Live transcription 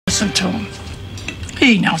listen to him.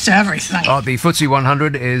 He knows everything. The FTSE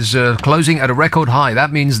 100 is closing at a record high.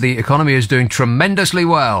 That means the economy is doing tremendously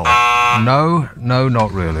well. No,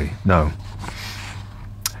 not really. No.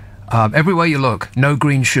 Everywhere you look, no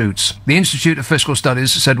green shoots. The Institute of Fiscal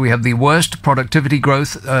Studies said we have the worst productivity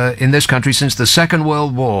growth in this country since the Second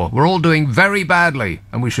World War. We're all doing very badly,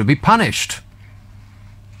 and we should be punished.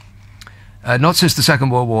 Not since the Second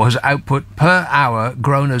World War has output per hour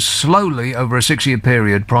grown as slowly over a 6-year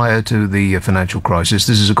period prior to the financial crisis.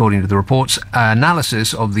 This is according to the report's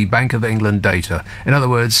analysis of the Bank of England data. In other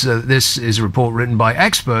words, this is a report written by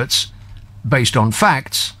experts based on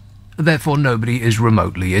facts. Therefore, nobody is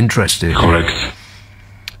remotely interested. Correct.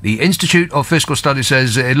 The Institute of Fiscal Studies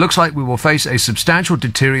says it looks like we will face a substantial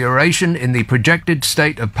deterioration in the projected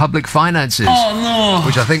state of public finances. Oh, no.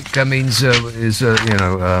 Which I think means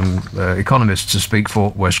economists to speak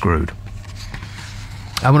for, we're screwed.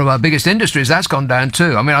 And one of our biggest industries, that's gone down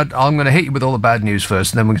too. I mean, I'm going to hit you with all the bad news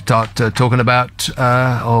first, and then we can start talking about,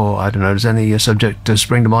 I don't know, does any subject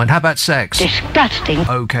spring to mind? How about sex? Disgusting.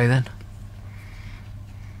 Okay, then.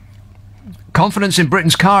 Confidence in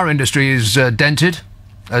Britain's car industry is dented,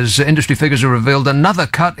 as industry figures have revealed another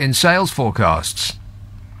cut in sales forecasts.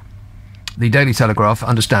 The Daily Telegraph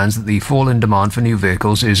understands that the fall in demand for new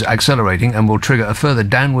vehicles is accelerating and will trigger a further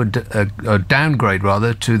downgrade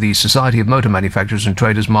to the Society of Motor Manufacturers and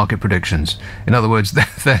Traders market predictions. In other words,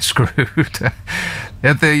 they're screwed.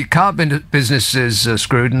 The car business is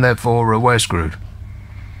screwed, and therefore we're screwed.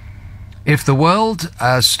 If the world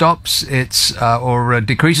stops its or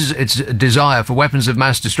decreases its desire for weapons of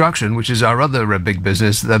mass destruction, which is our other big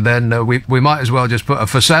business, then we might as well just put a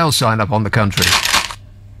for sale sign up on the country.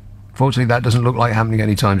 Fortunately, that doesn't look like happening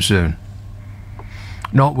anytime soon.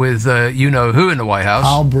 Not with you-know-who in the White House.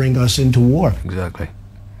 I'll bring us into war. Exactly.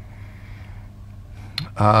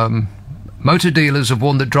 Motor dealers have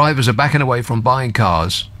warned that drivers are backing away from buying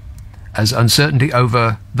cars as uncertainty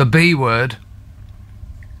over the B word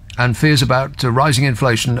and fears about rising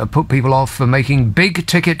inflation have put people off for making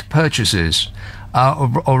big-ticket purchases,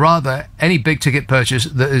 or rather, any big-ticket purchase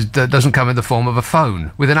that doesn't come in the form of a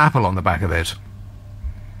phone with an Apple on the back of it.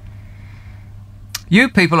 You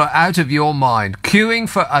people are out of your mind, queuing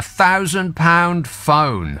for a £1,000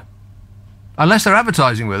 phone. Unless they're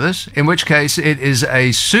advertising with us, in which case it is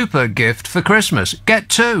a super gift for Christmas. Get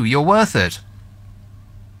two, you're worth it.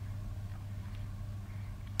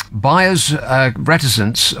 Buyers'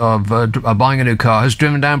 reticence of buying a new car has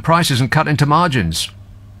driven down prices and cut into margins,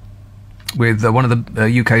 with one of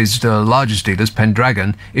the UK's largest dealers,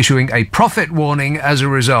 Pendragon, issuing a profit warning as a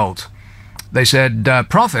result. They said,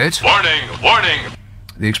 profit? Warning, warning.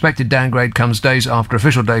 The expected downgrade comes days after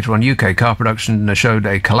official data on UK car production showed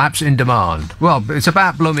a collapse in demand. Well, it's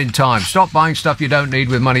about blooming time. Stop buying stuff you don't need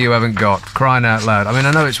with money you haven't got. Crying out loud. I mean,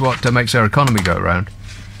 I know it's what makes our economy go round.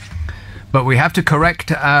 But we have to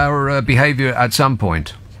correct our behaviour at some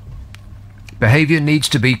point. Behaviour needs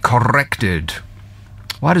to be corrected.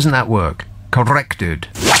 Why doesn't that work? Corrected.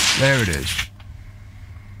 There it is.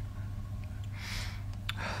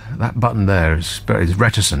 That button there is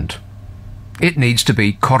reticent. It needs to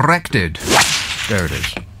be corrected. There it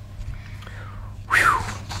is. Whew.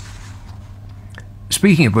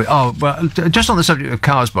 Speaking of just on the subject of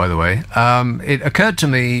cars, by the way, it occurred to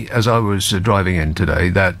me as I was driving in today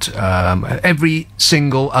that every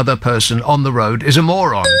single other person on the road is a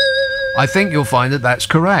moron. I think you'll find that that's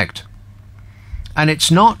correct. And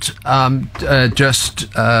it's not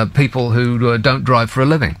just people who don't drive for a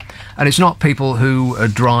living. And it's not people who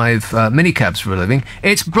drive minicabs for a living.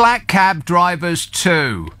 It's black cab drivers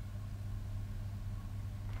too.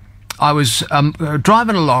 I was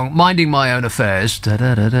driving along, minding my own affairs, through a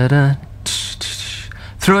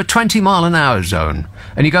 20-mile-an-hour zone,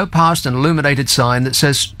 and you go past an illuminated sign that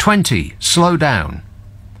says 20, slow down.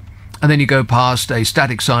 And then you go past a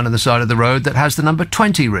static sign on the side of the road that has the number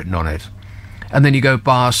 20 written on it. And then you go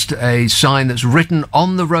past a sign that's written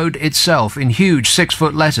on the road itself in huge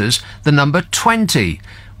 6-foot letters, the number 20,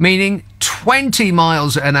 meaning 20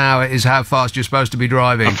 miles an hour is how fast you're supposed to be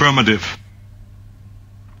driving. Affirmative.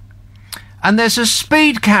 And there's a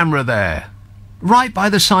speed camera there, right by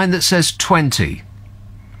the sign that says 20.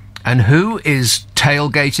 And who is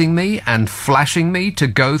tailgating me and flashing me to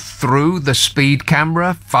go through the speed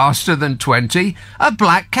camera faster than 20? A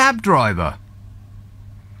black cab driver.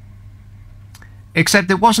 Except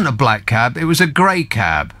it wasn't a black cab, it was a grey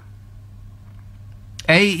cab.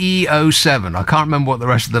 AE07, I can't remember what the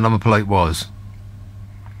rest of the number plate was.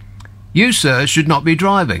 You, sir, should not be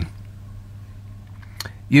driving.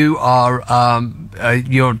 You are,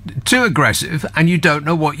 you're too aggressive and you don't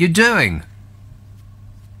know what you're doing.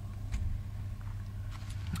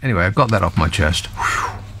 Anyway, I've got that off my chest. Whew.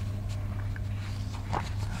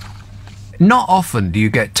 Not often do you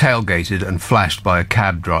get tailgated and flashed by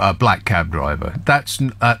a black cab driver.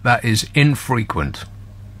 That is infrequent.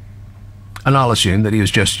 And I'll assume that he was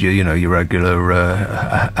just your regular,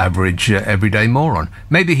 average, everyday moron.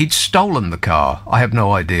 Maybe he'd stolen the car. I have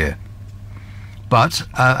no idea. But,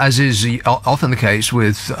 as is often the case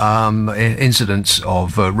with incidents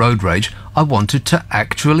of road rage, I wanted to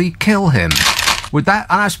actually kill him. And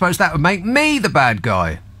I suppose that would make me the bad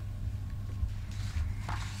guy.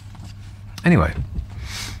 Anyway,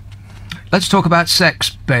 let's talk about sex,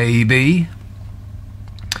 baby.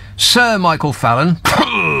 Sir Michael Fallon,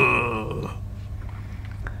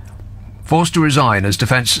 forced to resign as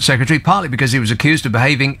Defence Secretary, partly because he was accused of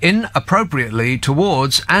behaving inappropriately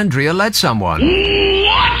towards Andrea Leadsomeone.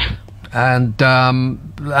 What? And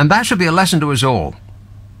that should be a lesson to us all.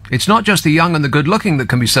 It's not just the young and the good-looking that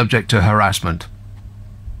can be subject to harassment.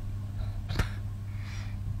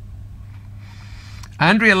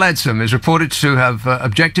 Andrea Leadsom is reported to have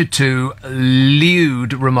objected to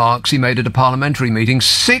lewd remarks he made at a parliamentary meeting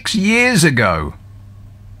 6 years ago.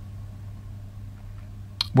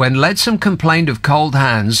 When Leadsom complained of cold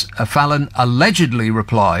hands, Fallon allegedly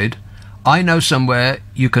replied, "I know somewhere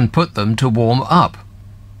you can put them to warm up."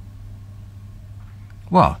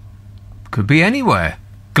 Well, could be anywhere.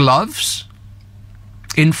 Gloves?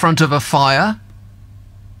 In front of a fire?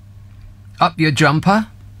 Up your jumper?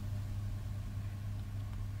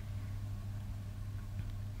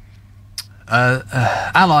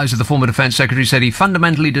 Allies of the former Defence Secretary said he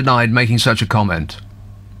fundamentally denied making such a comment.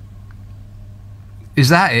 Is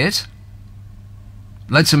that it?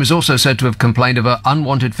 Leadsom is also said to have complained of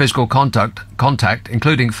unwanted physical contact,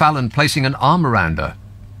 including Fallon placing an arm around her.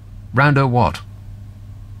 Round her what?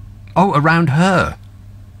 Oh, around her.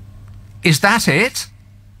 Is that it?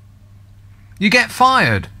 You get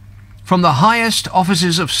fired from the highest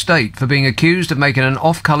offices of state for being accused of making an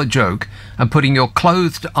off-colour joke and putting your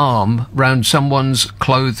clothed arm round someone's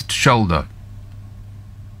clothed shoulder.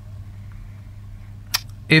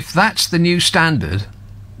 If that's the new standard,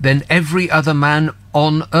 then every other man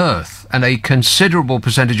on earth and a considerable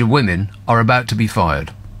percentage of women are about to be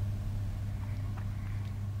fired.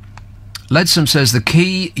 Leadsom says the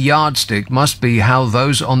key yardstick must be how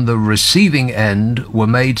those on the receiving end were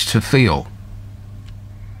made to feel.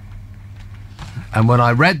 And when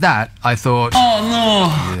I read that, I thought...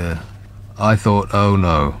 Oh, no! Yeah. I thought, oh,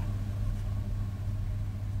 no.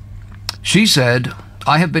 She said,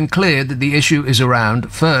 "I have been clear that the issue is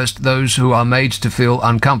around, first, those who are made to feel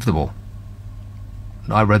uncomfortable."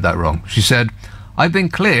 I read that wrong. She said, "I've been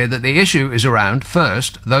clear that the issue is around,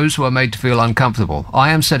 first, those who are made to feel uncomfortable. I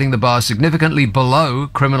am setting the bar significantly below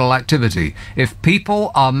criminal activity. If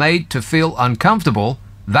people are made to feel uncomfortable,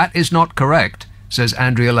 that is not correct," says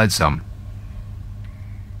Andrea Leadsom.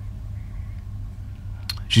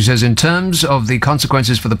 She says, "In terms of the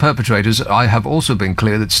consequences for the perpetrators, I have also been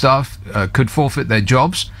clear that staff could forfeit their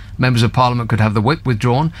jobs, members of Parliament could have the whip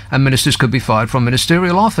withdrawn, and ministers could be fired from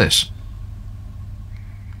ministerial office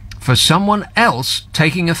for someone else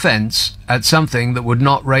taking offence at something that would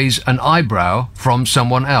not raise an eyebrow from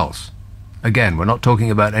someone else." Again, we're not talking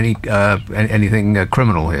about anything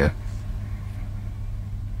criminal here.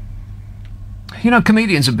 You know,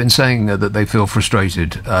 comedians have been saying that they feel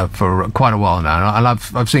frustrated for quite a while now, and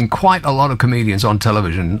I've seen quite a lot of comedians on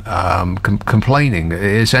television complaining,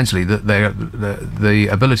 essentially, that the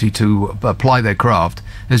ability to apply their craft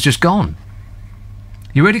has just gone.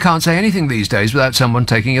 You really can't say anything these days without someone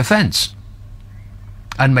taking offence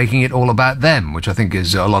and making it all about them, which I think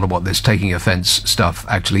is a lot of what this taking offence stuff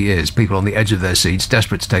actually is. People on the edge of their seats,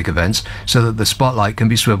 desperate to take offence, so that the spotlight can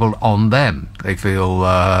be swiveled on them. They feel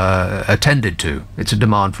attended to. It's a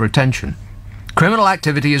demand for attention. Criminal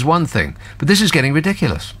activity is one thing, but this is getting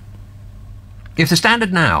ridiculous. If the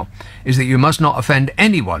standard now is that you must not offend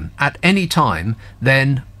anyone at any time,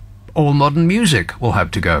 then all modern music will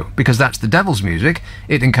have to go, because that's the devil's music.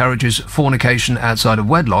 It encourages fornication outside of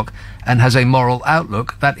wedlock and has a moral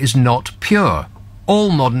outlook that is not pure.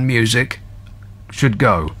 All modern music should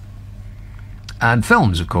go. And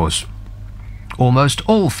films, of course. Almost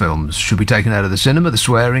all films should be taken out of the cinema. The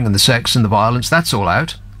swearing and the sex and the violence, that's all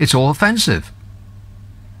out. It's all offensive.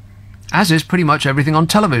 As is pretty much everything on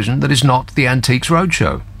television that is not the Antiques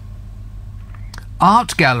Roadshow.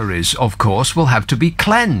 Art galleries, of course, will have to be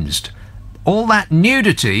cleansed. All that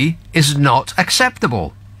nudity is not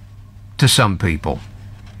acceptable to some people.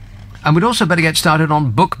 And we'd also better get started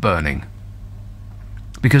on book burning,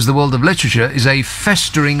 because the world of literature is a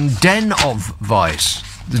festering den of vice.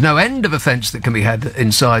 There's no end of offence that can be had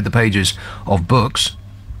inside the pages of books.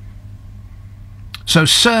 So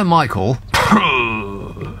Sir Michael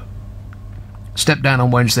stepped down on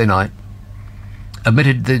Wednesday night,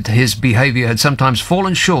 admitted that his behaviour had sometimes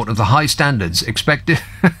fallen short of the high standards expected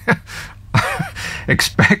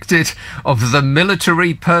of the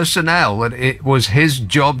military personnel that it was his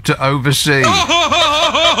job to oversee.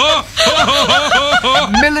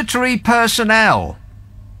 Military personnel.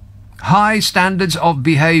 High standards of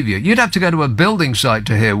behaviour. You'd have to go to a building site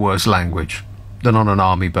to hear worse language than on an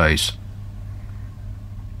army base.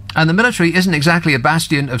 And the military isn't exactly a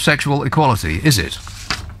bastion of sexual equality, is it?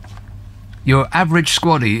 Your average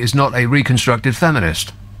squaddie is not a reconstructed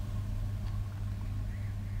feminist.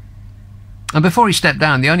 And before he stepped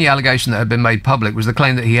down, the only allegation that had been made public was the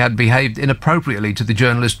claim that he had behaved inappropriately to the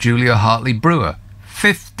journalist Julia Hartley-Brewer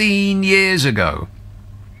 15 years ago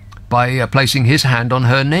by placing his hand on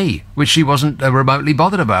her knee, which she wasn't remotely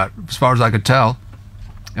bothered about, as far as I could tell.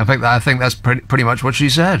 In fact, I think that's pretty much what she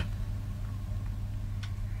said.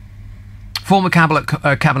 Former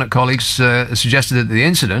cabinet colleagues suggested that the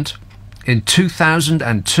incident in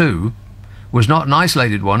 2002 was not an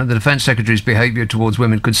isolated one, and the Defence Secretary's behaviour towards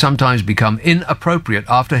women could sometimes become inappropriate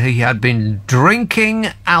after he had been drinking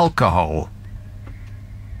alcohol.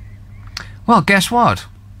 Well, guess what?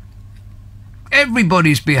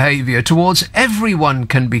 Everybody's behaviour towards everyone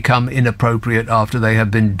can become inappropriate after they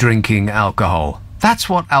have been drinking alcohol. That's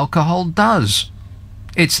what alcohol does.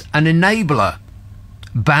 It's an enabler.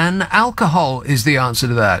 Ban alcohol is the answer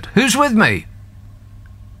to that. Who's with me?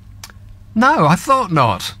 No, I thought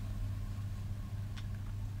not.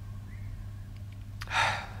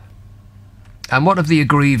 And what of the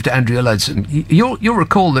aggrieved Andrea Leadsom? You'll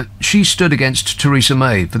recall that she stood against Theresa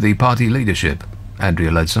May for the party leadership,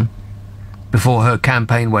 Andrea Leadsom, before her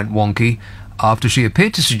campaign went wonky, after she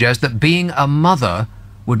appeared to suggest that being a mother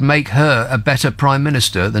would make her a better Prime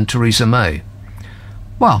Minister than Theresa May.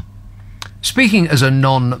 Well, speaking as a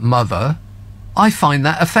non-mother, I find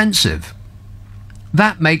that offensive.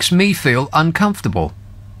 That makes me feel uncomfortable.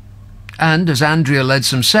 And, as Andrea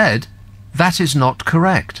Leadsom said, that is not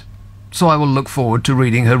correct. So I will look forward to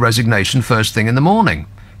reading her resignation first thing in the morning.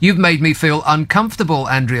 You've made me feel uncomfortable,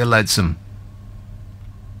 Andrea Leadsom.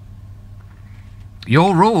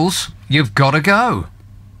 Your rules. You've got to go.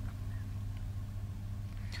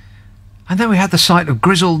 And then we had the sight of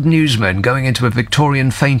grizzled newsmen going into a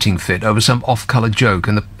Victorian fainting fit over some off-colour joke,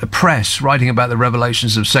 and the press writing about the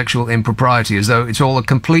revelations of sexual impropriety as though it's all a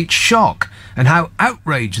complete shock, and how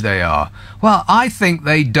outraged they are. Well, I think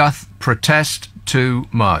they doth protest too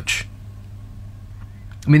much.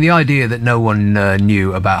 I mean, the idea that no one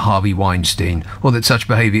knew about Harvey Weinstein, or that such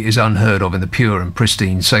behaviour is unheard of in the pure and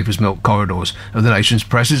pristine, safe-as-milk corridors of the nation's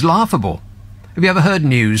press is laughable. Have you ever heard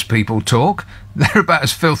news people talk? They're about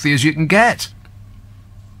as filthy as you can get.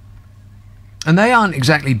 And they aren't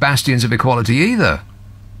exactly bastions of equality either.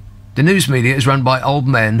 The news media is run by old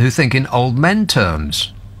men who think in old men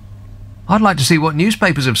terms. I'd like to see what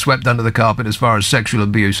newspapers have swept under the carpet as far as sexual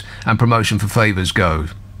abuse and promotion for favours go.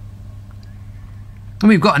 And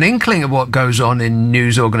we've got an inkling of what goes on in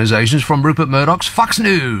news organisations from Rupert Murdoch's Fox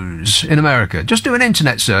News in America. Just do an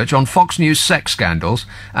internet search on Fox News sex scandals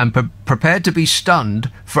and prepared to be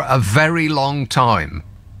stunned for a very long time.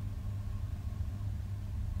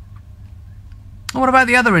 And what about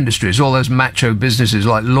the other industries, all those macho businesses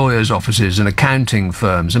like lawyers' offices and accounting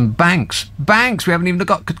firms and banks? Banks! We haven't even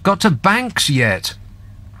got to banks yet.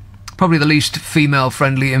 Probably the least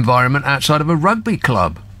female-friendly environment outside of a rugby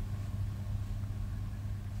club.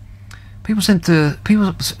 People seem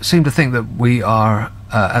to think that we are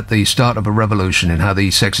at the start of a revolution in how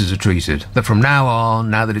these sexes are treated. That from now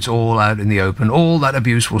on, now that it's all out in the open, all that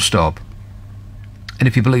abuse will stop. And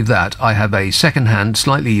if you believe that, I have a second-hand,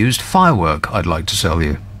 slightly used firework I'd like to sell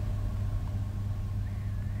you.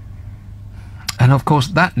 And of course,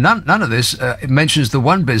 that none of this mentions the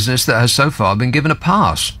one business that has so far been given a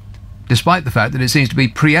pass, despite the fact that it seems to be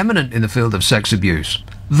preeminent in the field of sex abuse.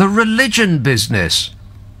 The religion business.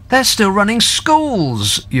 They're still running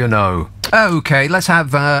schools, you know. OK, let's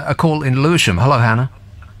have a call in Lewisham. Hello, Hannah.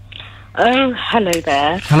 Oh, hello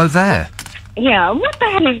there. Hello there. Yeah, what the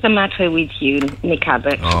hell is the matter with you, Nick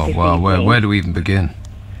Abbott? Oh, well, where do we even begin?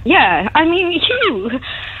 Yeah, I mean, you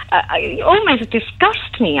almost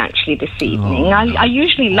disgust me, actually, this evening. Oh, I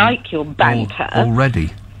usually like your banter. Already?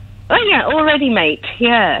 Oh, yeah, already, mate,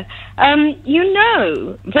 yeah. You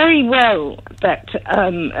know very well that,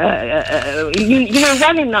 you know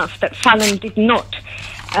well enough that Fallon did not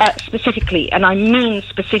specifically, and I mean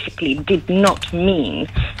specifically, did not mean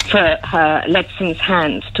for her Leadsom's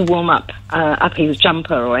hands to warm up his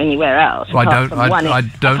jumper or anywhere else. Apart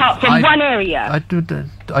from one area.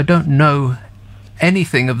 I don't know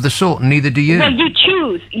anything of the sort, and neither do you. Well, you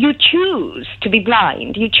choose to be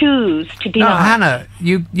blind. You choose to deny. No, Hannah,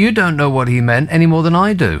 you don't know what he meant any more than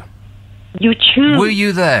I do. You choose. Were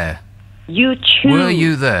you there? You choose. Were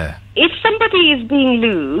you there? If somebody is being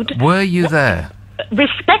lewd... Were you there?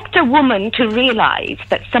 Respect a woman to realise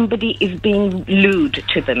that somebody is being lewd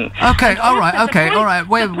to them. Okay, all right,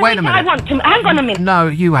 wait a minute. Hang on a minute. No,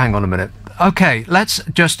 you hang on a minute. Okay, let's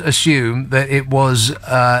just assume that it was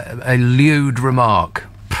a lewd remark.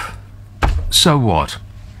 So what?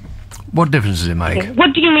 What difference does it make?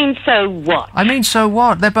 What do you mean, so what? I mean, so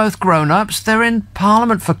what? They're both grown-ups. They're in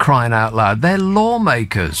Parliament, for crying out loud. They're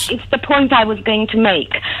lawmakers. It's the point I was going to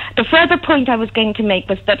make. The further point I was going to make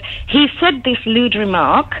was that he said this lewd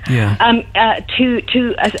remark to an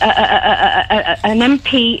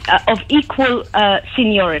MP of equal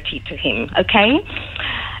seniority to him, okay?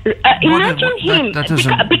 Imagine him. That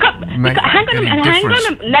doesn't make hang on a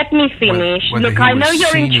minute. Let me finish. Look, I know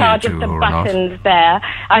you're in charge of the buttons there.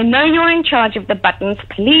 I know you're in charge of the buttons.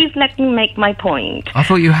 Please let me make my point. I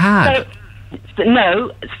thought you had.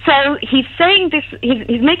 No. So he's saying this.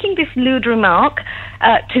 He's making this lewd remark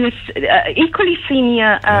to equally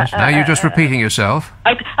senior. Yes, now you're just repeating yourself.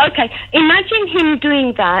 Okay. Imagine him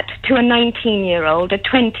doing that to a 19-year-old, a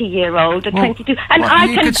 20-year-old, a 22.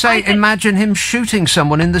 And you could say, imagine him shooting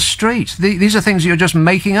someone in the street. These are things you're just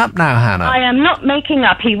making up now, Hannah. I am not making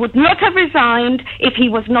up. He would not have resigned if he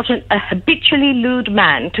was not a habitually lewd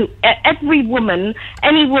man to every woman,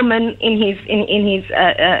 any woman in his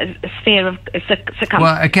sphere of circumstance.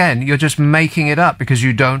 Well, again, you're just making it up because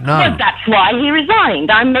you don't know. Well, that's why he resigned.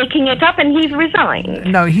 I'm making it up, and he's resigned.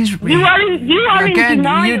 No, he's. You are in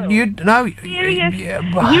denial.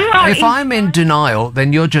 If I'm in denial,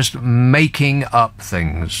 then you're just making up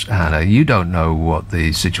things, Hannah. You don't know what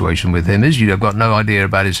the situation with him is. You've got no idea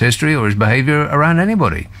about his history or his behaviour around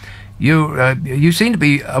anybody. You seem to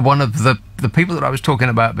be one of the people that I was talking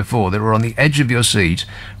about before that were on the edge of your seat,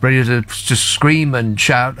 ready to just scream and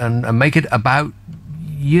shout and make it about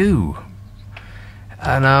you.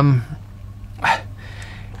 And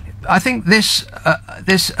I think this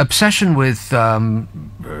obsession with the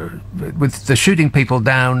shooting people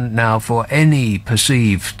down now for any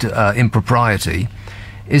perceived impropriety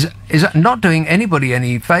is not doing anybody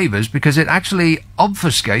any favours, because it actually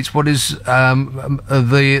obfuscates what is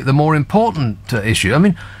the more important issue. I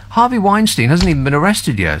mean, Harvey Weinstein hasn't even been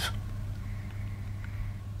arrested yet.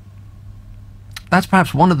 That's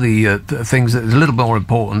perhaps one of the things that is a little more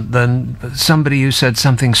important than somebody who said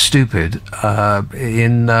something stupid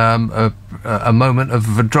in a moment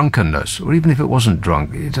of drunkenness, or even if it wasn't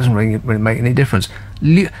drunk. It doesn't really make any difference.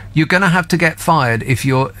 You're going to have to get fired if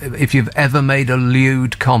you've ever made a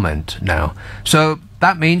lewd comment now. So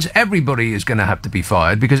that means everybody is going to have to be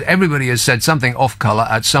fired, because everybody has said something off colour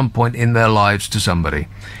at some point in their lives to somebody.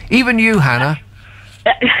 Even you, Hannah.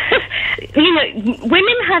 You know,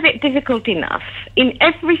 women have it difficult enough in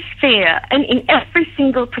every sphere and in every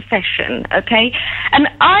single profession, okay? And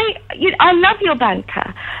I love your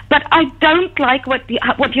banter, but I don't like what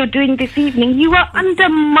you're doing this evening. You are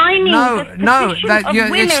undermining the position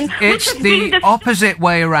of women. It's the opposite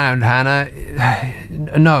way around, Hannah.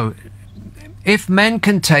 No. If men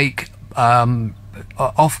can take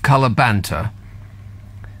off-colour banter,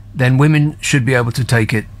 then women should be able to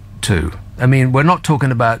take it too. I mean, we're not talking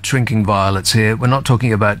about shrinking violets here. We're not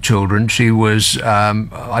talking about children. She was,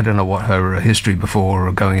 I don't know what her history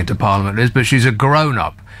before going into Parliament is, but she's a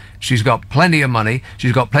grown-up. She's got plenty of money.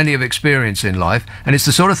 She's got plenty of experience in life. And it's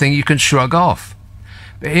the sort of thing you can shrug off.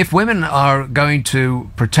 If women are going to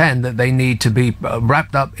pretend that they need to be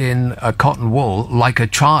wrapped up in a cotton wool like a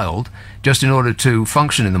child just in order to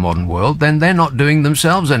function in the modern world, then they're not doing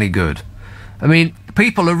themselves any good. I mean,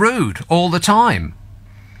 people are rude all the time.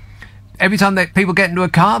 Every time people get into a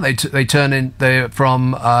car, they turn in. They're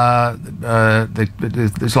from.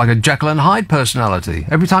 It's like a Jekyll and Hyde personality.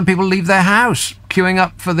 Every time people leave their house, queuing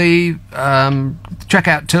up for the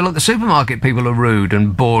checkout till at the supermarket, people are rude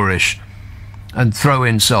and boorish, and throw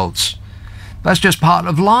insults. That's just part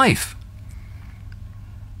of life.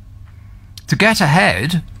 To get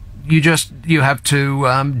ahead, you have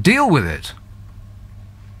to deal with it.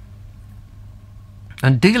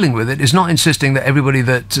 And dealing with it is not insisting that everybody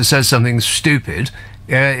that says something stupid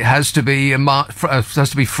has to be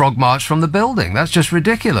frog marched from the building. That's just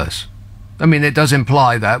ridiculous. I mean, it does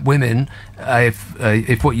imply that women,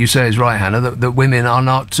 if what you say is right, Hannah, that women are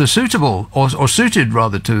not suitable or suited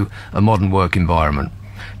rather to a modern work environment.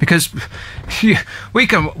 Because we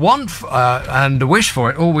can want and wish for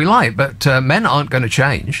it all we like, but men aren't going to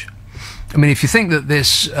change. I mean, if you think that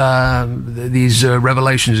these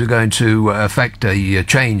revelations are going to affect a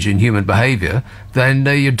change in human behaviour, then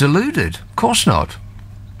you're deluded. Of course not.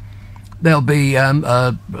 There'll be a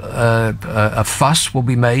fuss will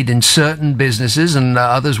be made in certain businesses, and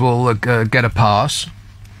others will get a pass.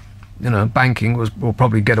 You know, banking will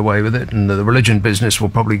probably get away with it, and the religion business will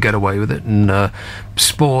probably get away with it, and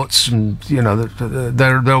sports, and you know,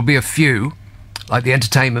 there'll be a few, like the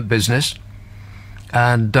entertainment business,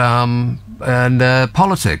 and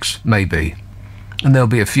politics maybe, and there'll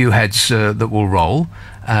be a few heads that will roll,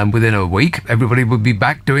 and within a week, everybody will be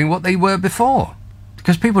back doing what they were before.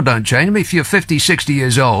 Because people don't change. I mean, if you're 50, 60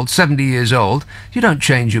 years old, 70 years old, you don't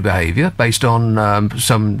change your behaviour based on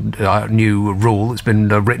some new rule that's been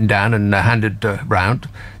written down and handed round,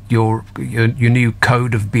 your new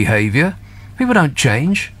code of behaviour. People don't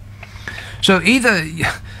change. So either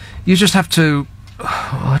you just have to,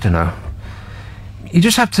 I don't know, you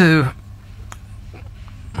just have to,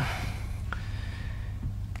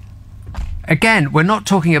 again, I'm not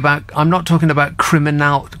talking about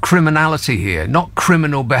criminality here, not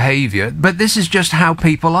criminal behaviour, but this is just how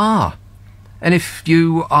people are. And if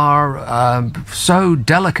you are so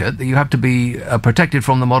delicate that you have to be protected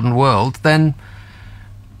from the modern world, then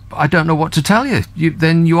I don't know what to tell you.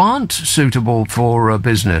 Then you aren't suitable for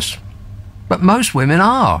business. But most women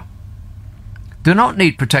are. Do not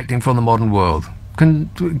need protecting from the modern world. Can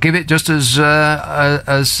give it just as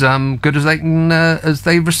good as they can as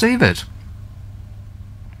they receive it.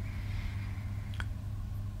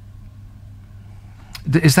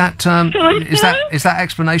 Is that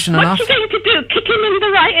explanation enough? What's she going to do? Kick him in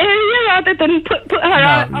the right area rather than put her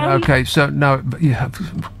out? Okay, so no,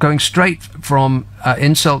 going straight from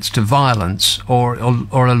insults to violence or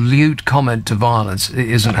a lewd comment to violence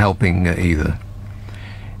isn't helping either.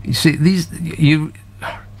 You see,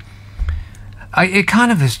 it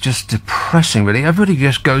kind of is just depressing, really. Everybody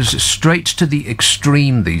just goes straight to the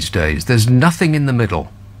extreme these days. There's nothing in the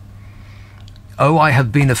middle. Oh, I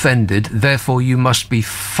have been offended, therefore you must be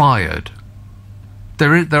fired.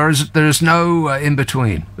 There is no in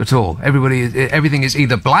between at all. Everything is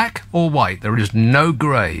either black or white. There is no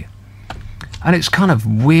grey, and it's kind of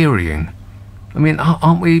wearying. I mean,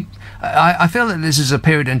 aren't we? I feel that this is a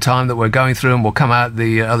period in time that we're going through, and we'll come out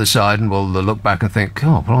the other side, and we'll look back and think,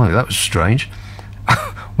 "Oh, blimey, that was strange.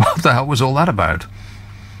 What the hell was all that about?"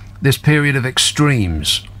 This period of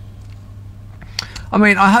extremes. I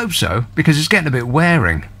mean, I hope so, because it's getting a bit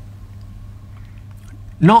wearing.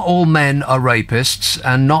 Not all men are rapists,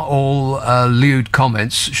 and not all lewd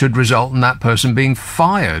comments should result in that person being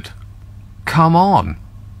fired. Come on.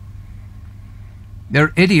 There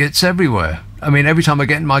are idiots everywhere. I mean, every time I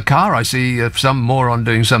get in my car, I see some moron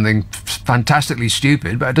doing something fantastically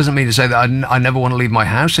stupid, but it doesn't mean to say that I never want to leave my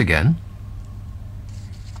house again.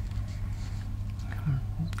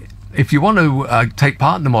 If you want to take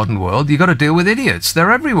part in the modern world, you've got to deal with idiots. They're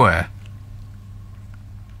everywhere.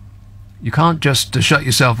 You can't just shut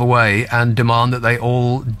yourself away and demand that they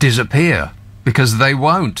all disappear, because they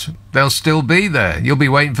won't. They'll still be there. You'll be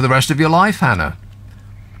waiting for the rest of your life, Hannah.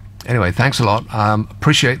 Anyway, thanks a lot.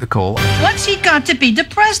 Appreciate the call. What's he got to be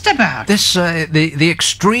depressed about? This, the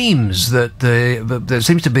extremes that there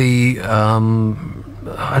seems to be.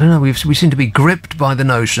 I don't know. We seem to be gripped by the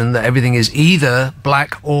notion that everything is either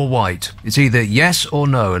black or white. It's either yes or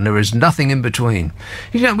no, and there is nothing in between.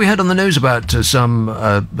 You know, we heard on the news about some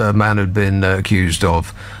man who'd been accused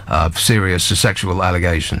of serious sexual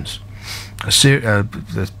allegations. A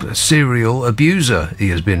serial abuser, he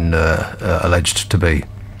has been alleged to be.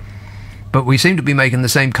 But we seem to be making the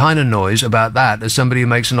same kind of noise about that as somebody who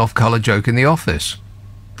makes an off-colour joke in the office.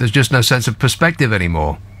 There's just no sense of perspective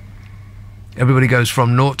anymore. Everybody goes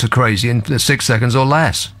from naught to crazy in 6 seconds or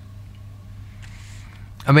less.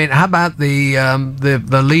 I mean, how about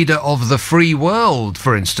the leader of the free world,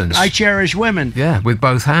 for instance? I cherish women. Yeah, with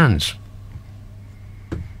both hands.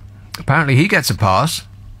 Apparently he gets a pass.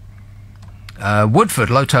 Woodford,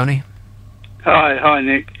 hello, Tony. Hi,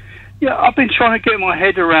 Nick. Yeah, I've been trying to get my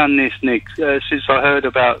head around this, Nick, since I heard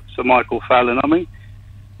about Sir Michael Fallon. I mean,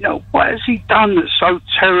 you know, what has he done that's so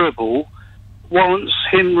terrible warrants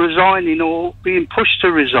him resigning or being pushed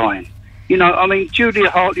to resign? You know, I mean, Julia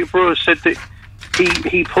Hartley-Brewer said that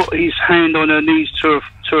he put his hand on her knees two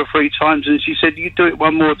or three times, and she said, "You do it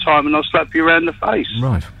one more time and I'll slap you around the face."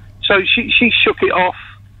 Right. So she shook it off.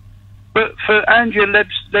 But for Andrea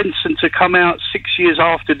Leadsom to come out 6 years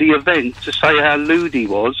after the event to say how lewd he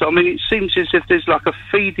was, I mean, it seems as if there's like a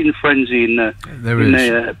feeding frenzy in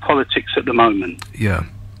the politics at the moment. Yeah.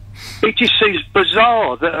 It just seems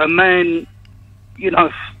bizarre that a man, you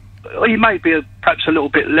know, he may be perhaps a little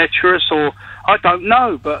bit lecherous, or I don't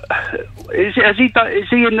know, but is he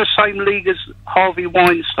in the same league as Harvey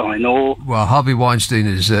Weinstein? Or well, Harvey Weinstein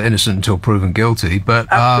is innocent until proven guilty, but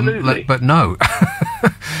but no.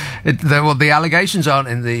 The allegations aren't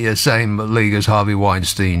in the same league as Harvey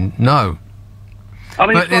Weinstein. No. I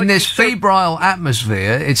mean, but in this febrile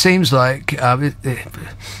atmosphere, it seems like I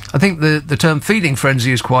think the term feeding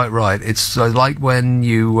frenzy is quite right. It's like when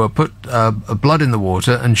you put blood in the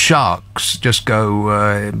water and sharks just go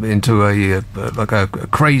into a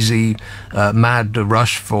crazy mad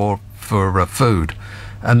rush for food.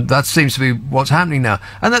 And that seems to be what's happening now.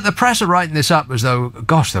 And that the press are writing this up as though,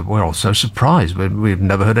 gosh, we're all so surprised. We've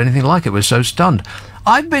never heard anything like it. We're so stunned.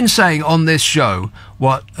 I've been saying on this show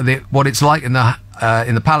what it's like in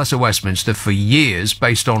the Palace of Westminster for years,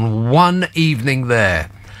 based on one evening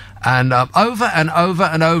there. And over and over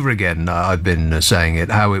and over again, I've been saying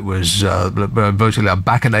it, how it was virtually a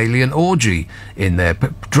bacchanalian orgy in there.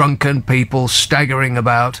 Drunken people staggering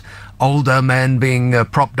about, older men being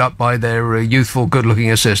propped up by their youthful, good-looking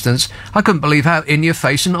assistants. I couldn't believe how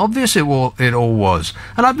in-your-face and obvious it all was.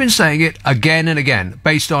 And I've been saying it again and again,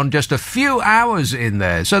 based on just a few hours in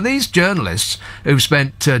there. So these journalists who've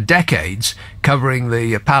spent decades covering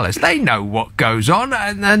the palace, they know what goes on,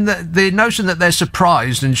 and the notion that they're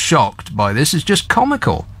surprised and shocked by this is just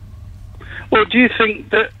comical. Well, do you think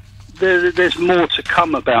that there's more to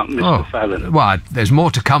come about Mr. Fallon? Well, there's more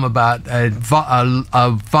to come about a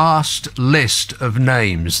vast list of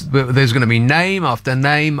names. There's going to be name after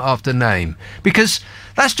name after name, because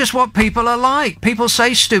that's just what people are like. People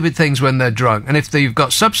say stupid things when they're drunk, and if they've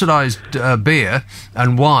got subsidised beer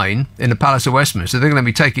and wine in the Palace of Westminster, they're going to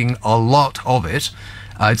be taking a lot of it.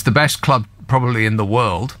 It's the best club probably in the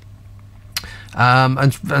world,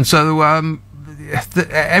 and so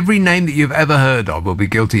every name that you've ever heard of will be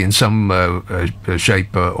guilty in some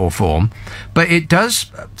shape or form. But it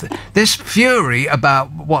does, this fury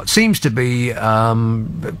about what seems to be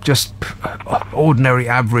just ordinary,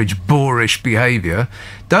 average, boorish behaviour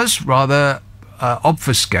does rather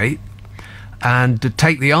obfuscate and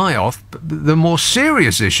take the eye off the more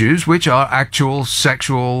serious issues, which are actual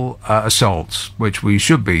sexual assaults, which we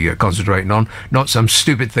should be concentrating on, not some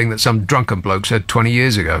stupid thing that some drunken bloke said 20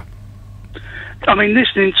 years ago. I mean,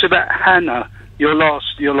 listening to that Hannah, your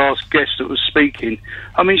last guest that was speaking,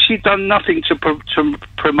 I mean, she'd done nothing to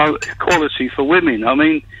promote equality for women. I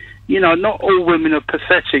mean, you know, not all women are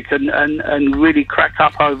pathetic and really crack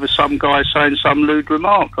up over some guy saying some lewd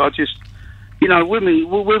remark. You know,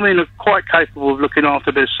 women are quite capable of looking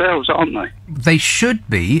after themselves, aren't they? They should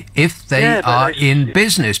be if they are in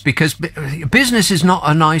business, because business is not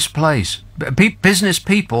a nice place. Business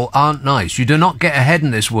people aren't nice. You do not get ahead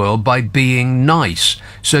in this world by being nice.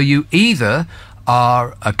 So you either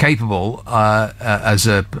are capable as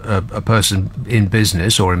a person in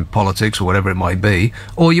business or in politics or whatever it might be,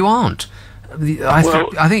 or you aren't. I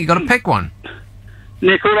think you've got to pick one.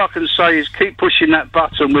 Nick, all I can say is keep pushing that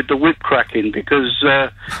button with the whip cracking, because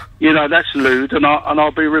you know, that's lewd, and I'll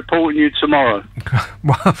be reporting you tomorrow.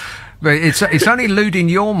 Well, it's only lewd in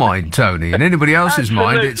your mind, Tony. In anybody else's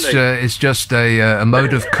mind, it's just a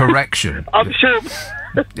mode of correction. I'm sure.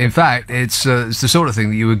 In fact, it's the sort of thing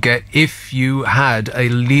that you would get if you had a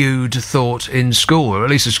lewd thought in school, or at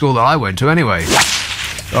least the school that I went to, anyway.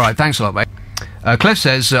 All right, thanks a lot, mate. Cliff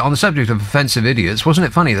says, on the subject of offensive idiots, wasn't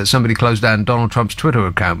it funny that somebody closed down Donald Trump's Twitter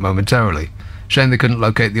account momentarily? Shame they couldn't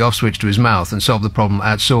locate the off switch to his mouth and solve the problem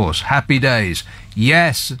at source. Happy days.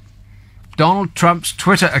 Yes, Donald Trump's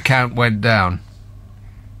Twitter account went down.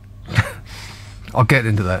 I'll get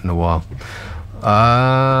into that in a while.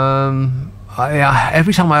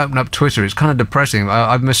 Every time I open up Twitter, it's kind of depressing.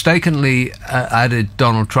 I've mistakenly added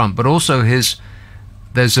Donald Trump, but also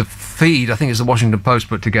there's a feed, I think it's the Washington Post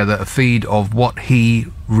put together, a feed of what he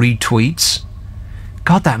retweets.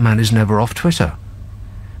 God, that man is never off Twitter.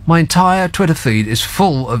 My entire Twitter feed is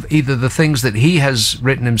full of either the things that he has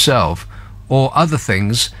written himself or other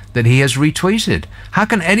things that he has retweeted. How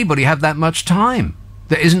can anybody have that much time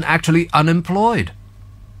that isn't actually unemployed?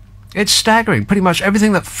 It's staggering. Pretty much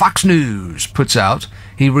everything that Fox News puts out,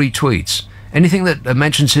 he retweets. Anything that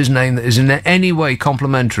mentions his name that is in any way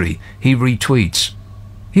complimentary, he retweets.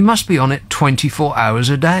 He must be on it 24 hours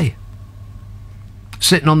a day.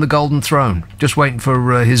 Sitting on the golden throne, just waiting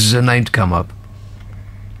for his name to come up.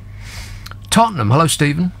 Tottenham, hello,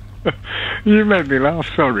 Stephen. You made me laugh,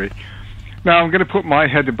 sorry. Now I'm going to put my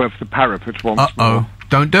head above the parapet once more.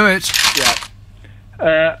 Don't do it.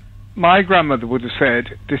 Yeah. My grandmother would have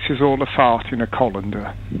said, this is all a fart in a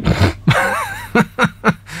colander.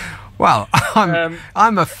 Well,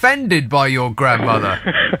 I'm offended by your grandmother.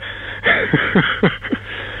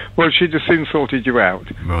 Well, she'd have soon sorted you out.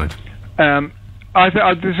 Right.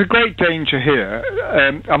 There's a great danger here.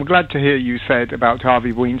 I'm glad to hear you said about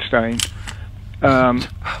Harvey Weinstein.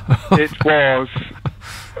 It was...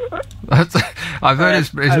 I've heard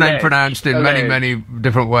his name pronounced in many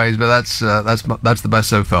different ways, but that's the best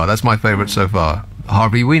so far. That's my favourite so far.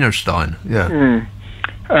 Harvey Weinstein. Yeah.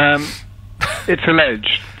 It's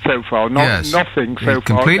alleged so far. Nothing so far.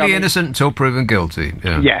 Completely innocent until proven guilty.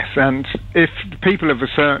 Yeah. Yes, and if people of a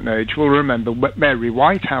certain age will remember Mary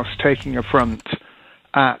Whitehouse taking affront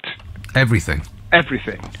at everything.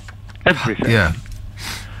 Yeah.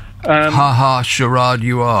 Ha ha, charade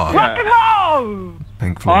you are. Yeah.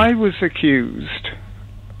 Pink Floyd. I was accused.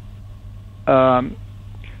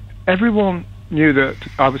 Everyone knew that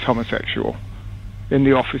I was homosexual in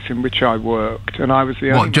the office in which I worked, and I was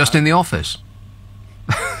the only What, just in the office?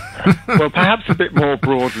 Well, perhaps a bit more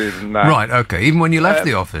broadly than that. Right, okay. Even when you left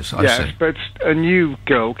the office, I see. Yes, but a new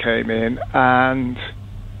girl came in, and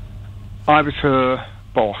I was her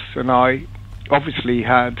boss, and I obviously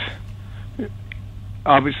I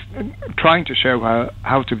was trying to show her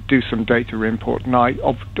how to do some data import, and I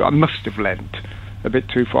must have leant a bit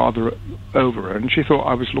too far over her, and she thought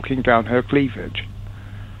I was looking down her cleavage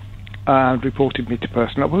and reported me to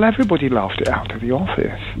personnel. Well, everybody laughed it out of the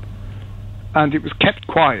office, and it was kept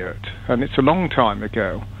quiet, and it's a long time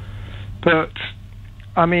ago. But,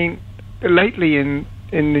 I mean, lately in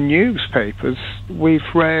the newspapers, we've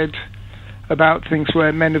read about things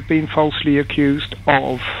where men have been falsely accused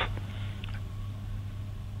of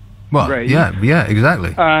rape. Yeah,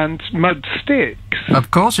 exactly. And mud sticks. Of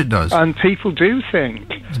course it does. And people do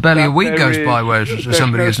think It's barely a week goes by where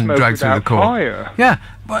somebody isn't dragged through the court. Fire.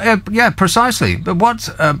 Yeah, precisely. But what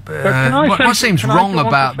seems wrong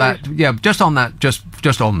about that? Yeah, just on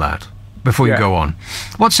that. Before you go on,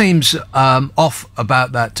 what seems off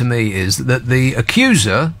about that to me is that the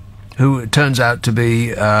accuser, who turns out to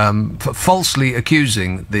be falsely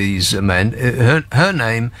accusing these men, her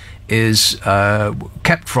name is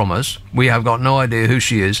kept from us. We have got no idea who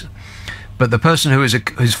she is. But the person who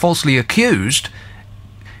is falsely accused,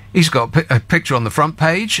 he's got a picture on the front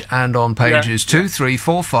page and on pages 2, 3,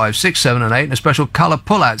 4, 5, 6, 7 and 8 and a special colour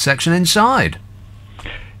pull-out section inside.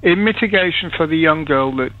 In mitigation for the young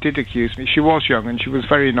girl that did accuse me, she was young and she was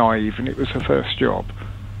very naive, and it was her first job.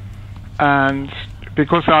 And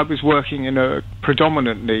because I was working in a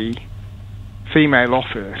predominantly female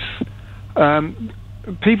office,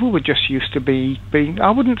 people were just used to being, I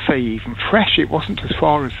wouldn't say even fresh, it wasn't as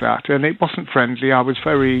far as that, and it wasn't friendly. I was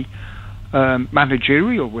very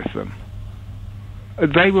managerial with them.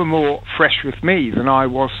 They were more fresh with me than I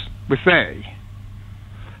was with they.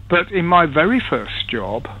 But in my very first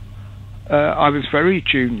job, I was very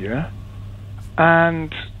junior,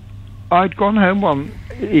 and I'd gone home one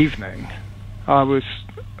evening. I was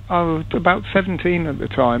about 17 at the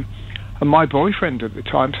time, and my boyfriend at the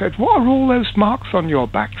time said, "What are all those marks on your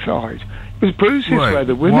backside?" It was bruises where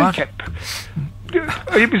the women kept...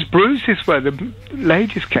 It was bruises where the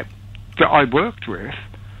ladies kept... that I worked with.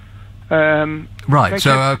 Right.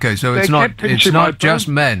 So it's not just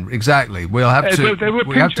men. Exactly. We'll have to. They were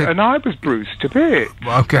pinching, and I was bruised to bits.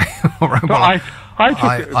 Okay. All right. Well,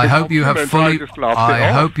 I hope you have fully.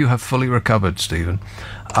 I hope you have fully recovered, Stephen.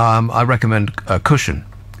 I recommend a cushion,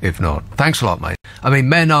 if not. Thanks a lot, mate. I mean,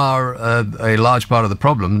 men are a large part of the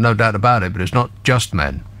problem, no doubt about it. But it's not just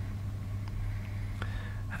men.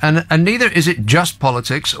 And neither is it just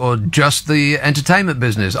politics or just the entertainment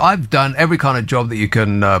business. I've done every kind of job that you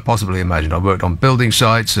can possibly imagine. I've worked on building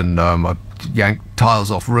sites, and I've yanked tiles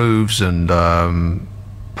off roofs, and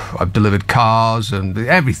I've delivered cars and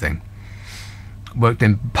everything. Worked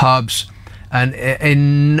in pubs, and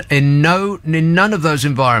in none of those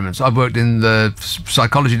environments. I've worked in the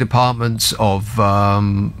psychology departments of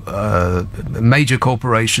major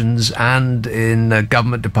corporations and in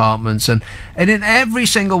government departments, and in every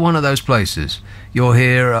single one of those places you'll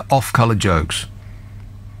hear off-colour jokes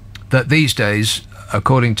that these days,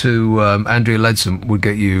 according to Andrea Leadsom, would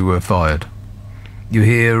get you fired. You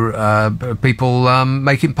hear people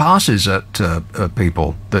making passes at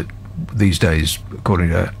people that these days, according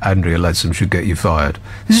to Andrea Leadsom, should get you fired.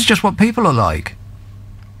 This is just what people are like.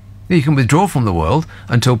 You can withdraw from the world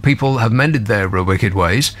until people have mended their wicked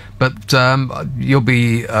ways, but you'll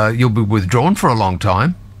be withdrawn for a long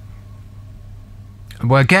time.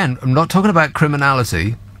 Well, again, I'm not talking about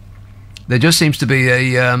criminality. There just seems to be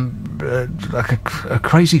a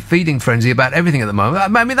crazy feeding frenzy about everything at the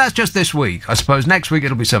moment. I mean, that's just this week. I suppose next week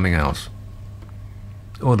it'll be something else,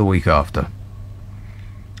 or the week after.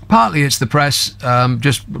 Partly it's the press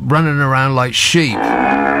just running around like sheep,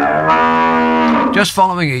 just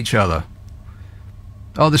following each other.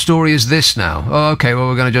 Oh, the story is this now. Oh, okay, well,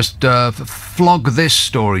 we're going to just flog this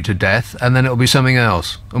story to death, and then it'll be something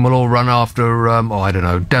else. And we'll all run after, I don't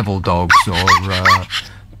know, devil dogs or,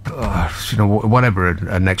 whatever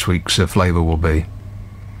next week's flavour will be.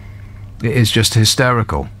 It is just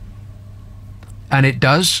hysterical. And it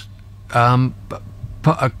does,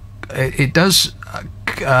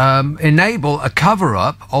 enable a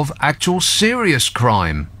cover-up of actual serious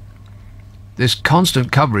crime. This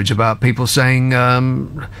constant coverage about people saying a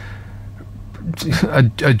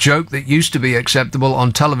joke that used to be acceptable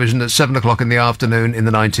on television at 7 o'clock in the afternoon in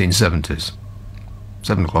the 1970s.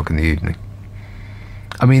 7 o'clock in the evening.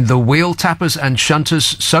 I mean, the Wheel Tappers and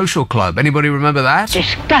Shunters Social Club. Anybody remember that?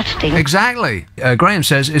 Disgusting. Exactly. Graham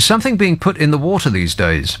says, is something being put in the water these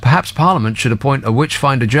days? Perhaps Parliament should appoint a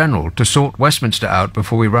Witchfinder General to sort Westminster out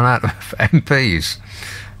before we run out of MPs.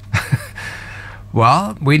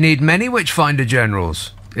 Well, we need many Witchfinder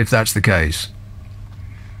Generals, if that's the case.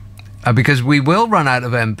 Because we will run out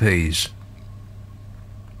of MPs.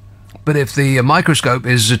 But if the microscope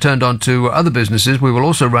is turned on to other businesses, we will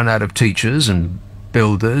also run out of teachers and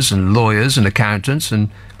builders and lawyers and accountants and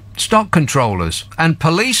stock controllers and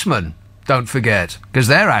policemen, don't forget, because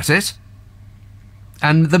they're at it.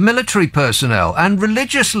 And the military personnel and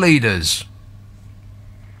religious leaders.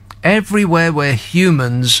 Everywhere where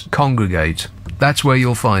humans congregate. That's where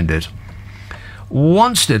you'll find it.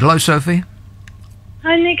 Wanstead. Hello, Sophie.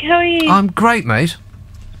 Hi, Nick. How are you? I'm great, mate.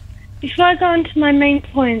 Before I go on to my main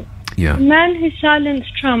point, Yeah. the man who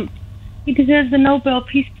silenced Trump, he deserves the Nobel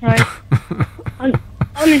Peace Prize.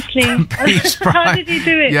 Honestly. Peace How Prize. did he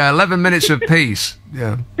do it? Yeah, 11 minutes of peace.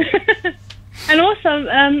 Yeah. And also,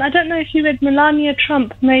 I don't know if you read, Melania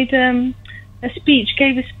Trump made a speech,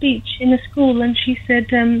 gave a speech in a school, and she said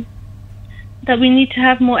that we need to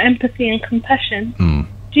have more empathy and compassion.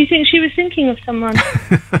 Do you think she was thinking of someone?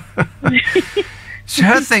 So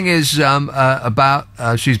her thing is about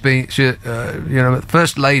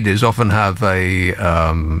first ladies often have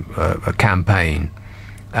a campaign,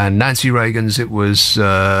 and Nancy Reagan's it was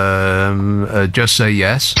just say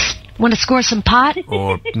yes. Want to score some pot?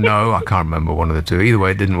 Or no, I can't remember, one of the two. Either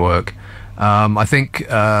way, it didn't work. I think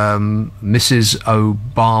Mrs.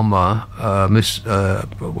 Obama,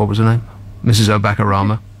 what was her name? Mrs.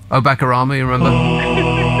 Obakarama. Obakarama, you remember?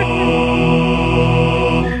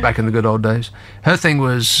 Back in the good old days. Her thing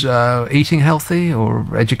was eating healthy or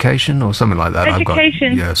education or something like that.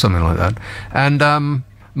 Education. Yeah, something like that. And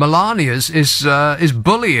Melania's is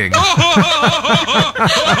bullying.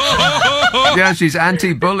 Yeah, she's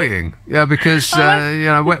anti-bullying. Yeah, because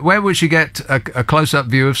where would she get a close-up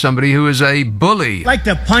view of somebody who is a bully? Like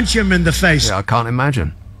to punch him in the face. Yeah, I can't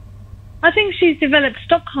imagine. I think she's developed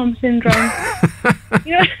Stockholm Syndrome.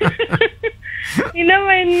 You know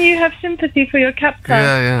when you have sympathy for your captor?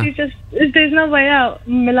 Yeah. There's no way out,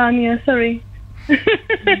 Melania, sorry.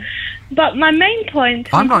 But my main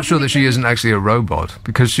point... I'm not sure that she isn't actually a robot,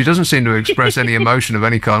 because she doesn't seem to express any emotion of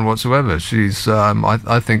any kind whatsoever. She's,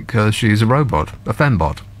 I think she's a robot, a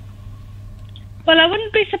fembot. Well, I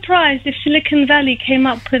wouldn't be surprised if Silicon Valley came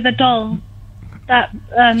up with a doll that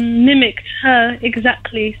mimicked her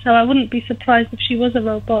exactly, so I wouldn't be surprised if she was a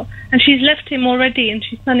robot. And she's left him already, and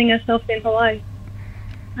she's sunning herself in Hawaii.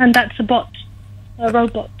 And that's a bot, a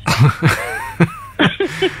robot.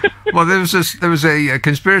 Well, there was a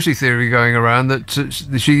conspiracy theory going around that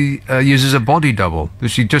she uses a body double. That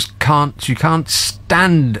she can't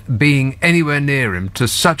stand being anywhere near him to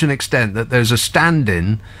such an extent that there's a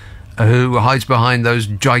stand-in who hides behind those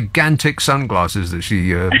gigantic sunglasses that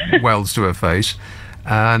she welds to her face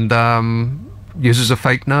and uses a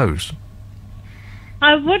fake nose.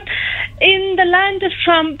 I would, in the land of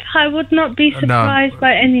Trump, I would not be surprised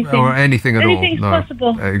by anything. Or anything at all. Anything's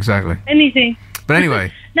possible. Exactly. Anything. But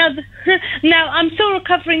anyway. Now I'm still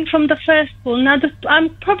recovering from the first ball. Now, I'm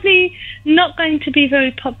probably not going to be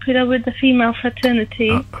very popular with the female fraternity.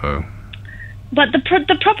 Uh-oh. But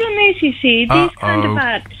the problem is, you see, these kind of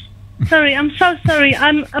acts... Sorry, I'm so sorry.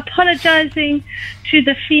 I'm apologising to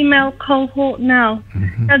the female cohort now.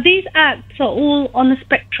 Mm-hmm. Now, these acts are all on a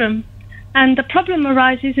spectrum. And the problem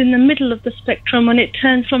arises in the middle of the spectrum when it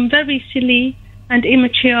turns from very silly and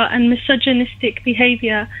immature and misogynistic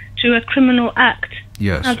behaviour to a criminal act.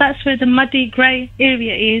 Yes. Now, that's where the muddy grey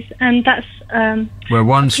area is, and that's... where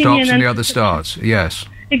one stops and the other starts, yes.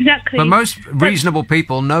 Exactly. But most reasonable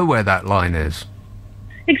people know where that line is.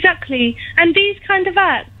 Exactly. And these kind of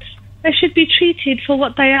acts, they should be treated for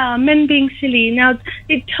what they are, men being silly. Now,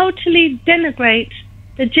 it totally denigrates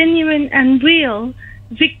the genuine and real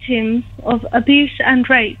victims of abuse and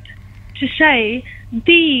rape to say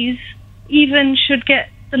these even should get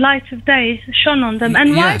the light of day shone on them.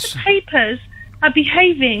 And why Yes. the papers are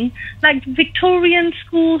behaving like Victorian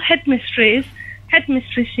school headmistresses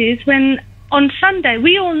when on Sunday,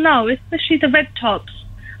 we all know, especially the red tops,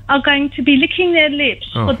 are going to be licking their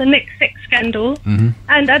lips for the next sex scandal.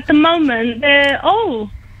 And at the moment, they're,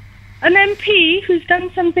 an MP who's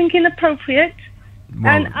done something inappropriate.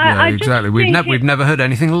 Well, and I just exactly. We've never heard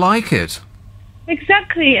anything like it.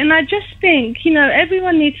 Exactly, and I just think,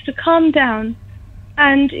 everyone needs to calm down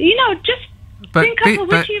and, just think up a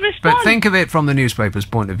witty response. But think of it from the newspaper's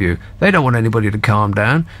point of view. They don't want anybody to calm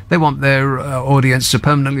down. They want their audience to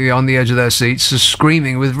permanently on the edge of their seats,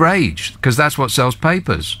 screaming with rage, because that's what sells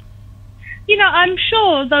papers. I'm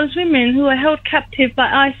sure those women who are held captive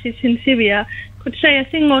by ISIS in Syria could say a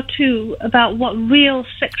thing or two about what real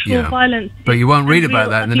sexual violence is. But you won't read about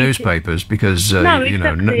that in the newspapers because,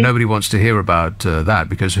 nobody wants to hear about that,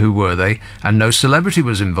 because who were they? And no celebrity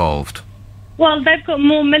was involved. Well, they've got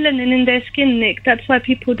more melanin in their skin, Nick. That's why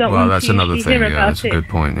people don't want to hear about it. That's a good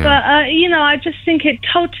point, yeah. But, I just think it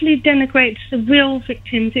totally denigrates the real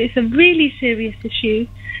victims. It's a really serious issue.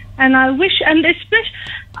 And I wish, and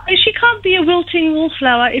especially, she can't be a wilting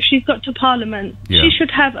wallflower if she's got to Parliament. Yeah. She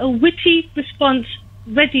should have a witty response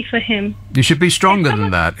ready for him. You should be stronger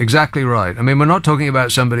than that. Exactly right. I mean, we're not talking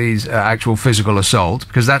about somebody's actual physical assault,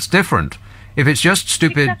 because that's different. If it's just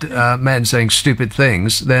stupid men saying stupid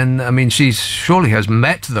things, then, I mean, she surely has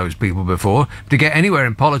met those people before. To get anywhere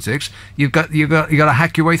in politics, you've got to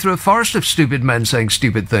hack your way through a forest of stupid men saying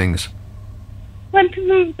stupid things. When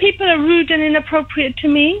people are rude and inappropriate to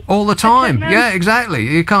me. All the time. Yeah, exactly.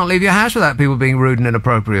 You can't leave your house without people being rude and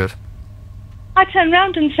inappropriate. I turn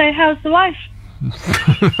round and say, how's the wife?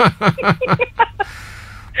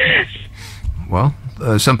 Well,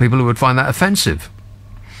 some people would find that offensive.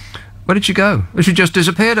 Where did she go? She just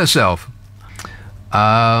disappeared herself.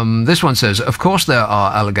 This one says, of course there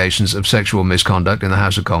are allegations of sexual misconduct in the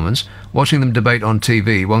House of Commons. Watching them debate on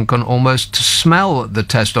TV, one can almost smell the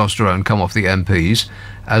testosterone come off the MPs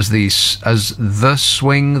as they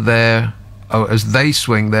swing their... I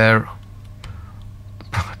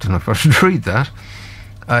don't know if I should read that.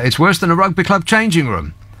 It's worse than a rugby club changing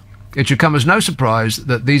room. It should come as no surprise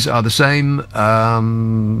that these are the same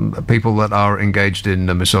people that are engaged in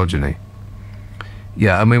misogyny.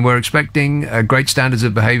 Yeah, I mean, we're expecting great standards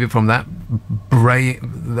of behaviour from that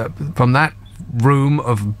room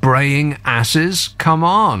of braying asses. Come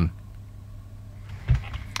on.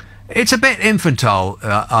 It's a bit infantile,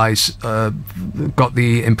 I got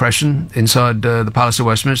the impression, inside the Palace of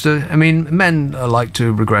Westminster. I mean, men like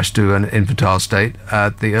to regress to an infantile state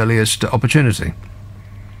at the earliest opportunity.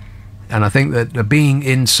 And I think that being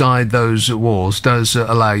inside those walls does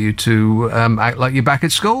allow you to act like you're back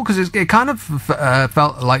at school, because it kind of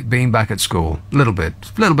felt like being back at school. A little bit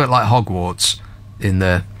like Hogwarts in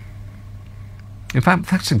there. In fact,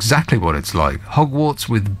 that's exactly what it's like. Hogwarts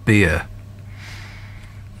with beer.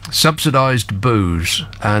 Subsidised booze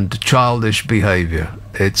and childish behaviour.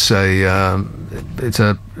 It's a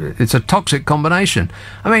toxic combination.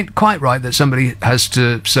 I mean, quite right that somebody has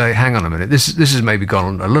to say, hang on a minute, this has maybe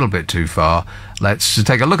gone a little bit too far. Let's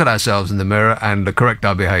take a look at ourselves in the mirror and correct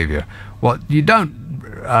our behaviour. What you don't,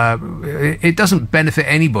 it doesn't benefit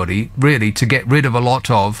anybody really to get rid of a lot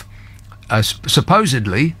of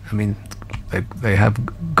supposedly. I mean, they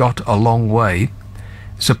have got a long way.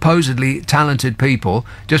 Supposedly talented people,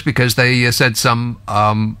 just because they said some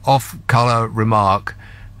off-colour remark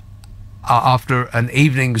after an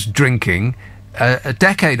evening's drinking a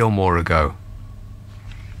decade or more ago.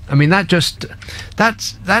 I mean, that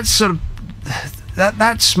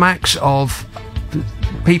smacks of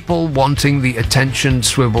people wanting the attention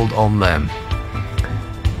swiveled on them.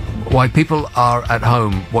 Why people are at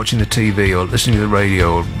home watching the TV or listening to the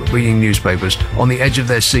radio or reading newspapers on the edge of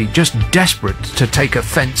their seat, just desperate to take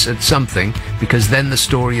offence at something, because then the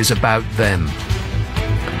story is about them.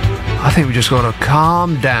 I think we just got to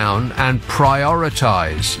calm down and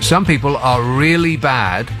prioritise. Some people are really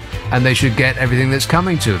bad and they should get everything that's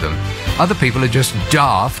coming to them. Other people are just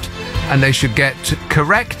daft and they should get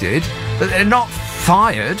corrected, but they're not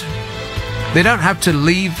fired. They don't have to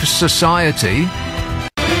leave society.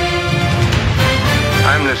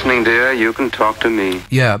 I'm listening, dear. You can talk to me.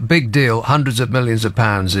 Yeah, big deal. Hundreds of millions of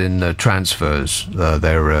pounds in transfers.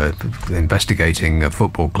 They're investigating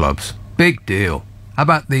football clubs. Big deal. How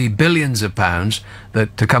about the billions of pounds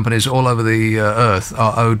that companies all over the earth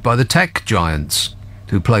are owed by the tech giants,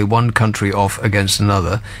 who play one country off against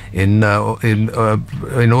another in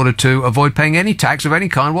order to avoid paying any tax of any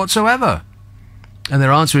kind whatsoever? And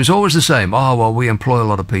their answer is always the same. Oh, well, we employ a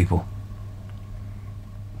lot of people.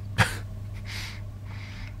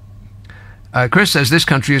 Chris says this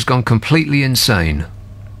country has gone completely insane.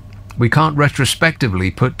 We can't retrospectively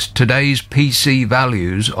put today's PC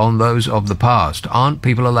values on those of the past. Aren't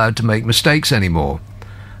people allowed to make mistakes anymore?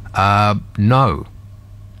 No.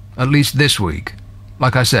 At least this week.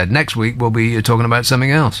 Like I said, next week we'll be talking about something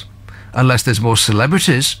else. Unless there's more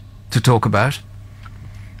celebrities to talk about.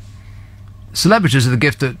 Celebrities are the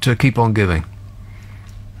gift to keep on giving.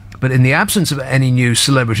 But in the absence of any new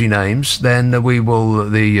celebrity names, then the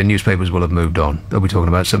newspapers will have moved on. They'll be talking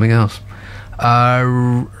about something else.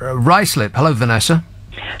 Ryslip. Hello, Vanessa.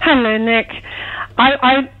 Hello, Nick.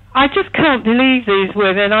 I just can't believe these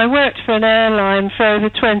women. I worked for an airline for over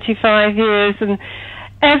 25 years, and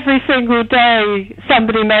every single day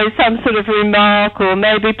somebody made some sort of remark or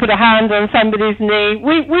maybe put a hand on somebody's knee.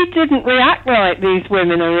 We didn't react like these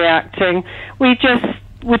women are reacting. We just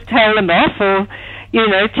would tell them off or,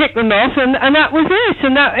 tick them off, and that was it,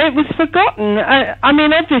 and that it was forgotten. I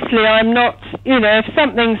mean, obviously I'm not, if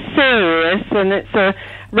something's serious and it's a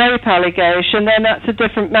rape allegation, then that's a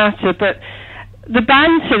different matter, but the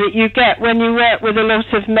banter that you get when you work with a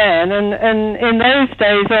lot of men, and in those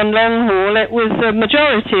days on long haul, it was a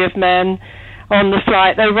majority of men on the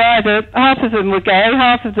flight. They were either, half of them were gay,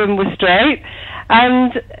 half of them were straight,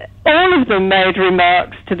 and all of them made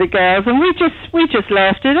remarks to the girls, and we just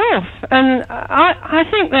laughed it off. And I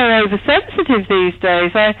think they're oversensitive these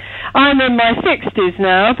days. I'm in my 60s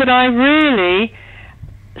now, but I really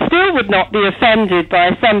still would not be offended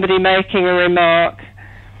by somebody making a remark.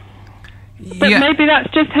 But maybe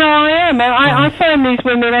that's just how I am. I find these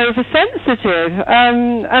women oversensitive,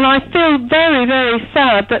 and I feel very, very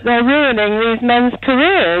sad that they're ruining these men's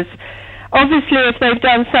careers. Obviously, if they've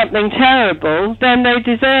done something terrible, then they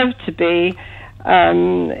deserve to be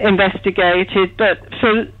investigated. But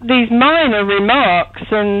for these minor remarks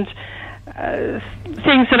and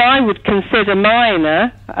things that I would consider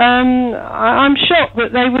minor, I'm shocked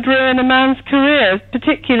that they would ruin a man's career,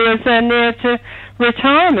 particularly as they're near to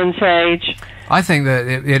retirement age. I think that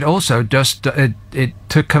it also just to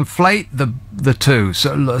conflate the two,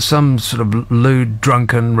 so some sort of lewd,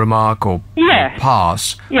 drunken remark or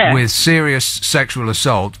pass with serious sexual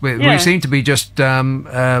assault. We seem to be just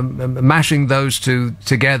mashing those two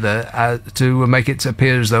together to make it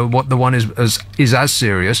appear as though what the one is as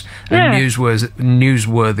serious and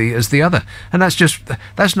newsworthy as the other, and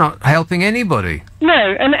that's not helping anybody.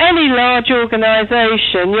 No, and any large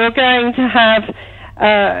organisation, you're going to have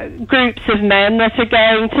groups of men that are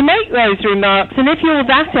going to make those remarks, and if you're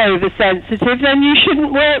that oversensitive, then you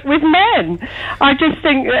shouldn't work with men. I just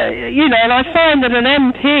think, and I find that an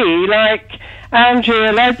MP like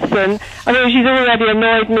Andrea Leadsom, I mean, she's already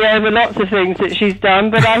annoyed me over lots of things that she's done,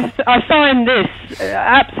 but I find this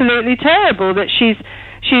absolutely terrible, that she's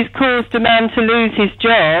caused a man to lose his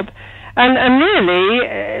job, and really,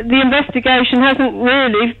 the investigation hasn't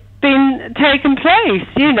really been taken place.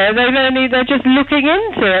 They're just looking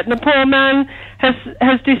into it, and the poor man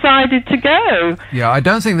has decided to go. Yeah, I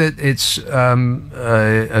don't think that it's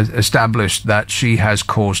established that she has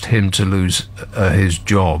caused him to lose his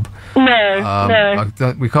job. No.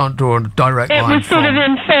 We can't draw a direct line. It was sort of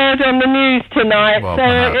inferred on the news tonight. Well, so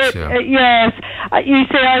perhaps, yes. You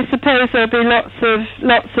see, I suppose there'll be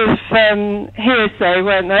lots of hearsay,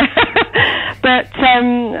 won't there? But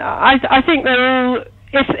I think they're all.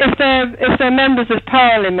 If they're members of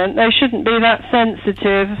Parliament, they shouldn't be that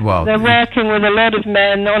sensitive. Well, they're working with a lot of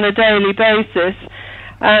men on a daily basis,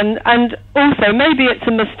 and also maybe it's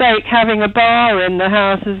a mistake having a bar in the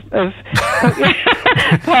House of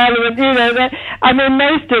Parliament. I mean,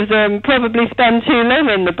 most of them probably spend too long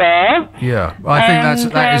in the bar. Yeah, I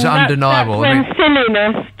think that is undeniable. That's when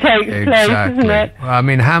silliness takes place, isn't it? I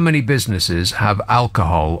mean, how many businesses have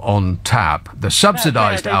alcohol on tap, the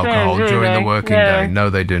subsidised alcohol during the working day? No,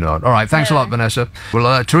 they do not. All right, thanks a lot, Vanessa.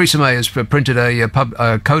 Well, Theresa May has printed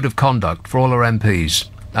a code of conduct for all her MPs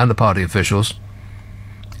and the party officials.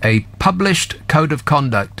 A published code of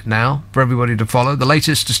conduct now for everybody to follow, the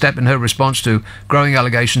latest step in her response to growing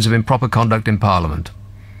allegations of improper conduct in Parliament.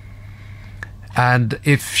 And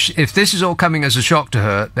if this is all coming as a shock to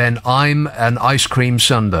her, then I'm an ice cream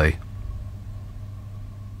sundae.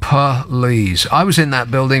 Please. I was in that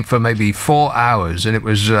building for maybe 4 hours, and it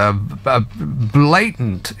was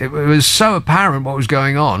blatant. It was so apparent what was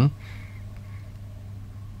going on.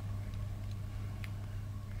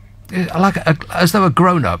 As though a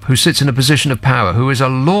grown-up who sits in a position of power, who is a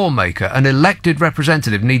lawmaker, an elected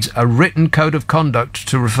representative, needs a written code of conduct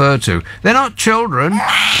to refer to. They're not children.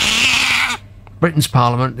 Britain's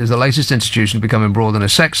Parliament is the latest institution to become embroiled in a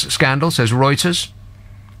sex scandal, says Reuters,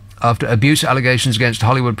 after abuse allegations against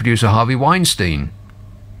Hollywood producer Harvey Weinstein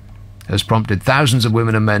has prompted thousands of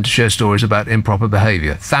women and men to share stories about improper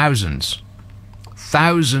behaviour. Thousands.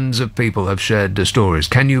 Thousands of people have shared the stories.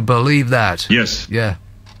 Can you believe that? Yes. Yeah.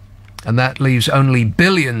 And that leaves only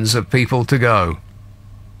billions of people to go.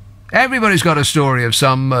 Everybody's got a story of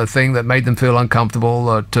some thing that made them feel uncomfortable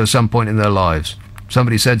at some point in their lives.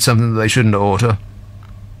 Somebody said something that they shouldn't oughter.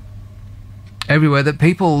 Everywhere that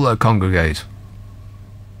people congregate.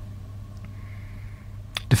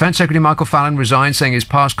 Defence Secretary Michael Fallon resigned, saying his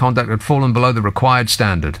past conduct had fallen below the required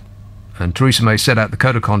standard. And Theresa May set out the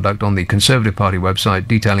code of conduct on the Conservative Party website,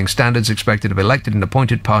 detailing standards expected of elected and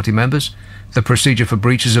appointed party members, the procedure for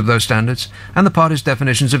breaches of those standards, and the party's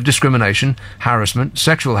definitions of discrimination, harassment,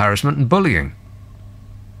 sexual harassment and bullying.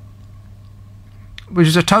 Which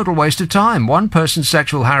is a total waste of time. One person's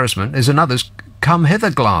sexual harassment is another's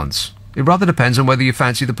come-hither glance. It rather depends on whether you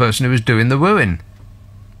fancy the person who is doing the wooing.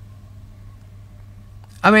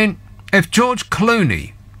 I mean, if George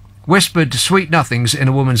Clooney whispered sweet nothings in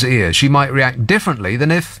a woman's ear, she might react differently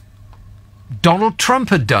than if Donald Trump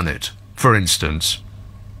had done it, for instance.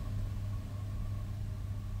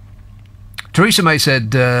 Theresa May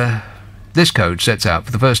said, this code sets out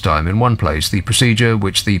for the first time in one place the procedure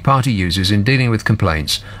which the party uses in dealing with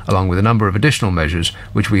complaints, along with a number of additional measures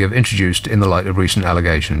which we have introduced in the light of recent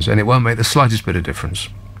allegations, and it won't make the slightest bit of difference.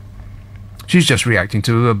 She's just reacting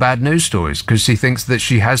to bad news stories because she thinks that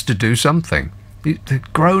she has to do something. The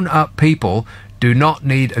grown-up people do not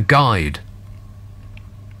need a guide.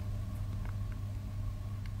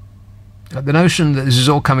 The notion that this is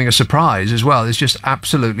all coming as a surprise as well is just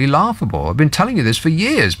absolutely laughable. I've been telling you this for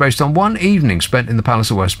years, based on one evening spent in the Palace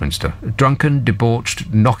of Westminster. A drunken,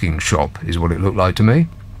 debauched knocking shop is what it looked like to me.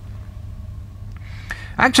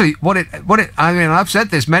 Actually, I mean, I've said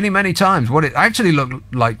this many, many times. What it actually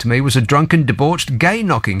looked like to me was a drunken, debauched, gay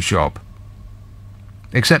knocking shop.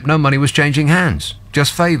 Except no money was changing hands,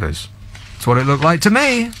 just favours. That's what it looked like to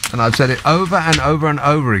me, and I've said it over and over and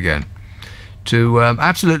over again. To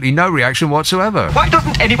absolutely no reaction whatsoever. Why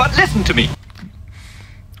doesn't anyone listen to me?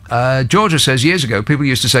 Georgia says years ago people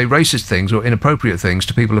used to say racist things or inappropriate things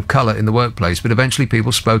to people of colour in the workplace, but eventually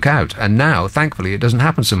people spoke out, and now, thankfully, it doesn't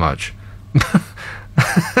happen so much.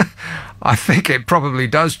 I think it probably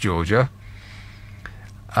does, Georgia.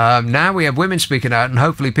 Now we have women speaking out, and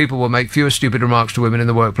hopefully people will make fewer stupid remarks to women in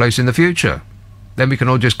the workplace in the future. Then we can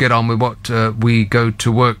all just get on with what we go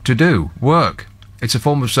to work to do. Work. It's a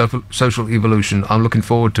form of social evolution. I'm looking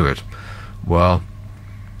forward to it. Well,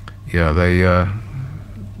 yeah,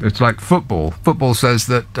 it's like football. Football says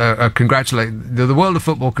that the world of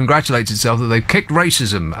football congratulates itself that they've kicked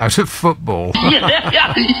racism out of football. Yeah,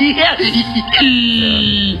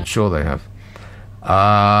 sure they have.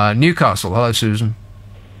 Newcastle. Hello, Susan.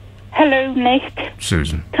 Hello, Nick.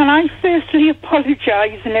 Susan. Can I firstly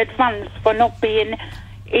apologise in advance for not being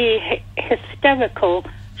a hysterical,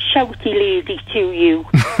 shouty lady to you?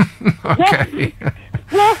 Okay.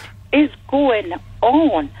 What is going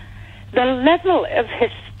on? The level of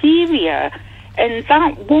hysteria, and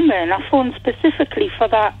that woman, I phoned specifically for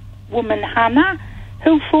that woman, Hannah,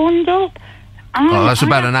 who phoned up. That's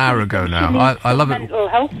about an hour ago now. I love it.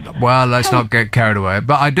 Well, let's not get carried away.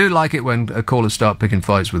 But I do like it when callers start picking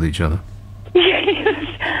fights with each other. Yes.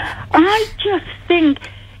 I just think,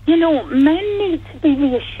 men need to be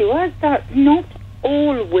reassured that not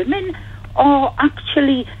all women are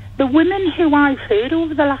actually, the women who I've heard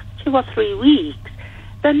over the last 2 or 3 weeks,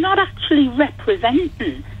 they're not actually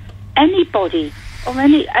representing anybody or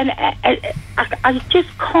any, and I just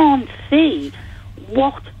can't see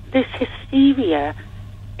what this hysteria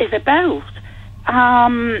is about.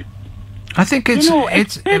 I think it's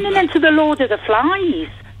turning into the Lord of the Flies.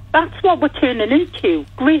 That's what we're turning into.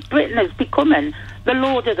 Great Britain is becoming the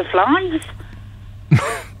Lord of the Flies.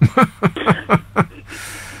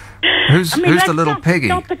 Who's the little piggy?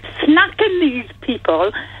 Stop at snacking these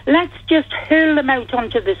people. Let's just hurl them out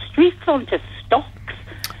onto the streets, onto stocks.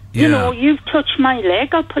 Yeah. You've touched my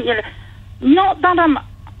leg. I'll put you. Not that I'm.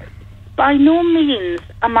 By no means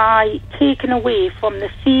am I taken away from the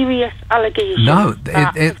serious allegations. No,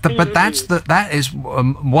 but that is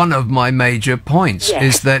one of my major points. Yes.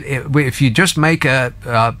 Is that if you just make a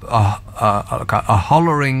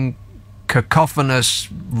hollering, cacophonous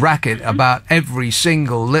racket about every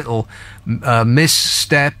single little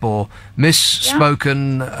misstep or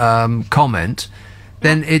misspoken comment,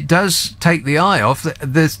 then it does take the eye off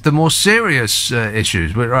the more serious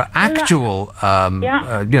issues, which are actual,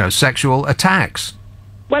 sexual attacks.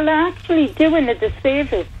 Well, they're actually doing a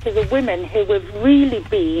disservice to the women who have really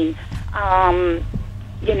been,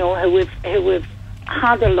 who have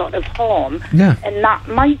had a lot of harm. Yeah. And that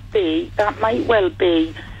might well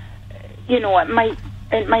be,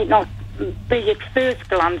 it might not be at first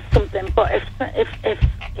glance something, but if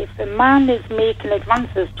if a man is making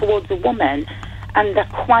advances towards a woman and they're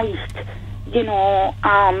quite,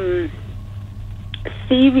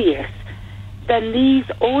 serious, then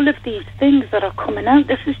all of these things that are coming out,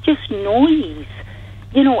 this is just noise.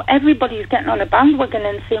 Everybody's getting on a bandwagon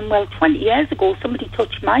and saying, well, 20 years ago somebody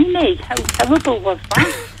touched my knee. How terrible was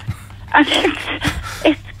that? And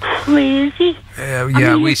it's crazy.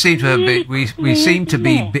 We seem to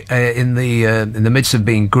be in the midst of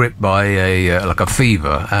being gripped by a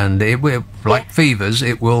fever, and like fevers,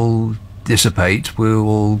 it will dissipate.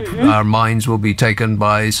 Our minds will be taken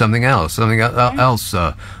by something else. Something else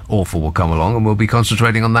awful will come along, and we'll be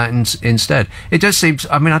concentrating on that instead. It just seems.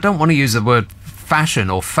 I mean, I don't want to use the word fashion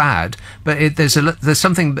or fad, but there's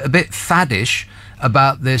something a bit faddish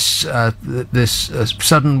about this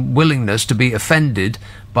sudden willingness to be offended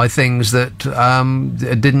by things that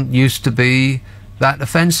didn't used to be that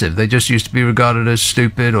offensive. They just used to be regarded as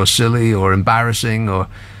stupid or silly or embarrassing, or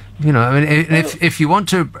if you want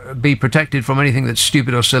to be protected from anything that's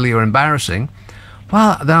stupid or silly or embarrassing,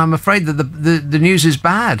 well, then I'm afraid that the news is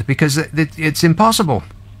bad, because it's impossible.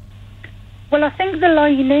 Well, I think the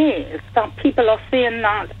line is that people are saying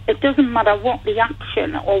that it doesn't matter what the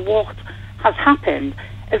action or what has happened,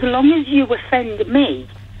 as long as you offend me,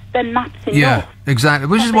 then that's enough. Yeah, exactly.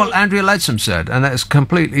 Which is what Andrea Leadsom said, and that's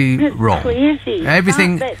completely wrong. Crazy.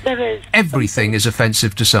 Everything is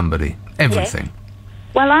offensive to somebody. Everything. Yes.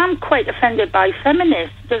 Well, I'm quite offended by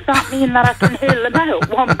feminists. Does that mean that I can hurl them out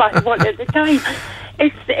one by one at a time?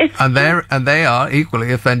 And they are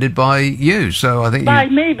equally offended by you. So I think by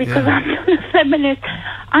me, because I'm not a feminist.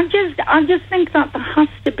 I just think that there has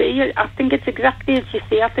to be. I think it's exactly as you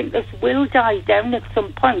say. I think this will die down at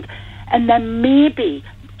some point, and then maybe,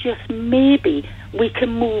 just maybe, we can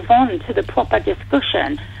move on to the proper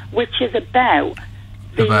discussion, which is about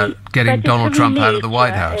getting Donald Trump out of the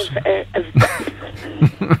White House.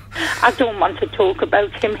 I don't want to talk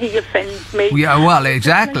about him. He offends me. Yeah, well,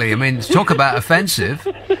 exactly. I mean, talk about offensive.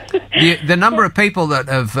 The number of people that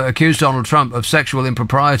have accused Donald Trump of sexual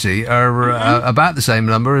impropriety are about the same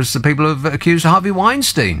number as the people who have accused Harvey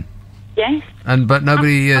Weinstein. Yes. But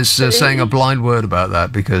nobody is saying a blind word about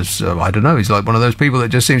that, because, I don't know, he's like one of those people that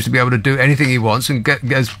just seems to be able to do anything he wants and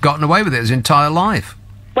has gotten away with it his entire life.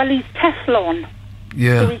 Well, he's Teflon.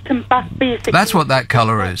 Yeah. So he can basically... That's what that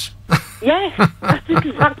colour is. Yes, that's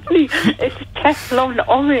exactly. It's Teflon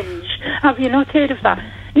orange. Have you not heard of that?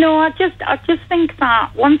 No, I just think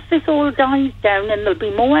that once this all dies down, and there'll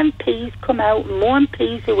be more MPs come out, and more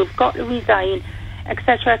MPs who have got to resign,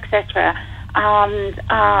 etc., etc., and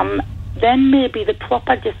then maybe the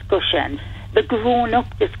proper discussion, the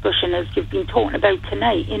grown-up discussion, as you've been talking about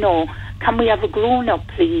tonight, can we have a grown-up,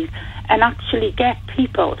 please, and actually get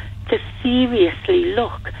people to seriously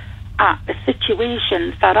look at the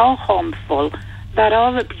situations that are harmful, that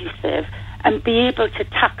are abusive, and be able to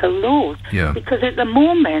tackle those. Yeah. Because at the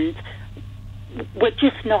moment, we're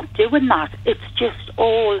just not doing that. It's just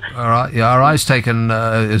all... All right. Yeah, our eyes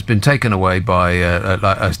has been taken away by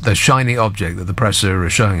the shiny object that the press are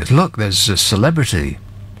showing us. Look, there's a celebrity.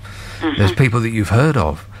 There's people that you've heard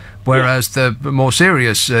of. Whereas the more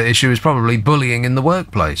serious issue is probably bullying in the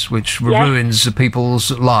workplace, which ruins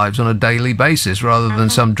people's lives on a daily basis, rather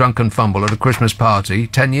than some drunken fumble at a Christmas party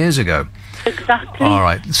 10 years ago. Exactly. All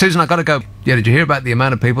right. Susan, I've got to go. Yeah, did you hear about the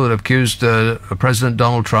amount of people that have accused President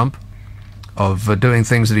Donald Trump of doing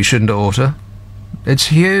things that he shouldn't oughta? It's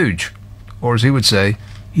huge. Or as he would say,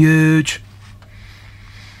 huge.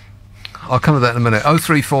 I'll come to that in a minute.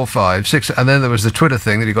 0345 6, and then there was the Twitter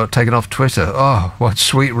thing that he got taken off Twitter. Oh, what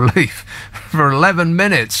sweet relief. For 11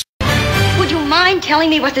 minutes. Would you mind telling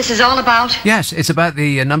me what this is all about? Yes, it's about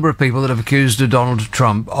the number of people that have accused Donald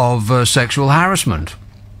Trump of sexual harassment.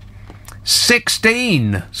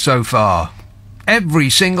 16 so far. Every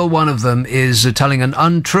single one of them is telling an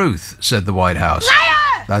untruth, said the White House.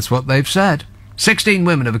 Liar! That's what they've said. 16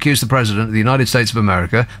 women have accused the President of the United States of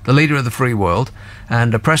America, the leader of the free world,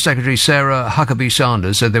 and Press Secretary Sarah Huckabee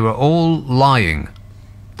Sanders said they were all lying.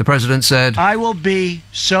 The President said, I will be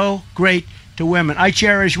so great to women. I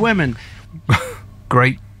cherish women.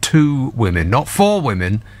 Great to women, not for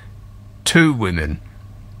women, to women.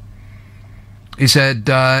 He said,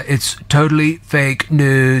 it's totally fake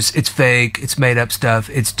news, it's fake, it's made up stuff,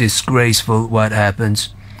 it's disgraceful what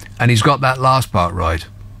happens. And he's got that last part right.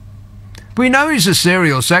 We know he's a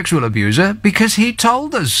serial sexual abuser because he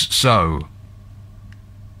told us so.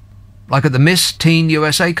 Like at the Miss Teen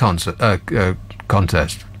USA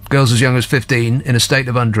contest. Girls as young as 15 in a state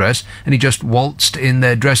of undress, and he just waltzed in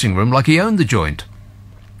their dressing room like he owned the joint.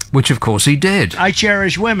 Which, of course, he did. I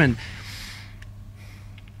cherish women.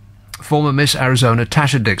 former Miss Arizona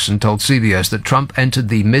Tasha Dixon told CBS that Trump entered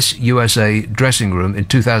the Miss USA dressing room in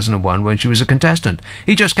 2001 when she was a contestant.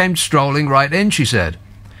 He just came strolling right in, she said.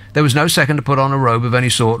 There was no second to put on a robe of any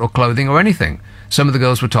sort or clothing or anything. Some of the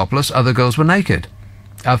girls were topless, other girls were naked.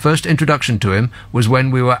 Our first introduction to him was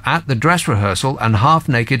when we were at the dress rehearsal and half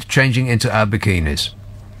naked changing into our bikinis.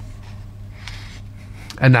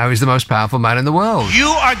 And now he's the most powerful man in the world. You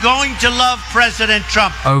are going to love President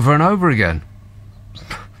Trump. Over and over again.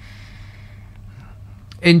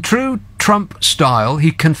 In true Trump style,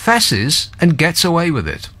 he confesses and gets away with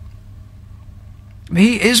it.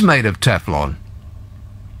 He is made of Teflon.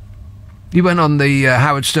 He went on the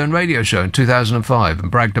Howard Stern radio show in 2005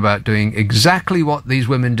 and bragged about doing exactly what these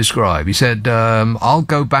women describe. He said, I'll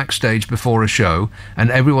go backstage before a show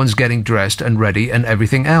and everyone's getting dressed and ready and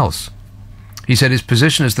everything else. He said his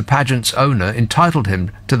position as the pageant's owner entitled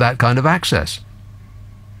him to that kind of access,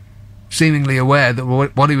 seemingly aware that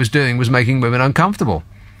what he was doing was making women uncomfortable.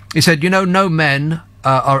 He said, no men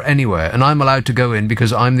are anywhere, and I'm allowed to go in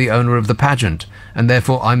because I'm the owner of the pageant, and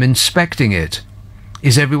therefore I'm inspecting it.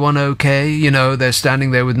 Is everyone okay? They're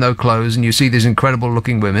standing there with no clothes, and you see these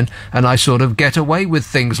incredible-looking women, and I sort of get away with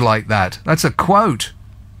things like that. That's a quote.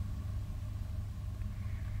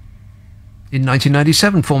 In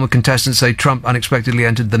 1997, former contestants say Trump unexpectedly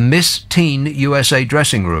entered the Miss Teen USA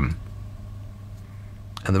dressing room.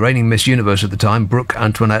 And the reigning Miss Universe at the time, Brooke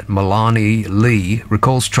Antoinette Melanie Lee,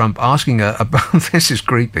 recalls Trump asking her about... This is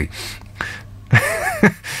creepy.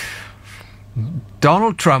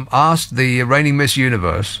 Donald Trump asked the reigning Miss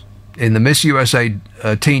Universe in the Miss USA,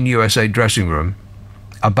 Teen USA dressing room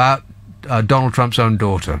about Donald Trump's own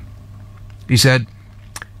daughter. He said,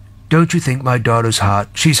 "Don't you think my daughter's hot?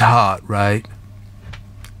 She's hot, right?"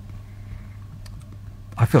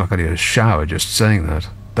 I feel like I need a shower just saying that.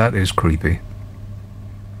 That is creepy.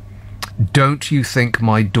 Don't you think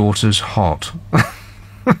my daughter's hot?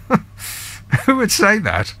 Who would say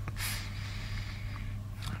that?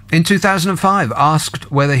 In 2005,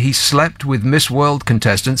 asked whether he slept with Miss World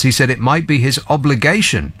contestants, he said it might be his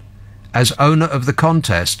obligation as owner of the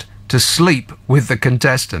contest to sleep with the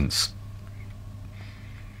contestants.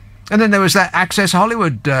 And then there was that Access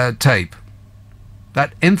Hollywood tape,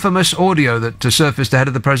 that infamous audio that surfaced ahead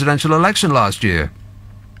of the presidential election last year,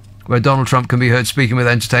 where Donald Trump can be heard speaking with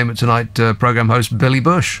Entertainment Tonight program host Billy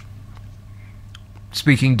Bush,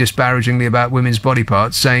 speaking disparagingly about women's body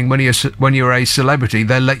parts, saying when you're a celebrity,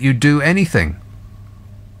 they'll let you do anything.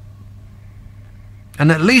 And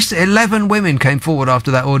at least 11 women came forward after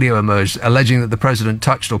that audio emerged, alleging that the president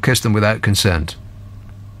touched or kissed them without consent.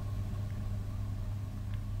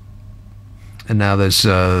 And now there's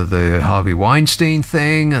the Harvey Weinstein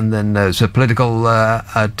thing, and then there's political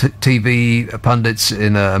TV pundits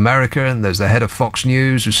in America, and there's the head of Fox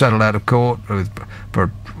News who settled out of court for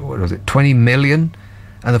what was it, 20 million?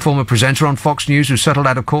 And the former presenter on Fox News who settled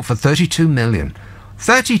out of court for 32 million.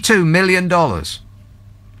 $32 million.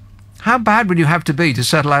 How bad would you have to be to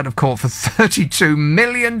settle out of court for $32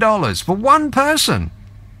 million for one person?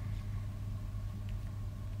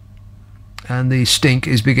 And the stink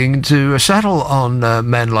is beginning to settle on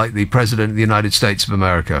men like the President of the United States of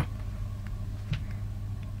America,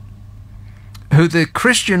 who the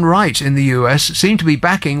Christian right in the US seem to be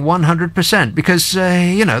backing 100%, because,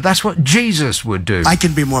 that's what Jesus would do. I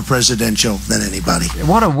can be more presidential than anybody.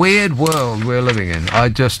 What a weird world we're living in.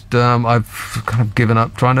 I've kind of given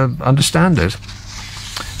up trying to understand it.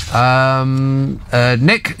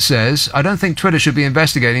 Nick says, I don't think Twitter should be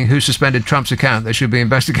investigating who suspended Trump's account. They should be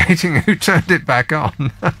investigating who turned it back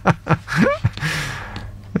on.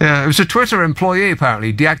 Yeah, it was a Twitter employee,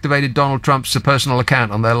 apparently, deactivated Donald Trump's personal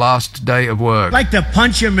account on their last day of work. I'd like to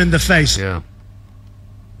punch him in the face. Yeah.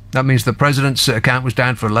 That means the president's account was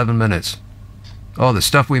down for 11 minutes. Oh, the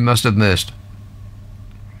stuff we must have missed.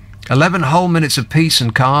 11 whole minutes of peace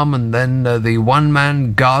and calm, and then the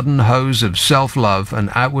one-man garden hose of self-love and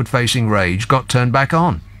outward-facing rage got turned back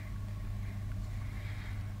on.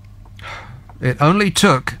 It only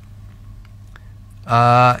took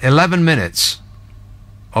 11 minutes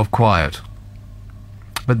of quiet.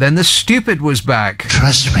 But then the stupid was back.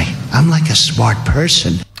 Trust me, I'm like a smart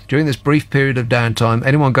person. During this brief period of downtime,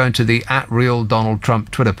 anyone going to the @RealDonaldTrump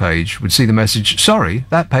Twitter page would see the message, "Sorry,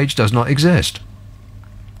 that page does not exist.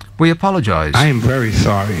 We apologize." I am very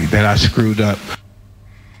sorry that I screwed up.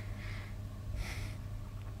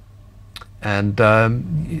 And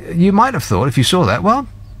you might have thought, if you saw that, well,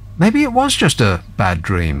 maybe it was just a bad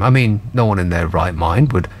dream. I mean, no one in their right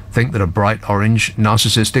mind would think that a bright orange,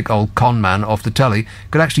 narcissistic old con man off the telly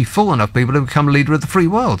could actually fool enough people to become leader of the free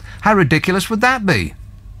world. How ridiculous would that be?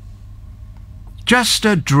 Just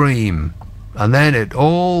a dream. And then it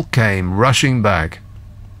all came rushing back.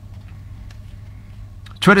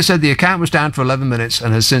 Twitter said the account was down for 11 minutes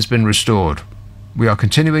and has since been restored. We are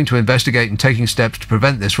continuing to investigate and taking steps to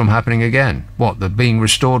prevent this from happening again. What, the being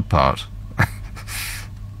restored part?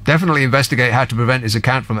 Definitely investigate how to prevent his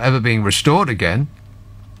account from ever being restored again.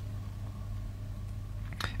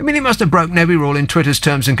 I mean, he must have broken every rule in Twitter's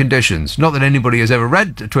terms and conditions. Not that anybody has ever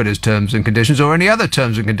read Twitter's terms and conditions, or any other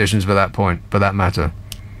terms and conditions for that matter.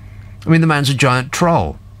 I mean, the man's a giant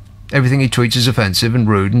troll. Everything he tweets is offensive and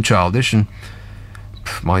rude and childish, and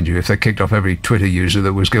mind you, if they kicked off every Twitter user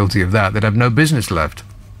that was guilty of that, they'd have no business left.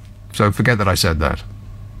 So forget that I said that.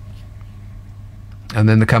 And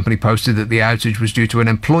then the company posted that the outage was due to an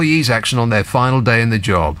employee's action on their final day in the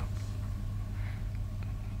job.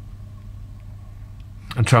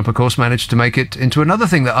 And Trump, of course, managed to make it into another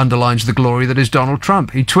thing that underlines the glory that is Donald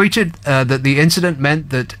Trump. He tweeted that the incident meant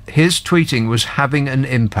that his tweeting was having an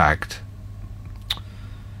impact.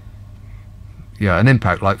 Yeah, an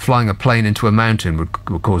impact, like flying a plane into a mountain would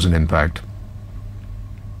cause an impact.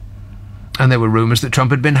 And there were rumours that Trump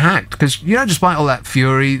had been hacked, because, you know, despite all that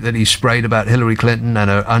fury that he sprayed about Hillary Clinton and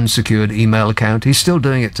her unsecured email account, he's still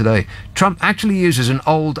doing it today. Trump actually uses an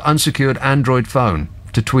old unsecured Android phone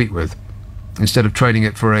to tweet with, instead of trading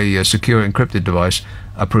it for a secure encrypted device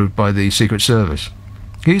approved by the Secret Service.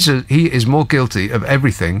 He is more guilty of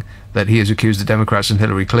everything that he has accused the Democrats and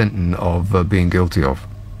Hillary Clinton of being guilty of.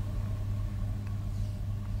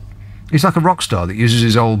 He's like a rock star that uses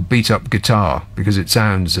his old beat-up guitar because it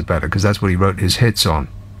sounds better, because that's what he wrote his hits on.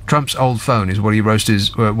 Trump's old phone is what he wrote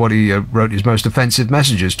his most offensive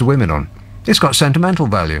messages to women on. It's got sentimental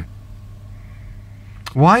value.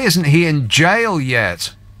 Why isn't he in jail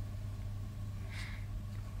yet?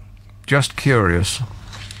 Just curious.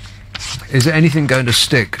 Is there anything going to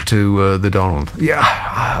stick to the Donald? Yeah,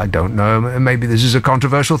 I don't know. Maybe this is a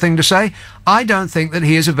controversial thing to say. I don't think that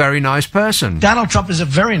he is a very nice person. Donald Trump is a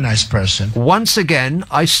very nice person. Once again,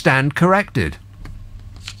 I stand corrected.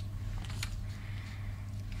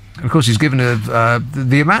 Of course, he's given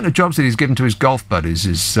the amount of jobs that he's given to his golf buddies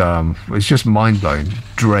is it's just mind-blowing.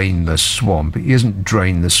 Drain the swamp. He hasn't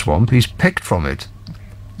drained the swamp. He's picked from it.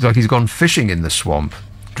 It's like he's gone fishing in the swamp.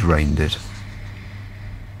 Drained it.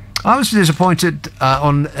 I was disappointed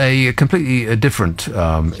on a completely different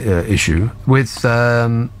issue with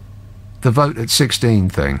the vote at 16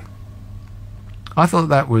 thing. I thought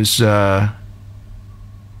that was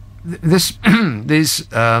this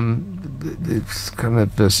kind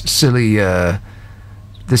of silly.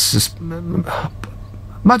 This is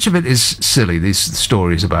much of it is silly. These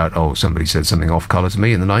stories about, oh, somebody said something off colour to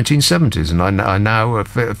me in the 1970s, and I now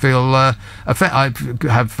feel I have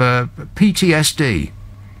PTSD.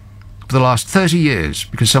 For the last 30 years,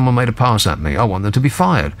 because someone made a pass at me. I want them to be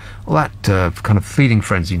fired. All that kind of feeding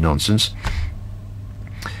frenzy nonsense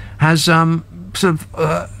has sort of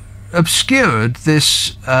obscured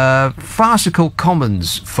this farcical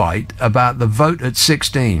Commons fight about the vote at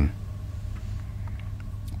 16.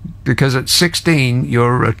 Because at 16,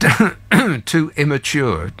 you're too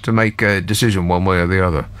immature to make a decision one way or the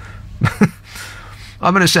other.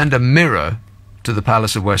 I'm going to send a mirror to the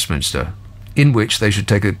Palace of Westminster, in which they should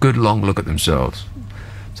take a good long look at themselves.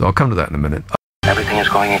 So I'll come to that in a minute. Everything is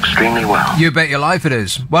going extremely well. You bet your life it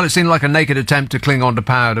is. Well, it seemed like a naked attempt to cling on to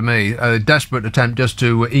power to me, a desperate attempt just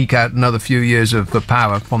to eke out another few years of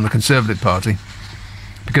power from the Conservative Party,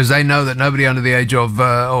 because they know that nobody under the age of,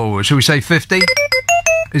 shall we say 50,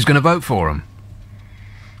 is going to vote for them.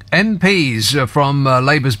 MPs from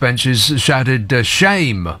Labour's benches shouted,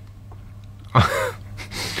 shame.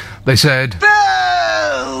 They said,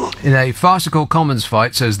 in a farcical Commons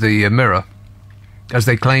fight, says the Mirror, as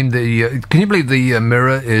they claim the... can you believe the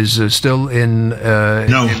Mirror is still in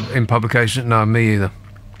publication? No, me either.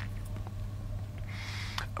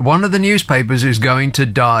 One of the newspapers is going to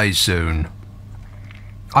die soon.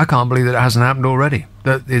 I can't believe that it hasn't happened already.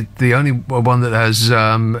 The only one that has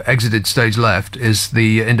exited stage left is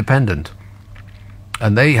the Independent.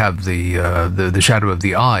 And they have the shadow of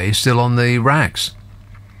the eye still on the racks.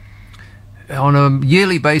 On a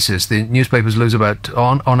yearly basis, the newspapers lose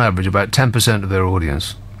on average, about 10% of their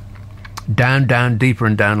audience. Down, deeper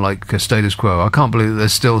and down like status quo. I can't believe that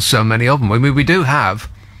there's still so many of them. I mean, we do have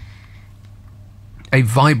a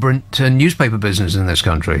vibrant newspaper business in this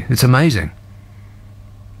country. It's amazing.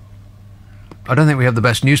 I don't think we have the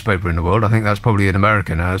best newspaper in the world. I think that's probably in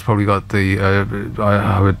America now. It's probably got the...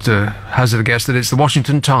 I would hazard a guess that it's the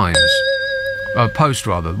Washington Times. Post,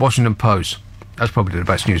 rather. The Washington Post. That's probably the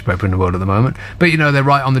best newspaper in the world at the moment. But, you know, they're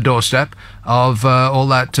right on the doorstep of all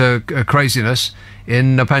that craziness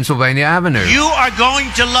in Pennsylvania Avenue. You are going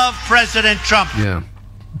to love President Trump. Yeah.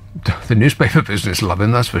 The newspaper business love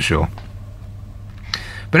him, that's for sure.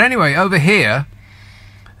 But anyway, over here,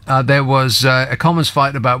 there was a Commons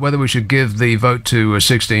fight about whether we should give the vote to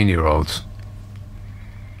 16-year-olds.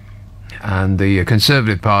 And the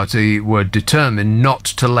Conservative Party were determined not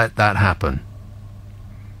to let that happen.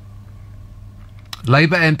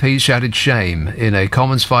 Labour MPs shouted shame in a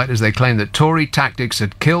Commons fight as they claimed that Tory tactics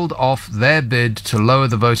had killed off their bid to lower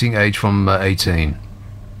the voting age from 18.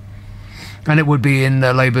 And it would be in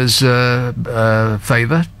Labour's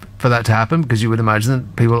favour for that to happen, because you would imagine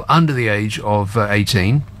that people under the age of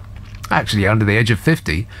 18, actually under the age of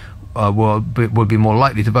 50, would be more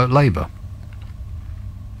likely to vote Labour.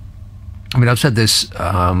 I mean, I've said this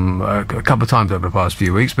a couple of times over the past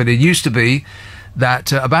few weeks, but it used to be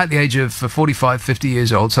that about the age of 45, 50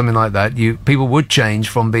 years old, something like that, people would change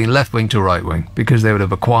from being left-wing to right-wing because they would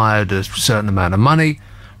have acquired a certain amount of money,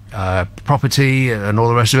 property, and all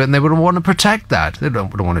the rest of it, and they would want to protect that. They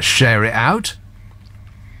don't want to share it out.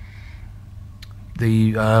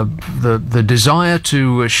 The desire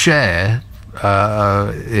to share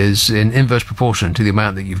is in inverse proportion to the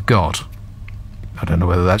amount that you've got. I don't know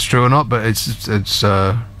whether that's true or not, but it's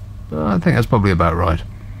I think that's probably about right.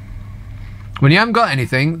 When you haven't got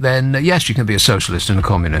anything, then yes, you can be a socialist and a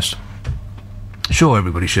communist. Sure,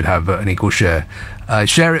 everybody should have an equal share.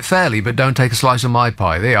 Share it fairly, but don't take a slice of my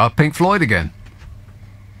pie. There you are, Pink Floyd again.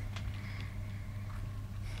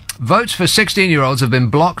 Votes for 16-year-olds have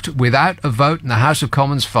been blocked without a vote in the House of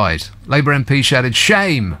Commons fight. Labour MPs shouted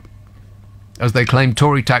shame as they claimed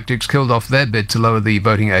Tory tactics killed off their bid to lower the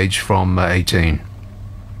voting age from 18.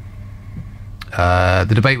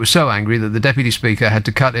 The debate was so angry that the Deputy Speaker had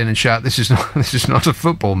to cut in and shout, this is not a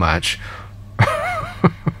football match.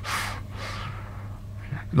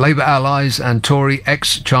 Labour allies and Tory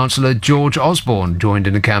ex-Chancellor George Osborne joined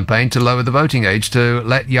in a campaign to lower the voting age to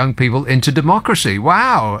let young people into democracy.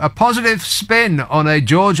 Wow, a positive spin on a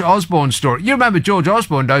George Osborne story. You remember George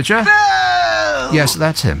Osborne, don't you? No! Yes,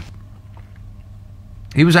 that's him.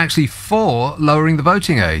 He was actually for lowering the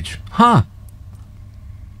voting age. Huh.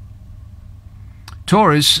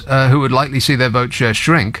 Tories, who would likely see their vote share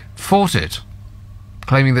shrink, fought it,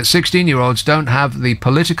 claiming that 16-year-olds don't have the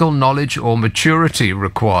political knowledge or maturity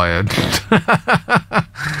required.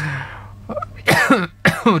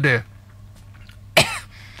 Oh dear.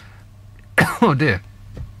 Oh dear.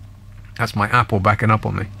 That's my apple backing up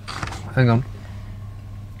on me. Hang on.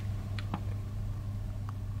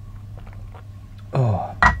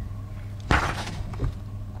 Oh.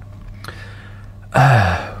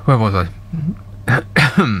 Where was I?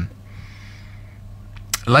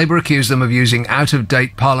 Labour accused them of using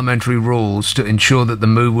out-of-date parliamentary rules to ensure that the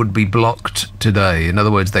move would be blocked today. In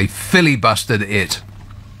other words, they filibustered it.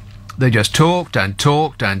 They just talked and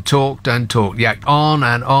talked and talked and talked. Yacked on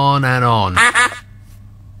and on and on.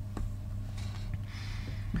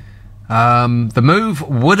 The move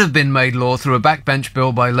would have been made law through a backbench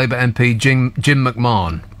bill by Labour MP Jim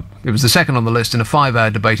McMahon. It was the second on the list in a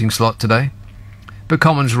 5-hour debating slot today. But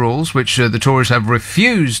Commons rules, which the Tories have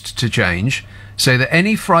refused to change, say that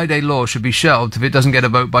any Friday law should be shelved if it doesn't get a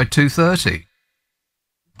vote by 2:30.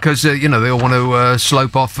 Because, they all want to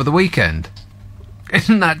slope off for the weekend.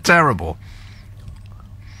 Isn't that terrible?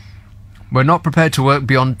 We're not prepared to work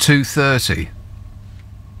beyond 2:30.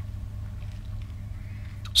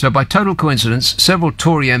 So by total coincidence, several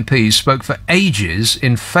Tory MPs spoke for ages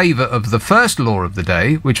in favour of the first law of the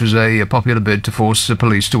day, which was a popular bid to force the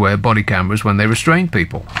police to wear body cameras when they restrained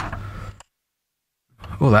people.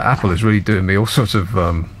 Oh, that apple is really doing me all sorts of...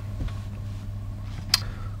 Oh,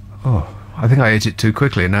 I think I ate it too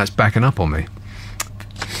quickly and now it's backing up on me.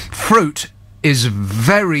 Fruit is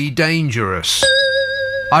very dangerous.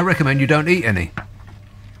 I recommend you don't eat any.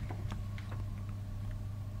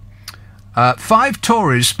 5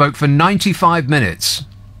 Tories spoke for 95 minutes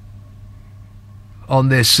on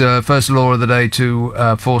this first law of the day to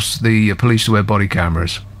force the police to wear body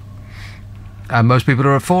cameras. And most people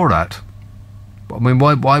are for that. I mean,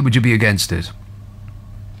 why would you be against it?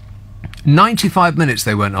 95 minutes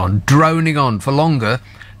they went on, droning on for longer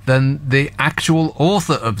than the actual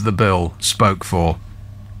author of the bill spoke for.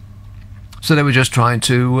 So they were just trying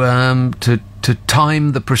to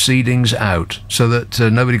time the proceedings out so that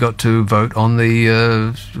nobody got to vote on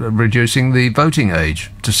the reducing the voting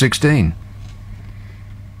age to 16.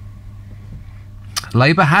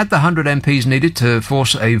 Labour had the 100 MPs needed to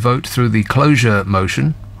force a vote through the closure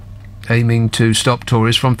motion, aiming to stop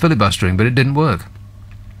Tories from filibustering, but it didn't work.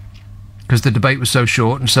 Because the debate was so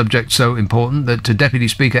short and subject so important that Deputy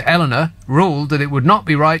Speaker Eleanor ruled that it would not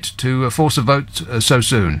be right to force a vote so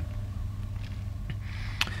soon.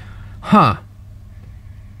 Huh.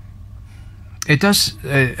 It does.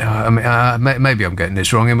 Maybe I'm getting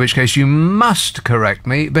this wrong, in which case you must correct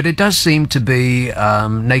me, but it does seem to be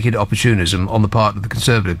naked opportunism on the part of the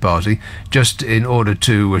Conservative Party, just in order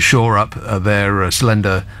to shore up their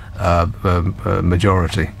slender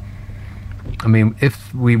majority. I mean,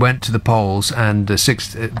 if we went to the polls and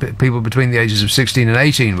people between the ages of 16 and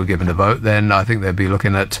 18 were given a vote, then I think they'd be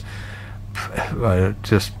looking at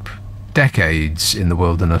just decades in the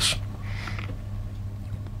wilderness.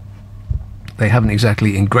 They haven't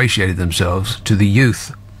exactly ingratiated themselves to the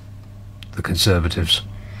youth, the Conservatives.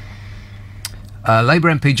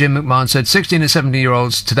 Labour MP Jim McMahon said 16 and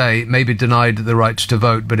 17-year-olds today may be denied the right to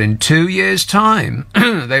vote, but in 2 years' time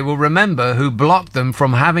they will remember who blocked them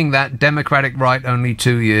from having that democratic right only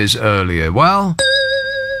 2 years earlier. Well,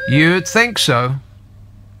 you'd think so.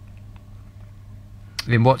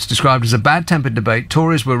 In what's described as a bad-tempered debate,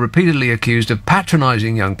 Tories were repeatedly accused of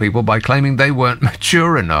patronising young people by claiming they weren't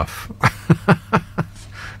mature enough.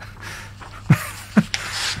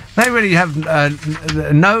 They really have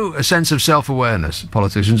no sense of self-awareness,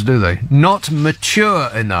 politicians, do they? Not mature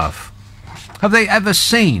enough. Have they ever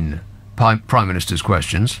seen Prime Minister's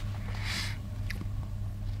questions?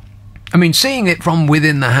 I mean, seeing it from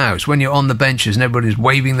within the House, when you're on the benches and everybody's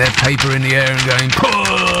waving their paper in the air and going,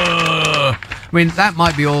 "Puh!" I mean, that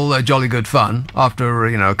might be all jolly good fun. After,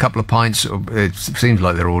 a couple of pints, it seems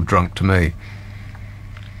like they're all drunk to me.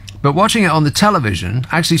 But watching it on the television,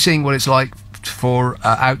 actually seeing what it's like for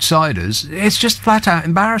outsiders, it's just flat out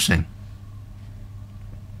embarrassing.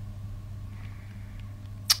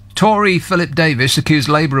 Tory Philip Davis accused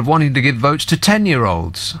Labour of wanting to give votes to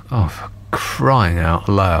 10-year-olds. Oh, for crying out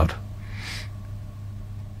loud.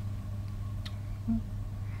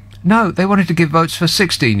 No, they wanted to give votes for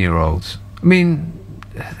 16-year-olds. I mean,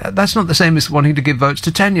 that's not the same as wanting to give votes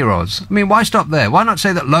to 10-year-olds. I mean, why stop there? Why not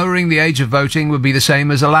say that lowering the age of voting would be the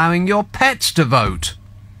same as allowing your pets to vote?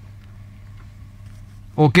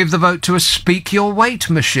 Or give the vote to a speak-your-weight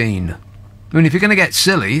machine? I mean, if you're going to get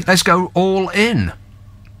silly, let's go all in.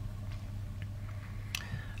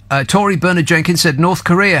 Tory Bernard Jenkins said North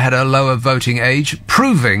Korea had a lower voting age,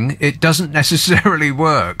 proving it doesn't necessarily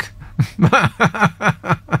work.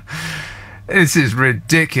 This is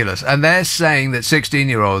ridiculous. And they're saying that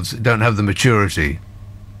 16-year-olds don't have the maturity.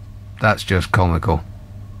 That's just comical.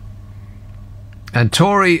 And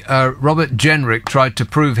Tory Robert Jenrick tried to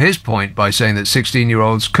prove his point by saying that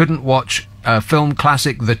 16-year-olds couldn't watch film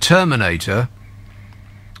classic The Terminator.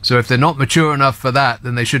 So if they're not mature enough for that,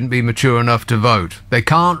 then they shouldn't be mature enough to vote. They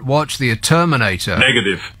can't watch The Terminator.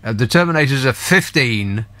 Negative. The Terminator's a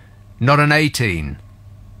 15, not an 18.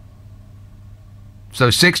 So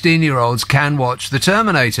 16-year-olds can watch The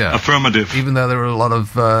Terminator. Affirmative. Even though there are a lot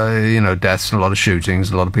of, deaths and a lot of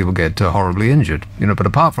shootings, a lot of people get horribly injured. But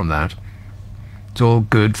apart from that, it's all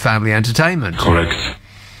good family entertainment. Correct.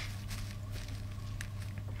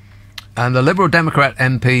 And the Liberal Democrat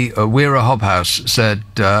MP, Wera Hobhouse, said,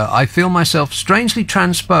 I feel myself strangely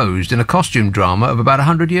transposed in a costume drama of about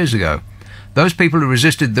 100 years ago. Those people who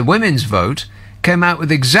resisted the women's vote came out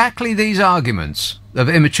with exactly these arguments of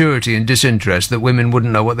immaturity and disinterest that women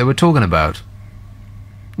wouldn't know what they were talking about.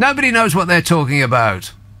 Nobody knows what they're talking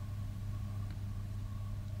about.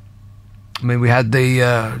 I mean, we had the...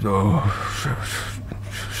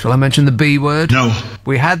 shall I mention the B word? No.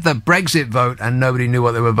 We had the Brexit vote and nobody knew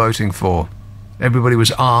what they were voting for. Everybody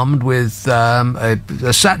was armed with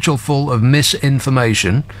a satchel full of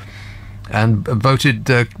misinformation and voted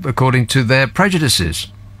according to their prejudices.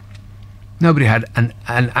 Nobody had an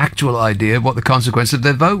actual idea of what the consequence of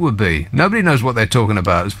their vote would be. Nobody knows what they're talking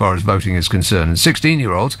about as far as voting is concerned. And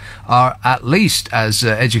 16-year-olds are at least as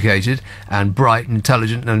educated and bright and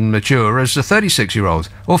intelligent and mature as the 36-year-olds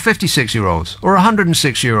or 56-year-olds or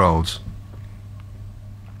 106-year-olds.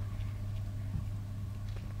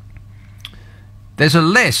 There's a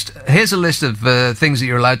list. Here's a list of things that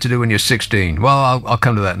you're allowed to do when you're 16. Well, I'll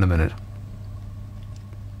come to that in a minute.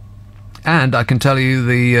 And I can tell you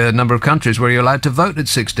the number of countries where you're allowed to vote at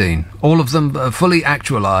 16. All of them fully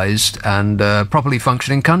actualised and properly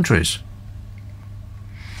functioning countries.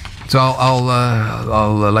 So I'll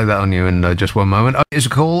lay that on you in just one moment. Oh, here's a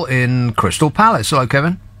call in Crystal Palace. Hello,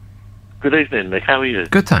 Kevin. Good evening, Nick. How are you?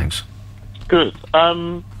 Good, thanks. Good.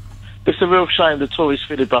 It's a real shame the Tories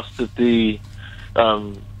filibustered the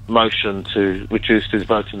motion to reduce the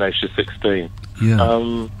voting age to 16.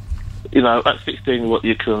 Yeah. At 16, what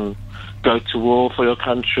you can go to war for your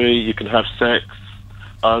country, you can have sex.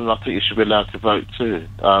 I think you should be allowed to vote too.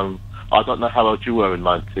 I don't know how old you were in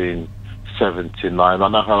 1979. I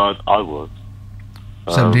know how old I was.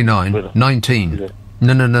 79? 19? Yeah.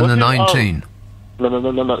 No, 19. No.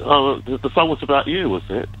 Oh, the song was about you, was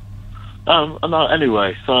it? No,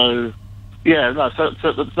 anyway, so yeah, no, so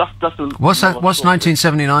that's a, What's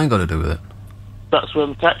 1979 got to do with it? That's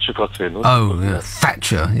when Thatcher got in. Oh, yeah,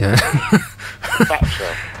 Thatcher, yeah.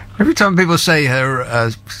 Thatcher. Every time people say her,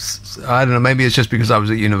 I don't know, maybe it's just because I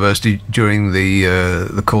was at university during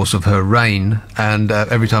the course of her reign, and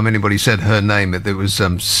every time anybody said her name, it was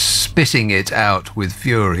spitting it out with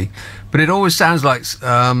fury. But it always sounds like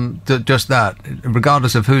just that,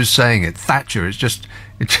 regardless of who's saying it. Thatcher, it just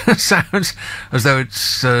sounds as though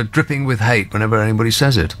it's dripping with hate whenever anybody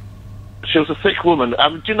says it. She was a thick woman.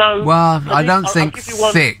 Do you know? Well, I don't think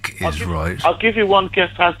thick is right. I'll give you one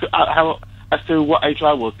guess as to what age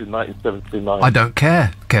I was in 1979. I don't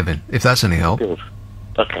care, Kevin, if that's any help. Good.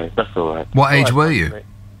 Okay, that's all right. What age were you?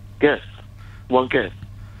 Guess. One guess.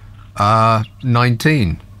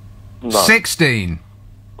 19. No. 16.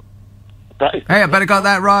 Hey, I better got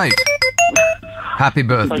that right. Happy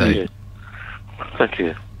birthday. Thank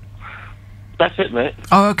you. That's it, mate.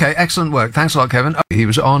 Oh, okay. Excellent work. Thanks a lot, Kevin. Oh, he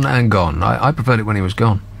was on and gone. I preferred it when he was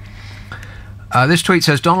gone. This tweet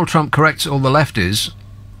says, Donald Trump corrects all the lefties.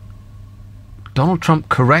 Donald Trump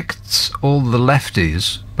corrects all the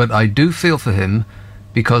lefties, but I do feel for him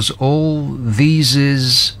because all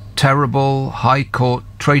these terrible High Court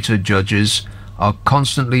traitor judges are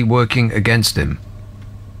constantly working against him.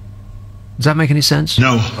 Does that make any sense?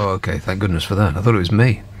 No. Oh, okay. Thank goodness for that. I thought it was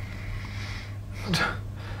me.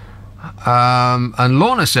 And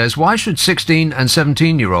Lorna says, why should 16 and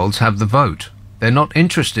 17-year-olds have the vote? They're not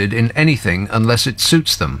interested in anything unless it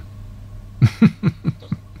suits them.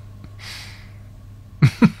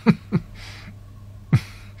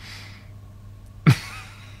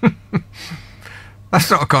 That's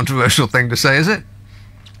not a controversial thing to say, is it?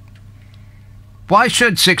 Why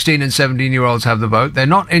should 16 and 17-year-olds have the vote? They're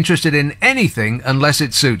not interested in anything unless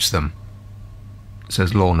it suits them,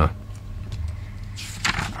 says Lorna.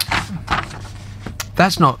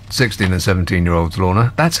 That's not 16 and 17-year-olds,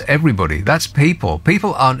 Lorna. That's everybody. That's people.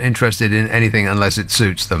 People aren't interested in anything unless it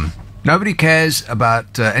suits them. Nobody cares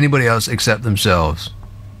about anybody else except themselves.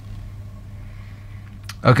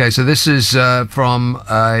 Okay, so this is from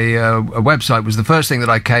a website. It was the first thing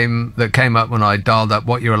that came up when I dialed up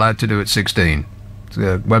what you're allowed to do at 16. It's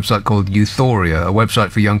a website called Euthoria, a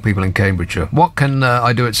website for young people in Cambridgeshire. What can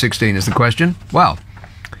I do at 16 is the question. Well,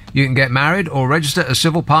 you can get married or register a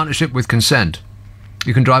civil partnership with consent.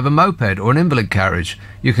 You can drive a moped or an invalid carriage.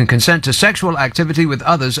 You can consent to sexual activity with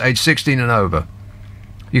others aged 16 and over.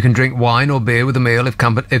 You can drink wine or beer with a meal if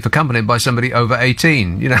accompanied by somebody over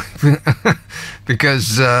 18, you know,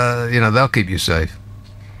 because, they'll keep you safe.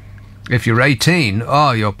 If you're 18,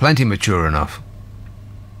 you're plenty mature enough.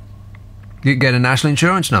 You can get a national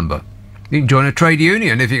insurance number. You can join a trade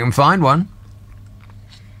union if you can find one.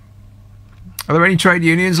 Are there any trade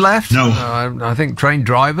unions left? No. I think trained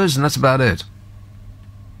drivers, and that's about it.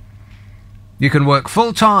 You can work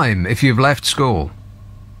full-time if you've left school.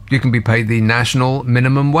 You can be paid the national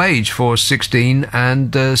minimum wage for 16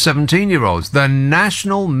 and 17-year-olds. The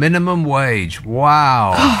national minimum wage.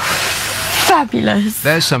 Wow. Fabulous.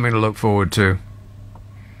 There's something to look forward to.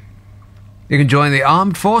 You can join the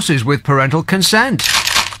armed forces with parental consent.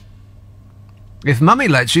 If mummy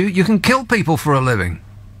lets you, you can kill people for a living.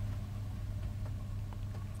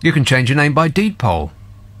 You can change your name by deed poll.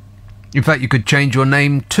 In fact, you could change your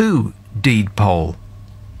name to deed poll.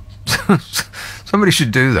 Somebody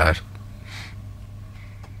should do that.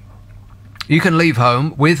 You can leave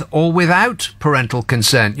home with or without parental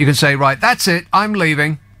consent. You can say, right, that's it, I'm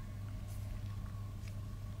leaving.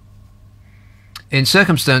 In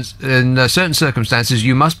certain circumstances,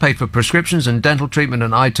 you must pay for prescriptions and dental treatment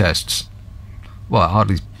and eye tests. Well, it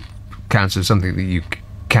hardly counts as something that you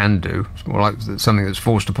can do. It's more like something that's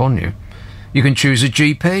forced upon you. You can choose a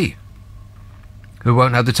GP who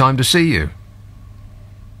won't have the time to see you.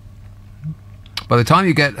 By the time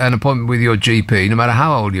you get an appointment with your GP, no matter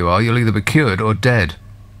how old you are, you'll either be cured or dead.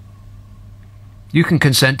 You can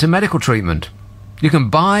consent to medical treatment. You can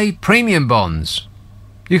buy premium bonds.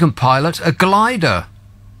 You can pilot a glider.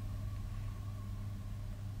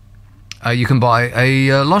 You can buy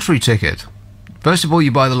a lottery ticket. First of all,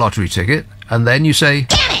 you buy the lottery ticket, and then you say...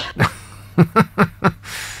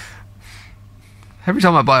 Every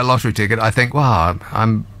time I buy a lottery ticket, I think, wow,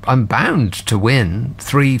 I'm bound to win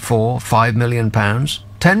 3, 4, 5 million pounds,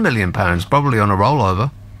 10 million pounds, probably on a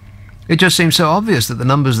rollover. It just seems so obvious that the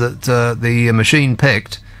numbers that the machine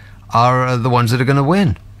picked are the ones that are going to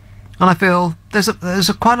win. And I feel there's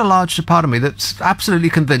quite a large part of me that's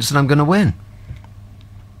absolutely convinced that I'm going to win.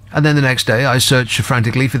 And then the next day, I search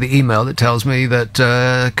frantically for the email that tells me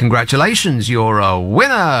that, congratulations, you're a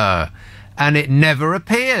winner. And it never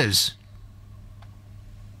appears.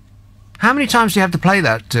 How many times do you have to play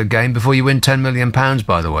that game before you win £10 million,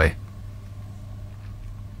 by the way?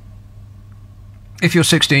 If you're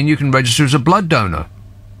 16, you can register as a blood donor.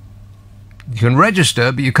 You can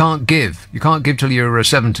register, but you can't give. You can't give till you're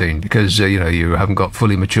 17 because, you haven't got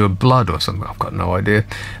fully mature blood or something. I've got no idea.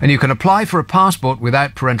 And you can apply for a passport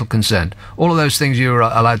without parental consent. All of those things you're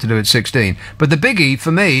allowed to do at 16. But the biggie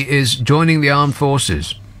for me is joining the armed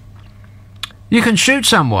forces. You can shoot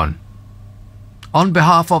someone on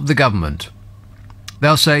behalf of the government.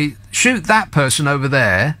 They'll say, shoot that person over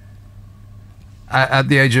there at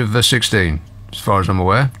the age of 16, as far as I'm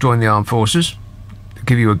aware. Join the armed forces.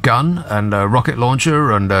 Give you a gun and a rocket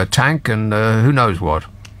launcher and a tank and who knows what.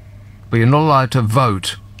 But you're not allowed to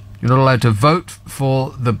vote. You're not allowed to vote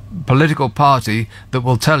for the political party that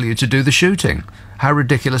will tell you to do the shooting. How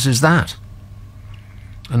ridiculous is that?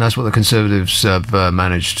 And that's what the Conservatives have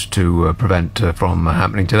managed to prevent from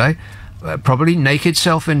happening today. Probably naked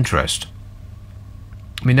self-interest.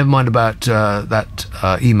 I mean, never mind about that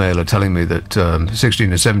emailer telling me that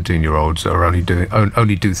 16 and 17-year-olds are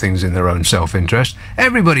only do things in their own self-interest.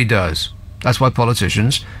 Everybody does. That's why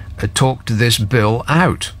politicians talked this bill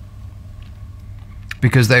out.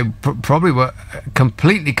 Because they probably were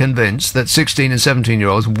completely convinced that 16 and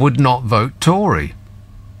 17-year-olds would not vote Tory.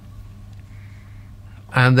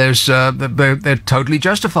 And they're totally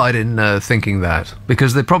justified in thinking that,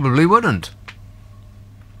 because they probably wouldn't.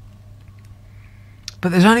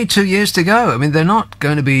 But there's only 2 years to go. I mean, they're not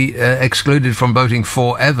going to be excluded from voting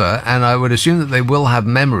forever, and I would assume that they will have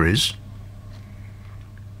memories.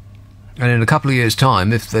 And in a couple of years'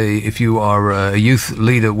 time, if you are a youth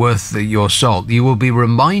leader worth your salt, you will be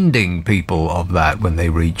reminding people of that when they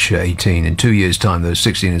reach 18. In 2 years' time, those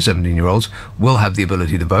 16 and 17-year-olds will have the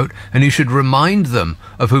ability to vote, and you should remind them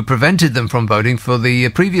of who prevented them from voting for the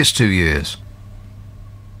previous 2 years.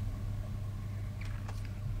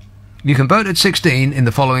 You can vote at 16 in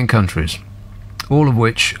the following countries, all of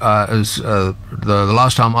which, as the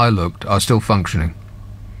last time I looked, are still functioning.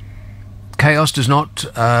 Chaos does not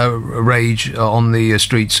rage on the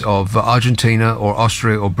streets of Argentina or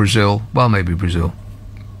Austria or Brazil. Well, maybe Brazil.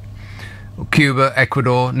 Cuba,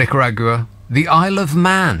 Ecuador, Nicaragua, the Isle of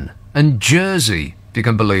Man, and Jersey, if you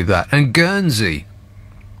can believe that, and Guernsey,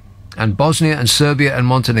 and Bosnia and Serbia and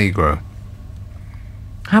Montenegro.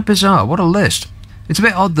 How bizarre. What a list. It's a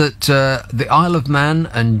bit odd that the Isle of Man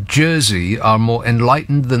and Jersey are more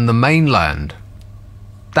enlightened than the mainland.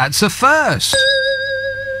 That's a first!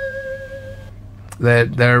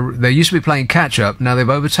 They used to be playing catch-up, now they've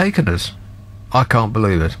overtaken us. I can't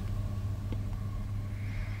believe it.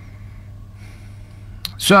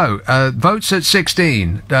 So, votes at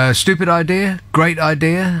 16. Stupid idea? Great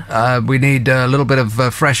idea? We need a little bit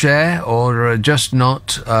of fresh air, or just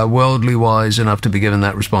not worldly wise enough to be given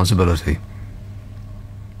that responsibility?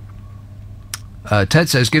 Ted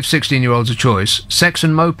says, give 16-year-olds a choice, sex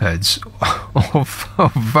and mopeds, or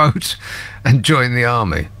vote and join the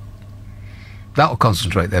army. That'll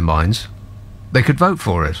concentrate their minds. They could vote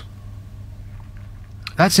for it.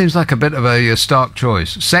 That seems like a bit of a stark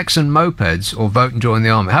choice. Sex and mopeds, or vote and join the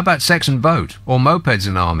army. How about sex and vote, or mopeds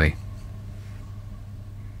and army?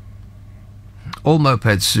 All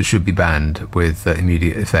mopeds should be banned with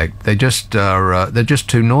immediate effect. They just are. They're just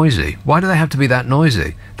too noisy. Why do they have to be that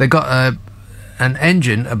noisy? They got an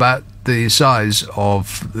engine about the size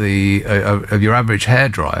of of your average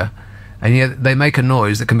hairdryer, and yet they make a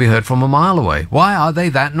noise that can be heard from a mile away. Why are they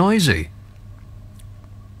that noisy?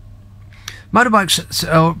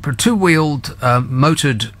 Motorbikes, two-wheeled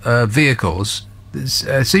motored vehicles,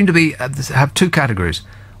 seem to have two categories.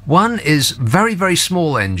 One is very, very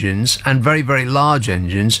small engines, and very, very large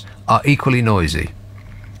engines are equally noisy.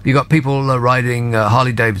 You've got people riding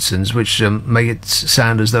Harley Davidsons, which make it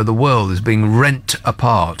sound as though the world is being rent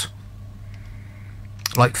apart.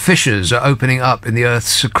 Like fissures are opening up in the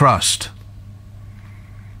Earth's crust.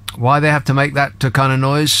 Why they have to make that kind of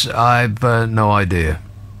noise, I've no idea.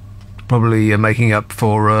 Probably making up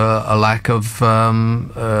for a lack of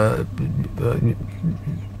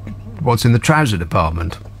what's in the trouser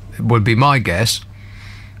department, would be my guess.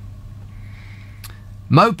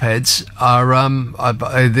 Mopeds are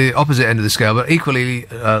the opposite end of the scale, but equally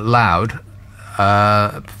loud,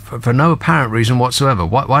 for no apparent reason whatsoever.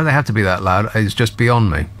 Why do they have to be that loud is just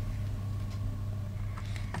beyond me.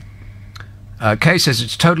 Kay says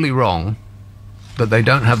it's totally wrong that they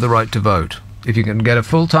don't have the right to vote. If you can get a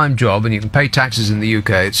full-time job and you can pay taxes in the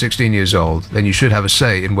UK at 16 years old, then you should have a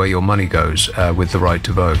say in where your money goes with the right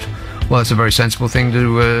to vote. Well, that's a very sensible thing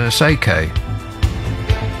to say, Kay.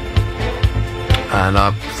 And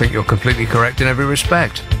I think you're completely correct in every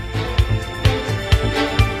respect.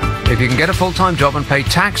 If you can get a full-time job and pay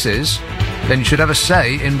taxes, then you should have a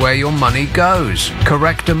say in where your money goes.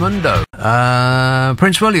 Correctamundo.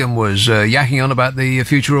 Prince William was yakking on about the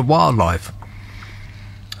future of wildlife.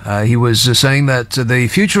 He was saying that the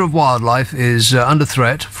future of wildlife is under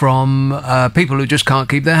threat from people who just can't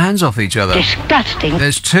keep their hands off each other. Disgusting.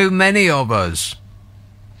 There's too many of us.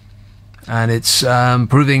 And it's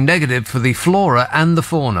proving negative for the flora and the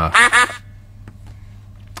fauna.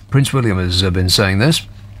 Prince William has been saying this.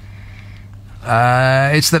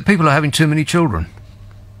 It's that people are having too many children.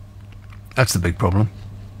 That's the big problem.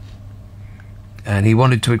 And he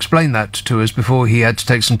wanted to explain that to us before he had to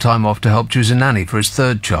take some time off to help choose a nanny for his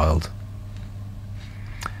third child.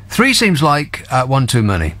 3 seems like one too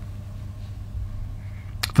many.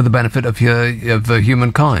 For the benefit of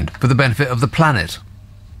humankind. For the benefit of the planet.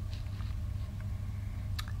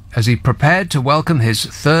 As he prepared to welcome his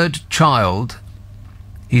third child,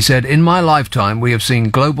 he said, "In my lifetime, we have seen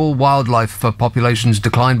global wildlife populations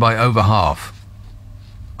decline by over half.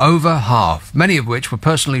 Over half, many of which were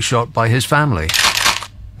personally shot by his family."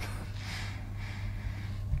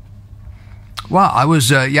 Well, I was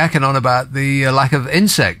yakking on about the lack of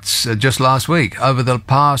insects just last week. Over the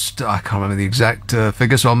past, I can't remember the exact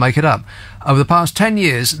figure, so I'll make it up. Over the past 10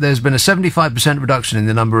 years, there's been a 75% reduction in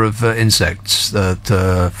the number of insects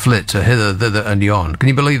that flit hither, thither, and yon. Can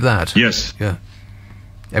you believe that? Yes. Yeah.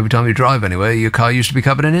 Every time you drive anywhere, your car used to be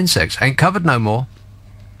covered in insects. Ain't covered no more.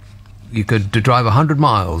 You could drive 100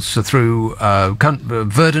 miles through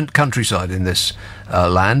verdant countryside in this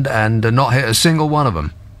land and not hit a single one of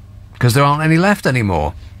them. Because there aren't any left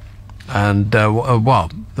anymore. And, there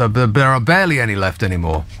are barely any left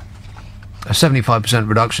anymore. A 75%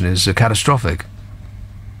 reduction is catastrophic.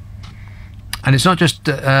 And it's not just,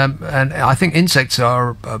 and I think insects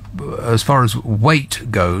are, as far as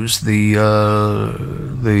weight goes, the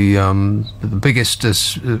biggest,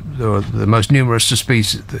 or the most numerous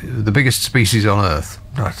species, the biggest species on Earth.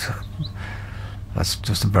 That's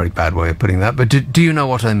just a very bad way of putting that. But do you know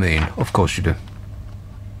what I mean? Of course you do.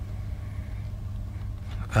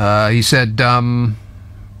 He said,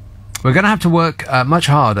 we're going to have to work much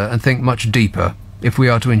harder and think much deeper if we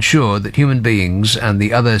are to ensure that human beings and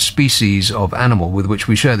the other species of animal with which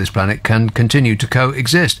we share this planet can continue to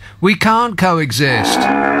coexist. We can't coexist.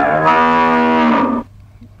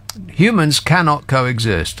 Humans cannot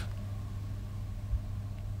coexist.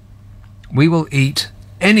 We will eat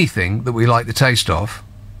anything that we like the taste of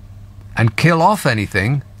and kill off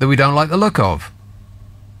anything that we don't like the look of.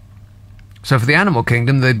 So for the animal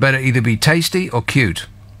kingdom, they'd better either be tasty or cute,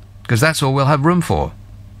 because that's all we'll have room for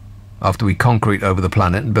after we concrete over the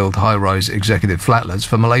planet and build high-rise executive flatlets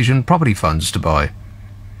for Malaysian property funds to buy.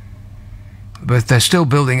 But they're still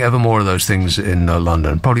building ever more of those things in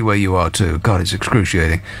London, probably where you are too. God, it's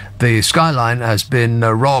excruciating. The skyline has been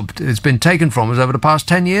robbed. It's been taken from us over the past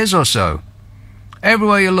 10 years or so.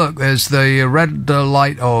 Everywhere you look, there's the red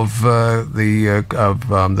light of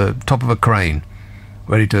the top of a crane,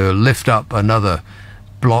 ready to lift up another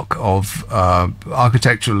block of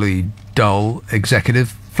architecturally dull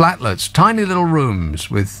executive flatlets, tiny little rooms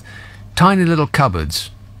with tiny little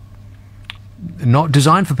cupboards, not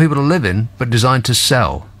designed for people to live in, but designed to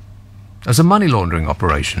sell as a money laundering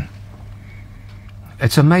operation.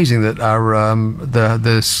 It's amazing that our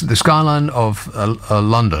the skyline of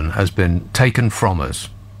London has been taken from us.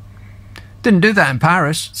 Didn't do that in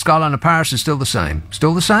Paris. Skyline of Paris is still the same.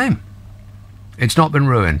 Still the same. It's not been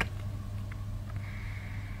ruined.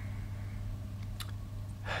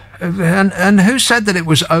 And who said that it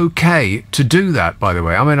was okay to do that, by the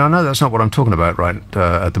way? I mean, I know that's not what I'm talking about right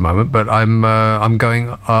at the moment, but I'm going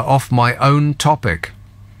off my own topic.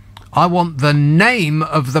 I want the name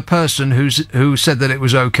of the person who said that it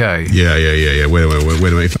was okay. Yeah. Wait a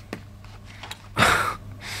minute.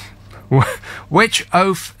 Which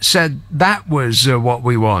oaf said that was what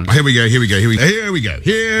we want? Here we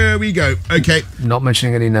go. Okay. Not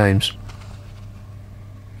mentioning any names.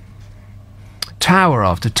 Tower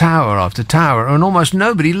after tower after tower, and almost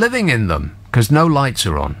nobody living in them, because no lights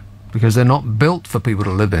are on. Because they're not built for people to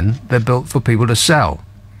live in, they're built for people to sell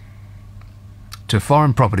to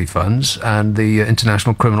foreign property funds and the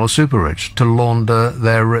international criminal super rich to launder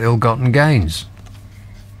their ill-gotten gains.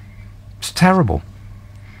 It's terrible.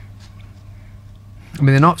 I mean,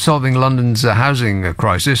 they're not solving London's housing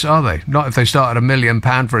crisis, are they? Not if they start at £1 million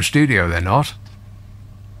for a studio, they're not.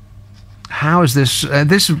 How is this...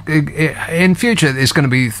 in future, it's going to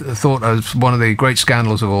be thought as one of the great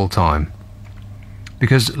scandals of all time.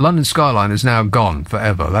 Because London skyline is now gone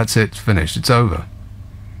forever. That's it, it's finished, it's over.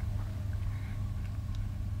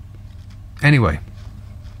 Anyway,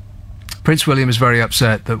 Prince William is very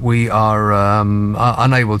upset that we are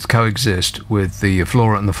unable to coexist with the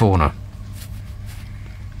flora and the fauna.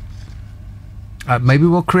 Maybe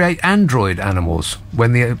we'll create android animals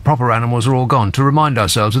when the proper animals are all gone, to remind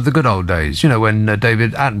ourselves of the good old days, you know, when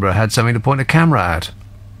David Attenborough had something to point a camera at.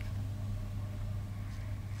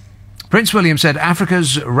 Prince William said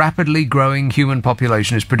Africa's rapidly growing human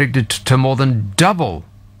population is predicted to more than double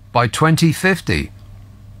by 2050.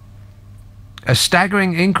 A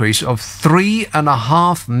staggering increase of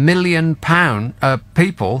 3.5 million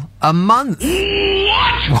people a month.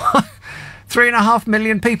 What? 3.5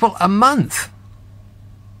 million people a month.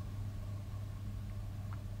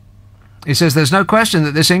 He says there's no question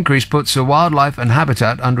that this increase puts wildlife and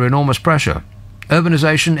habitat under enormous pressure.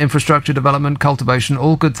 Urbanisation, infrastructure development, cultivation,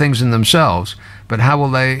 all good things in themselves, but how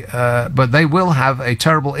will they? But they will have a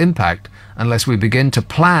terrible impact unless we begin to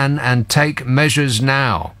plan and take measures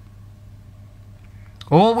now.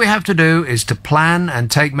 All we have to do is to plan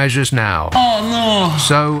and take measures now. Oh, no.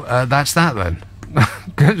 So that's that then.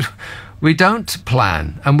 Because we don't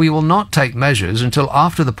plan and we will not take measures until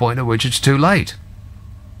after the point at which it's too late.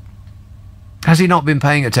 Has he not been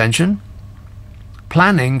paying attention?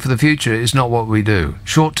 Planning for the future is not what we do.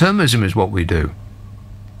 Short-termism is what we do.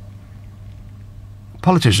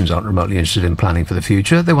 Politicians aren't remotely interested in planning for the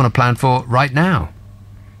future. They want to plan for right now.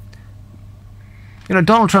 You know,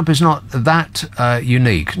 Donald Trump is not that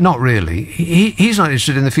unique. Not really. He's not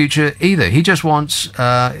interested in the future either. He just wants...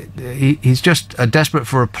 he's just desperate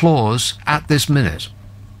for applause at this minute,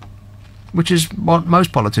 which is what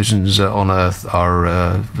most politicians on Earth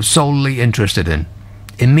are solely interested in.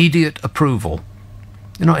 Immediate approval.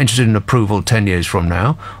 They're not interested in approval 10 years from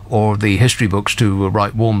now, or the history books to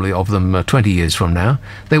write warmly of them 20 years from now.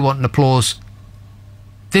 They want an applause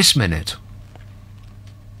this minute.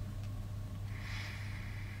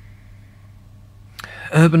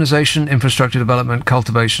 Urbanisation, infrastructure development,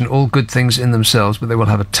 cultivation, all good things in themselves, but they will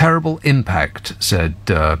have a terrible impact, said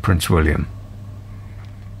Prince William.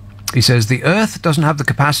 He says, the Earth doesn't have the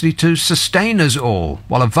capacity to sustain us all,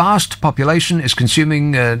 while a vast population is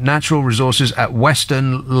consuming natural resources at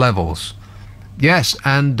Western levels. Yes,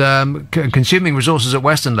 and consuming resources at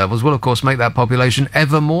Western levels will, of course, make that population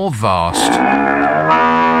ever more vast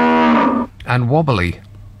and wobbly.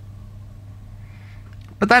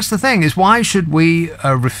 But that's the thing, is why should we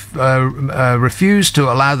refuse to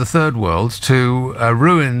allow the third world to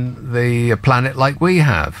ruin the planet like we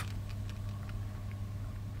have?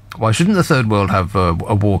 Why shouldn't the third world have a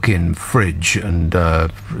walk-in fridge and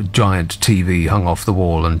a giant TV hung off the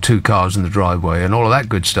wall and 2 cars in the driveway and all of that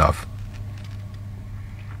good stuff?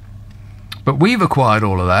 But we've acquired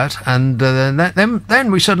all of that, and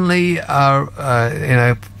then we suddenly are in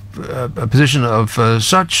a position of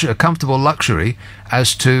such a comfortable luxury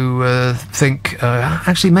as to think,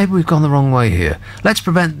 actually, maybe we've gone the wrong way here. Let's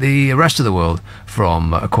prevent the rest of the world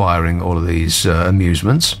from acquiring all of these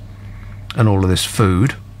amusements and all of this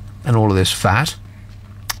food and all of this fat,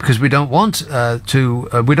 because we don't want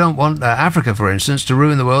Africa, for instance, to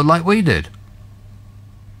ruin the world like we did.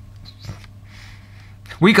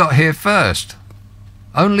 We got here first.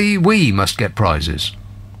 Only we must get prizes.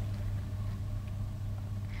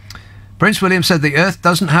 Prince William said the Earth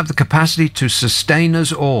doesn't have the capacity to sustain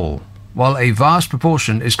us all, while a vast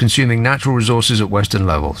proportion is consuming natural resources at Western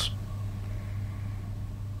levels.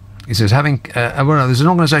 He says, there's an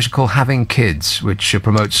organisation called Having Kids, which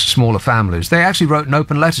promotes smaller families. They actually wrote an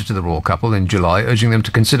open letter to the royal couple in July, urging them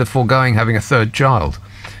to consider foregoing having a third child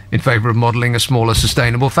in favour of modelling a smaller,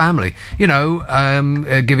 sustainable family. You know,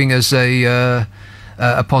 giving us a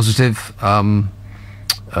positive,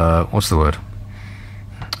 what's the word?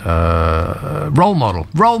 Role model.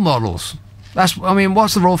 Role models. What's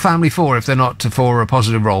the royal family for if they're not for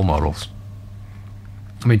positive role models?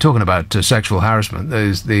 I mean, talking about sexual harassment,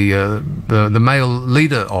 there's the male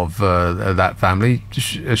leader of that family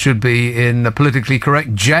should be in a politically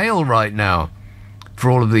correct jail right now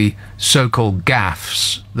for all of the so-called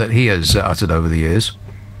gaffes that he has uttered over the years.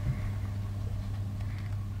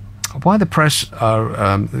 Why the press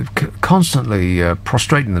are constantly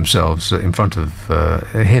prostrating themselves in front of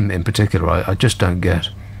him in particular, I just don't get.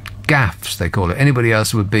 Gaffes, they call it. Anybody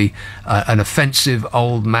else would be an offensive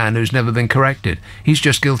old man who's never been corrected. He's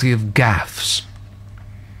just guilty of gaffes.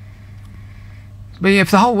 But if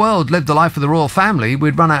the whole world lived the life of the royal family,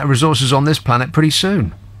 we'd run out of resources on this planet pretty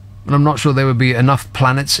soon. And I'm not sure there would be enough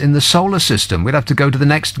planets in the solar system. We'd have to go to the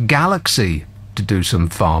next galaxy to do some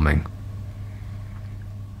farming.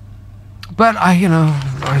 But,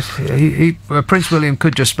 Prince William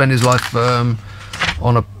could just spend his life on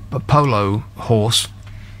a polo horse,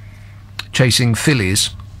 chasing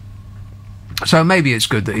fillies So maybe it's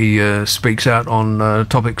good that he speaks out on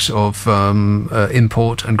topics of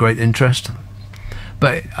import and great interest.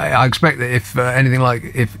 But I expect that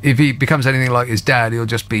if he becomes anything like his dad, he'll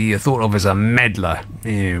just be thought of as a meddler.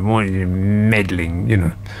 Yeah, why are you meddling? You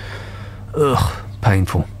know, ugh,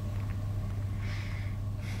 painful.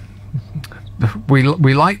 We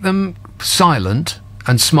like them silent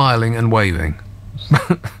and smiling and waving.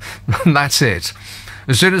 That's it.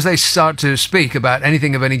 As soon as they start to speak about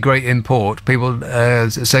anything of any great import, people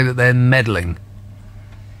say that they're meddling.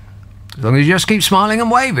 As long as you just keep smiling and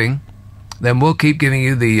waving, then we'll keep giving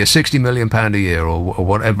you the £60 million a year or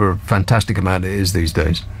whatever fantastic amount it is these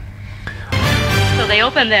days. So they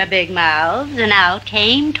opened their big mouths and out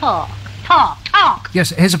came talk. Talk. Yes,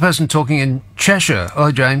 here's a person talking in Cheshire.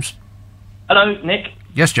 Hello, James. Hello, Nick.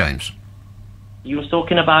 Yes, James. You were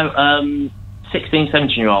talking about 16,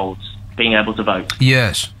 17-year-olds being able to vote.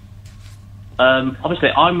 Yes. Obviously,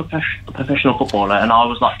 I'm a professional footballer, and I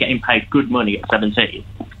was like getting paid good money at 17.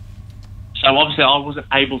 So obviously, I wasn't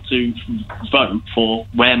able to vote for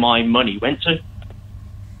where my money went to. Do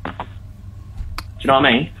you know what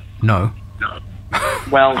I mean? No.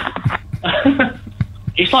 Well,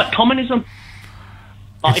 it's like communism.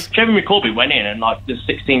 Like if Jeremy Corbyn went in and like the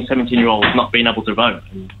 16, 17-year-olds not being able to vote,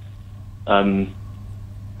 and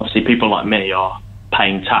obviously people like me are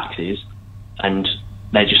paying taxes, and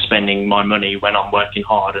they're just spending my money when I'm working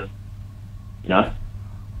hard, and you know.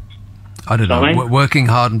 I don't know. Working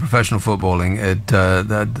hard and professional footballing,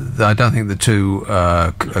 I don't think the two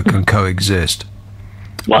can coexist.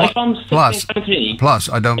 Well, if I'm 16, 17... Plus,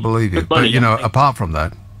 I don't believe you. But, you know, apart from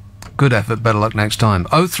that, good effort, better luck next time.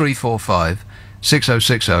 0345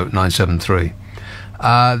 6060 973.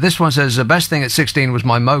 This one says, the best thing at 16 was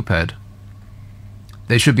my moped.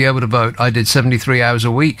 They should be able to vote. I did 73 hours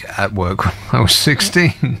a week at work when I was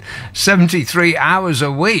 16. 73 hours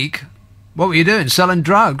a week? What were you doing? Selling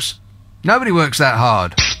drugs? Nobody works that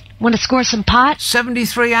hard. Want to score some pot?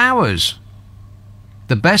 73 hours.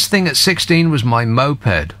 The best thing at 16 was my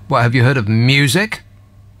moped. What, have you heard of music?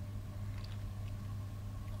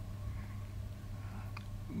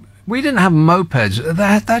 We didn't have mopeds.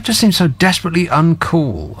 That just seems so desperately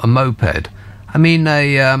uncool, a moped. I mean,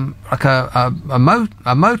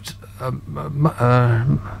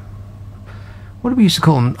 what do we used to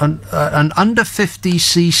call them? An under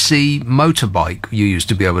 50cc motorbike you used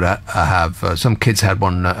to be able to have. Some kids had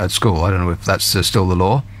one at school. I don't know if that's still the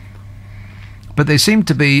law. But they seem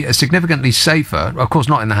to be significantly safer. Of course,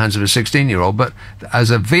 not in the hands of a 16-year-old, but as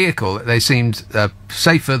a vehicle, they seemed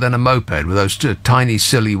safer than a moped with those tiny,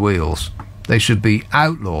 silly wheels. They should be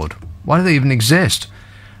outlawed. Why do they even exist?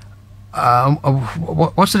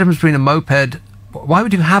 What's the difference between a moped? Why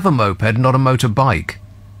would you have a moped and not a motorbike?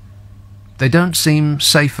 They don't seem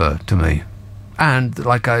safer to me. And,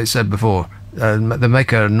 like I said before, they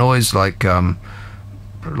make a noise like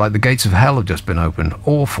the gates of hell have just been opened.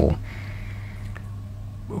 Awful.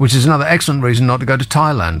 Which is another excellent reason not to go to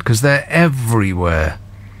Thailand, because they're everywhere.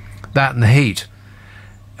 That and the heat.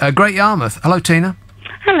 Great Yarmouth. Hello, Tina.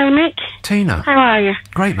 Hello, Nick. Tina. How are you?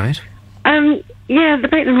 Great, mate. Yeah, the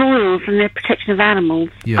British Royals and their protection of animals.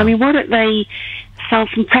 Yeah. I mean, why don't they sell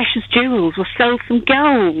some precious jewels or sell some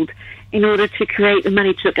gold in order to create the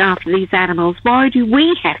money to look after these animals? Why do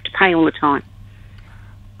we have to pay all the time?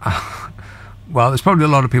 Well, there's probably a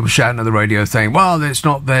lot of people shouting at the radio saying, well, it's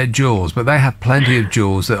not their jewels, but they have plenty of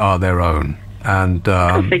jewels that are their own. And,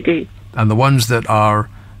 of course they do. And the ones that are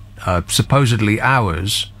supposedly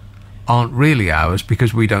ours aren't really ours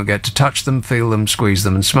because we don't get to touch them, feel them, squeeze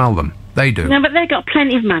them and smell them. They do. No, but they've got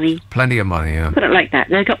plenty of money. Plenty of money, yeah. Put it like that.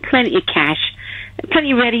 They've got plenty of cash.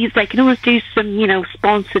 Plenty ready. They can always do some,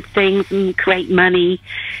 sponsored things and create money.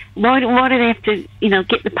 Why do they have to,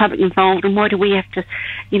 get the public involved, and why do we have to,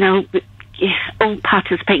 all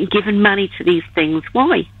participate in giving money to these things?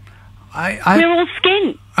 Why? We're all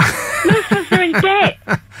skint. Most of us are in debt.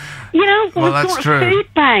 Well, that's true. Food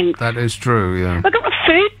banks. That is true, yeah. We've got the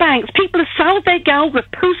food banks. People have sold their gold,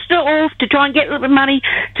 they've pushed it off to try and get a little bit of money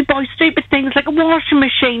to buy stupid things like a washing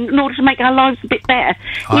machine in order to make our lives a bit better.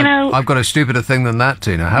 I've got a stupider thing than that,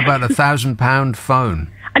 Tina. How about £1,000 phone?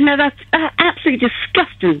 I know, that's absolutely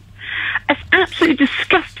disgusting. It's absolutely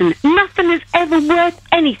disgusting. Nothing is ever worth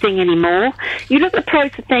anything anymore. You look at the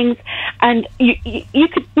price of things, and you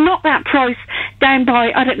could knock that price down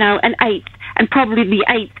by, I don't know, an eighth, and probably the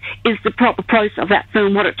eighth is the proper price of that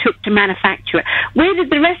film, what it took to manufacture it. Where did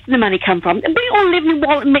the rest of the money come from? Are we all living in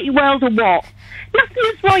Walton World or what? Nothing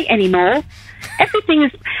is right anymore. Everything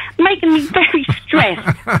is making me very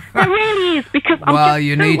stressed. It really is, because I'm just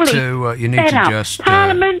you need to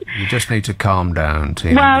Parliament. You just need to calm down,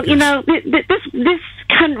 Tina. Well, this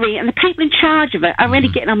country and the people in charge of it are really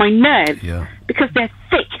getting on my nerves because they're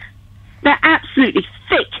thick. They're absolutely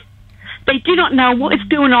thick. They do not know what is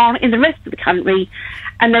going on in the rest of the country,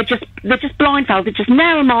 and they're just blindfolded. They're just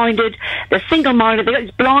narrow-minded. They're single-minded. They've got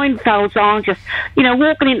these blindfolds on, just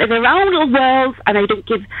walking into their own little worlds, and they don't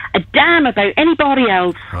give a damn about anybody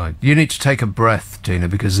else. Right. You need to take a breath, Tina,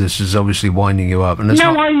 because this is obviously winding you up. And it's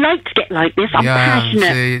I like to get like this. I'm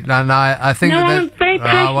passionate. See, no, I think I'm very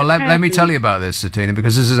passionate. Well, let me tell you about this, Tina,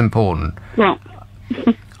 because this is important. Well,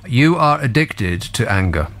 you are addicted to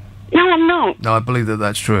anger. No, I'm not. No, I believe that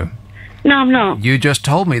that's true. No, I'm not. You just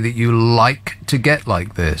told me that you like to get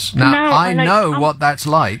like this. Now, No, I know what that's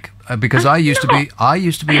like because I used to be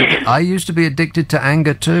addicted to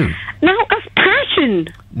anger too. No, that's passion.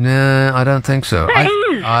 No, I don't think so. That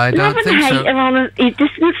is. I don't Love think and hate so. are on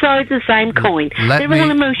different sides of the same coin. They're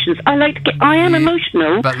all emotions. I am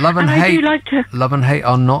emotional. But love and I hate, do like to. love and hate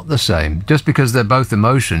are not the same. Just because they're both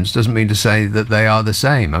emotions doesn't mean to say that they are the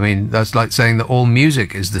same. I mean, that's like saying that all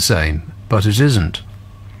music is the same, but it isn't.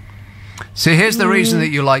 See, here's the reason that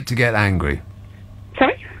you like to get angry.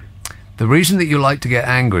 Sorry? The reason that you like to get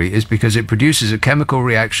angry is because it produces a chemical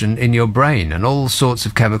reaction in your brain, and all sorts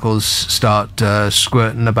of chemicals start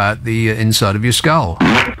squirting about the inside of your skull.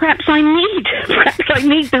 Perhaps I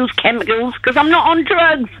need those chemicals because I'm not on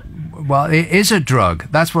drugs. Well, it is a drug.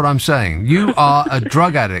 That's what I'm saying. You are a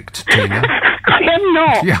drug addict, Tina. I am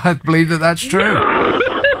not. Yeah, I believe that that's true.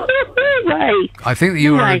 Way. I think that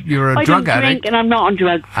you're a I drug don't drink addict, and I'm not on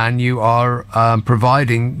drugs. and you are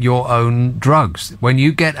providing your own drugs. When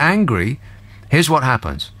you get angry, here's what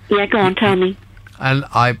happens. Yeah, go on, tell me. And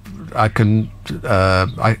I can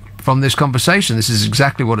from this conversation, this is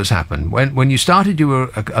exactly what has happened. When you started, you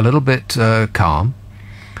were a little bit calm,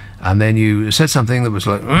 and then you said something that was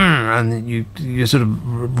like, and then you sort of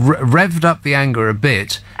revved up the anger a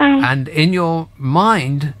bit, and in your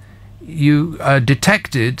mind, you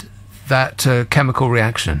detected that chemical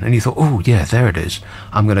reaction, and you thought, oh yeah, there it is.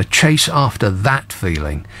 I'm going to chase after that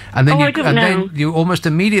feeling, and then then you almost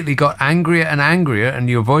immediately got angrier and angrier, and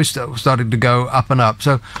your voice started to go up and up.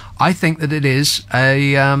 So I think that it is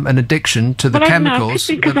an addiction to the chemicals. It's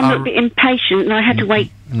because I'm a little bit impatient, and I had to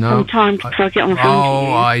wait some time before I get on the phone to you.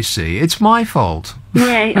 Oh, I see. It's my fault.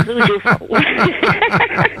 Yeah, it's all your fault.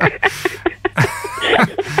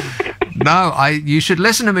 No, you should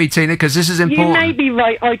listen to me, Tina, because this is important. You may be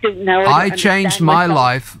right. I don't know. I changed my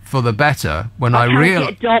life for the better when I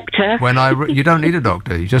realized. Get a doctor. You don't need a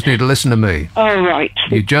doctor. You just need to listen to me. All right.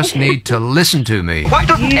 You just need to listen to me. Why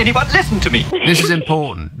doesn't anyone listen to me? This is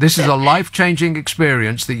important. This is a life-changing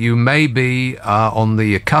experience that you may be on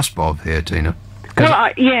the cusp of here, Tina. Well,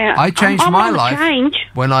 I changed my life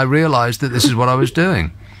when I realized that this is what I was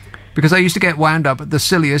doing. Because I used to get wound up at the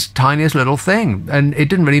silliest, tiniest little thing, and it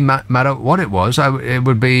didn't really matter what it was. It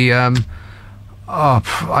would be, I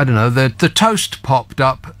don't know, the toast popped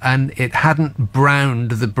up and it hadn't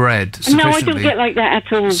browned the bread sufficiently. No, I don't get like that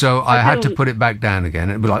at all. So I had to put it back down again.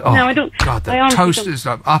 It'd be like, oh, no, I don't, God, the toast is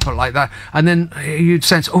up like that. And then you'd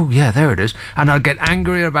sense, oh, yeah, there it is. And I'd get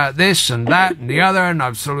angry about this and that and the other, and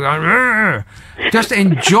I'd sort of go, just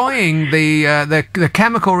enjoying the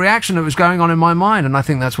chemical reaction that was going on in my mind. And I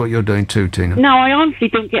think that's what you're doing too, Tina. No, I honestly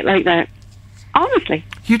don't get like that. Honestly.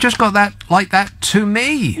 You just got that like that to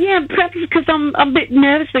me. Yeah, perhaps because I'm a bit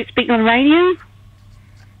nervous about speaking on the radio.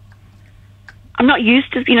 I'm not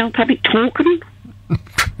used to, public talking.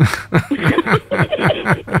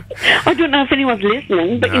 I don't know if anyone's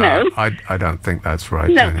listening, but I don't think that's right.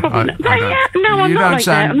 No, probably not. I'm not like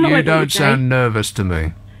that. You don't sound nervous to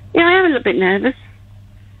me. Yeah, I am a little bit nervous.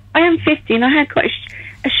 I am 50 and I had quite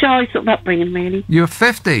a shy sort of upbringing, really. You're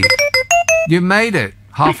 50. You made it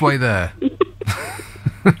halfway there.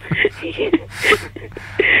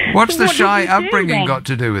 What's the shy upbringing got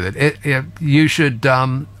to do with it? You should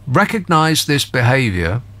recognise this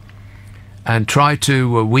behaviour and try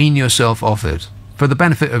to wean yourself off it for the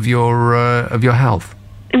benefit of your health.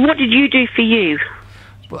 And what did you do for you?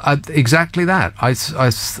 Exactly that. I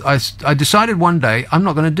decided one day I'm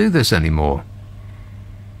not going to do this anymore,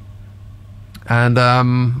 and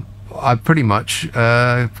I pretty much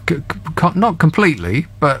not completely,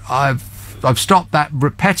 but I've stopped that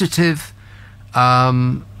repetitive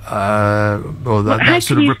that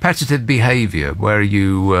sort of repetitive behaviour where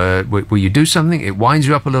you do something, it winds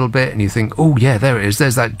you up a little bit, and you think, oh yeah, there it is,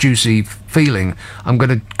 there's that juicy feeling, I'm going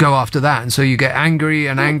to go after that, and so you get angry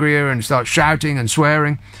and angrier and start shouting and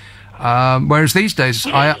swearing. Whereas these days,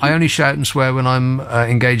 I only shout and swear when I'm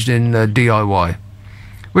engaged in DIY,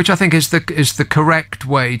 which I think is the correct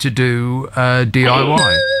way to do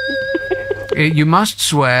DIY. You must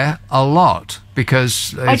swear a lot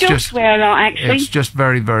because I it's don't just swear a lot, actually. it's just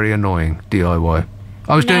very, very annoying. DIY.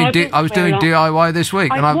 I was No, I doing don't swear a lot. DIY this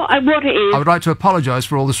week, and what it is. I would like to apologise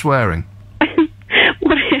for all the swearing.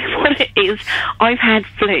 What it is, I've had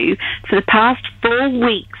flu for the past 4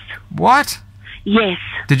 weeks. What? Yes.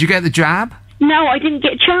 Did you get the jab? No, I didn't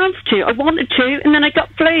get a chance to. I wanted to, and then I got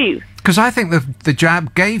flu. Because I think the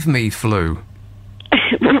jab gave me flu.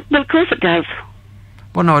 Well, of course it does.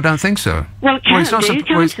 Well, no, I don't think so. Well, it can't it's do,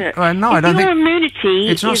 can't it? no, I don't If think... your immunity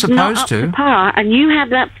it's not is supposed not up to. par, and you have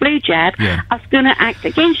that flu jab, Yeah. it's going to act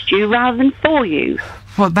against you rather than for you.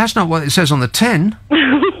 Well, that's not what it says on the tin.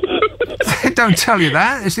 They don't tell you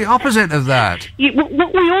that. It's the opposite of that.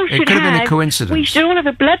 What we all should It could have been a coincidence. We should all have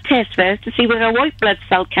a blood test first to see whether our white blood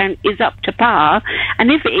cell count is up to par,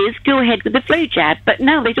 and if it is, go ahead with the flu jab. But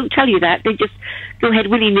no, they don't tell you that. They just go ahead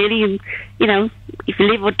willy-nilly and, you know, if you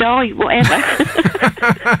live or die, whatever.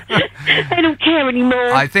 They don't care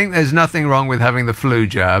anymore. I think there's nothing wrong with having the flu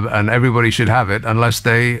jab, and everybody should have it unless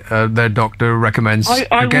their doctor recommends I would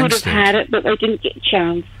have against it. had it, but they didn't get a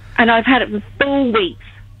chance. And I've had it for 4 weeks.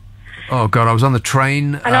 Oh, God, I was on the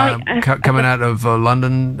train coming out of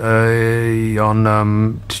London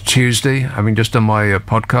on Tuesday, having just done my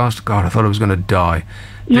podcast. God, I thought I was going to die.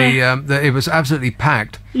 Yeah. It was absolutely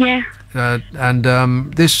packed. Yeah. And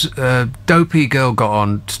this dopey girl got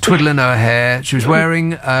on, twiddling her hair. She was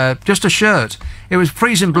wearing just a shirt. It was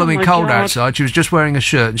freezing blooming my cold God. outside. She was just wearing a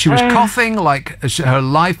shirt. And she was coughing like her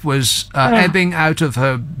life was ebbing out of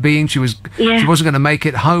her being. She wasn't going to make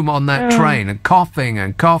it home on that train. And coughing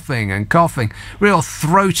and coughing and coughing. Real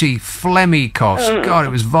throaty, phlegmy coughs. God, it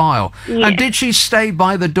was vile. Yeah. And did she stay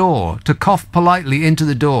by the door to cough politely into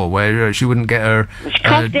the door where she wouldn't get her... She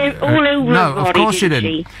coughed all over no, her of body, course she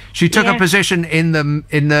didn't didn't. She took a position in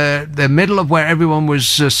the middle of where everyone was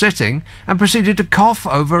sitting and proceeded to cough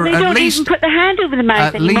over They at don't least even put the hand over the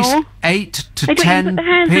mouth at least anymore. 8 to They don't 10 even put the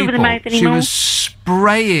hands people. over the mouth She anymore. was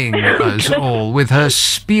spraying us all with her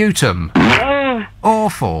sputum. Oh.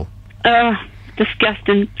 Awful.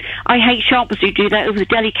 Disgusting. I hate shoppers who do that over the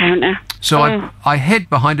deli counter. So I hid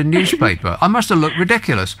behind a newspaper. I must have looked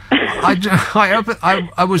ridiculous.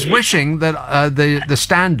 I was wishing that the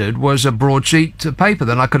Standard was a broadsheet paper.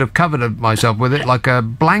 Then I could have covered myself with it like a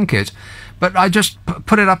blanket. But I just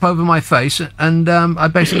put it up over my face, and I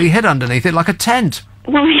basically hid underneath it like a tent.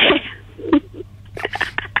 Well, yeah.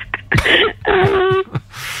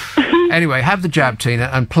 Anyway, have the jab, Tina,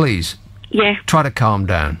 and please try to calm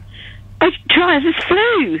down. I try this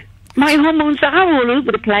flu. My hormones are all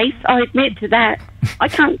over the place. I admit to that. I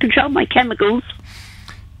can't control my chemicals.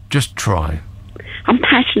 Just try. I'm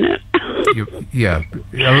passionate.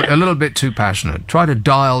 A little bit too passionate. Try to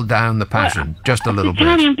dial down the passion just a little bit.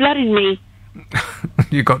 Italian blood in me.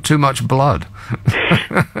 You've got too much blood.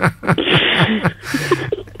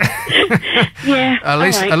 Yeah.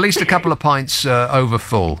 At least a couple of pints over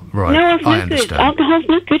full. Right. No, it's I not good. understand. Alcohol's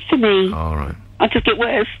not good for me. All right. I'll just get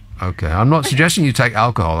worse. Okay. I'm not suggesting you take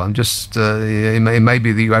alcohol. I'm just it may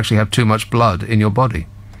be that you actually have too much blood in your body.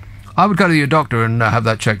 I would go to your doctor and have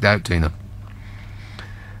that checked out, Tina.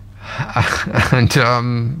 And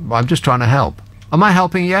I'm just trying to help. Am I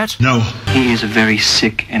helping yet? No. He is a very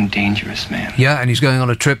sick and dangerous man. Yeah, and he's going on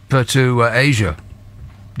a trip to Asia.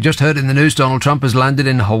 Just heard in the news Donald Trump has landed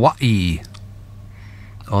in Hawaii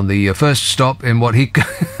on the first stop in what he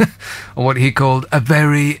called a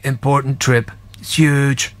very important trip. It's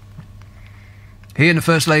huge. He and the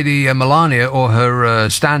First Lady Melania, or her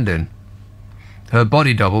stand-in, her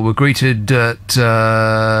body double, were greeted at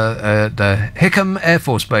Hickam Air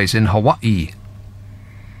Force Base in Hawaii.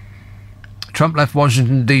 Trump left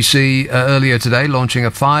Washington, D.C. Earlier today, launching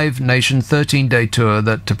a 5-nation, 13-day tour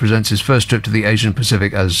that presents his first trip to the Asian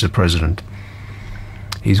Pacific as president.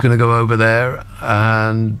 He's going to go over there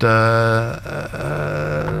and...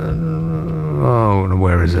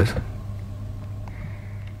 where is it?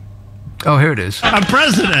 Oh, here it is. I'm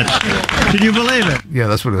president. Can you believe it? Yeah,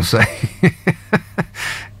 that's what he'll say.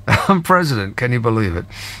 I'm president. Can you believe it?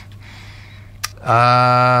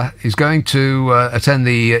 He's going to attend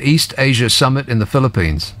the East Asia Summit in the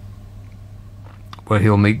Philippines, where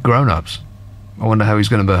he'll meet grown-ups. I wonder how he's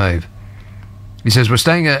going to behave. He says, we're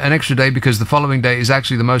staying an extra day because the following day is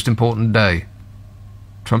actually the most important day.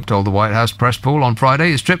 Trump told the White House press pool on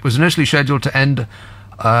Friday his trip was initially scheduled to end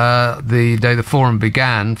the day the forum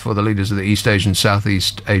began for the leaders of the East Asian,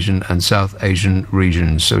 Southeast Asian and South Asian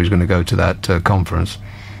regions. So he's going to go to that conference.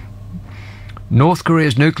 North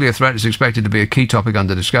Korea's nuclear threat is expected to be a key topic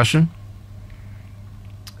under discussion.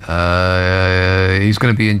 He's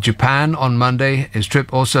going to be in Japan on Monday. His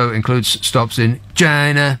trip also includes stops in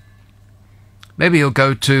China. Maybe he'll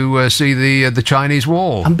go to see the Chinese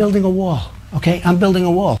wall. I'm building a wall, okay? I'm building a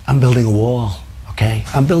wall. I'm building a wall, okay?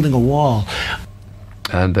 I'm building a wall.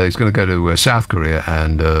 And he's going to go to South Korea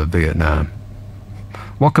and Vietnam.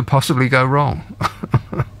 What could possibly go wrong?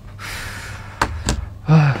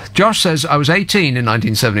 Josh says, I was 18 in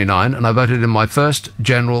 1979 and I voted in my first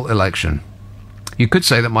general election. You could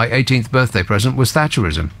say that my 18th birthday present was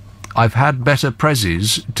Thatcherism. I've had better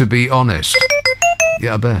prezzies, to be honest.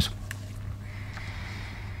 Yeah, I bet.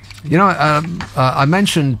 You know, I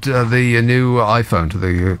mentioned the new iPhone to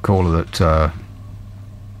the caller that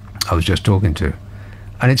I was just talking to.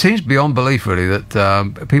 And it seems beyond belief, really,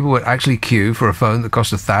 that people would actually queue for a phone that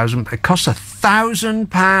costs £1,000. It costs £1,000.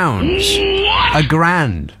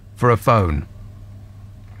 £1,000 for a phone.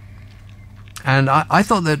 And I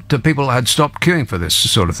thought that people had stopped queuing for this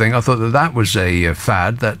sort of thing. I thought that that was a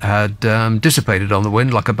fad that had dissipated on the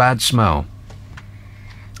wind like a bad smell.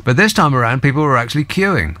 But this time around, people were actually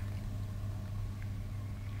queuing.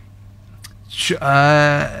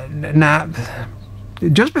 Now,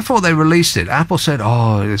 just before they released it, Apple said,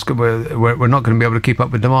 "Oh, it's good. We're not going to be able to keep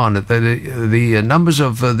up with demand. The numbers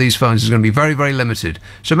of these phones is going to be very, very limited."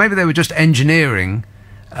 So maybe they were just engineering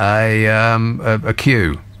a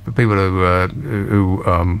queue for people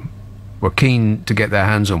who were keen to get their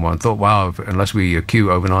hands on one. Thought, "Wow, unless we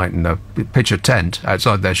queue overnight and pitch a tent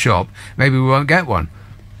outside their shop, maybe we won't get one."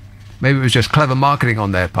 Maybe it was just clever marketing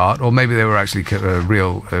on their part, or maybe they were actually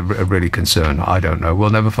really concerned. I don't know. We'll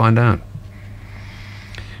never find out.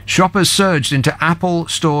 Shoppers surged into Apple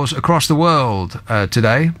stores across the world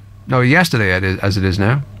today, no, yesterday as it is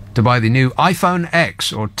now, to buy the new iPhone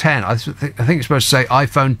X or 10. I think it's supposed to say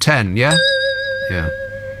iPhone 10, yeah? Yeah.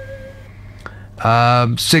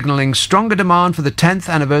 Signalling stronger demand for the 10th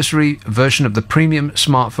anniversary version of the premium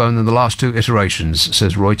smartphone than the last two iterations,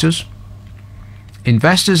 says Reuters.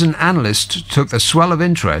 Investors and analysts took the swell of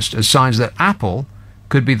interest as signs that Apple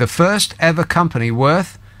could be the first ever company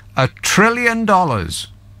worth $1 trillion.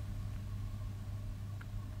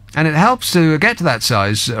 And it helps to get to that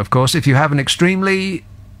size, of course, if you have an extremely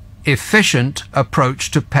efficient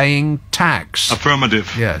approach to paying tax.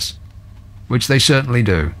 Affirmative. Yes, which they certainly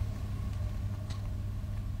do.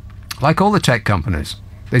 Like all the tech companies,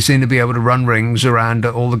 they seem to be able to run rings around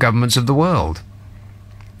all the governments of the world.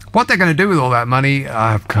 What they're going to do with all that money,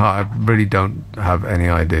 I really don't have any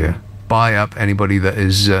idea. Buy up anybody that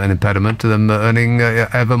is an impediment to them earning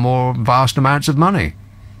ever more vast amounts of money.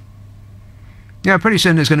 Yeah, pretty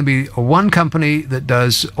soon there's going to be one company that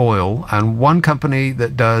does oil and one company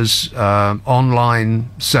that does online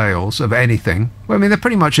sales of anything. Well, I mean, there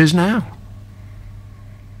pretty much is now.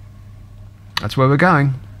 That's where we're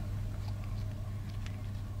going.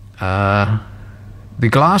 The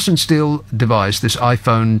glass and steel device, this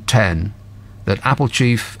iPhone 10, that Apple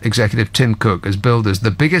chief executive Tim Cook has billed as the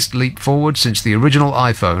biggest leap forward since the original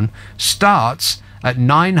iPhone, starts at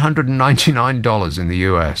 $999 in the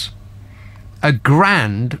US.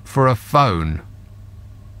 $1,000 for a phone.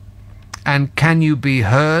 And can you be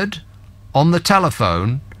heard on the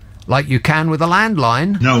telephone like you can with a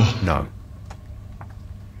landline? No. No.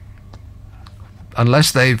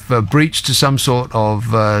 Unless they've breached some sort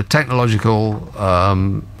of technological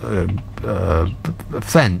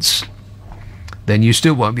fence, then you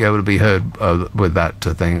still won't be able to be heard with that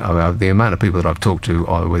thing. I mean, the amount of people that I've talked to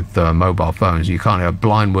with mobile phones, you can't hear a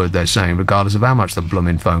blind word they're saying, regardless of how much the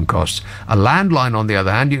blooming phone costs. A landline, on the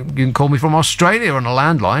other hand, you can call me from Australia on a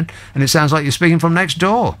landline, and it sounds like you're speaking from next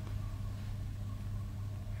door.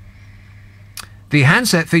 The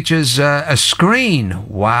handset features a screen.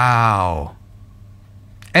 Wow.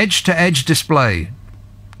 Edge-to-edge display,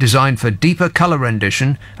 designed for deeper colour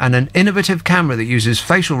rendition, and an innovative camera that uses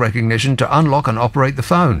facial recognition to unlock and operate the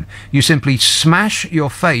phone. You simply smash your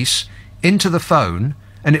face into the phone,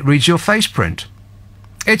 and it reads your face print.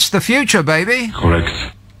 It's the future, baby!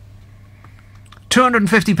 Correct.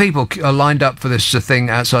 250 people are lined up for this thing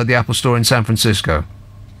outside the Apple Store in San Francisco.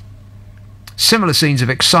 Similar scenes of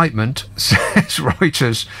excitement, says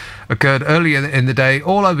Reuters, occurred earlier in the day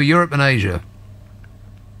all over Europe and Asia.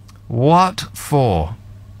 What for?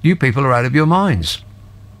 You people are out of your minds.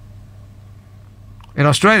 In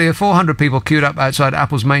Australia, 400 people queued up outside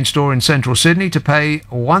Apple's main store in central Sydney to pay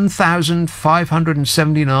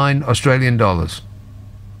 1,579 Australian dollars.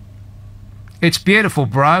 It's beautiful,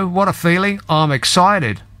 bro. What a feeling. I'm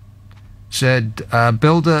excited, said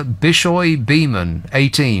builder Bishoy Beeman,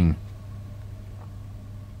 18.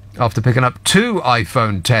 After picking up 2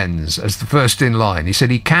 iPhone 10s as the first in line. He said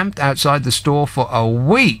he camped outside the store for a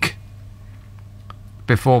week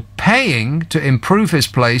before paying to improve his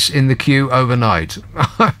place in the queue overnight.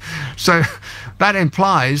 So that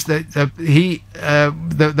implies that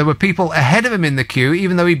there were people ahead of him in the queue,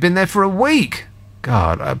 even though he'd been there for a week.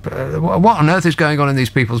 God, what on earth is going on in these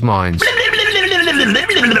people's minds?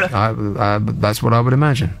 That's what I would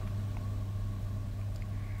imagine.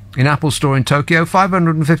 In Apple Store in Tokyo,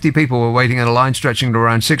 550 people were waiting in a line stretching to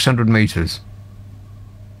around 600 metres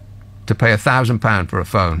to pay £1,000 for a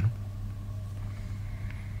phone.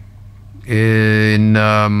 In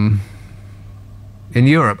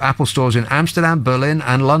Europe, Apple stores in Amsterdam, Berlin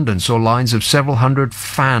and London saw lines of several hundred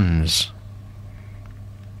fans,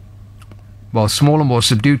 while smaller, more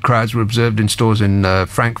subdued crowds were observed in stores in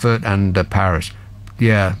Frankfurt and Paris.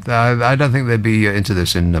 Yeah, I don't think they'd be into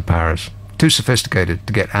this in Paris. Too sophisticated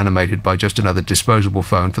to get animated by just another disposable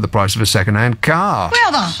phone for the price of a second-hand car.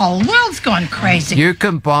 Well, the whole world's gone crazy. You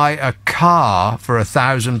can buy a car for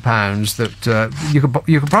 £1,000 that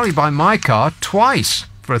you could probably buy my car twice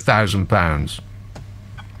for £1,000.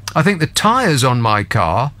 I think the tyres on my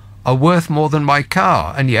car are worth more than my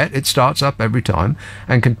car, and yet it starts up every time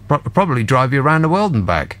and can probably drive you around the world and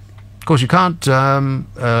back. Of course, you can't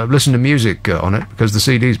listen to music on it because the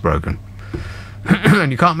CD's broken.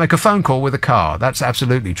 And you can't make a phone call with a car. That's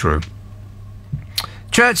absolutely true.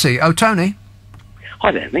 Chertsey. Oh, Tony.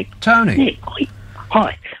 Hi there, Nick. Tony. Nick,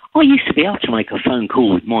 hi. I used to be able to make a phone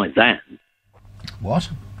call with my van. What?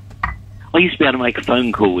 I used to be able to make a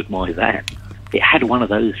phone call with my van. It had one of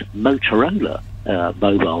those Motorola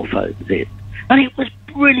mobile phones in. And it was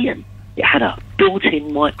brilliant. It had a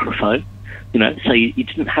built-in microphone, you know, so you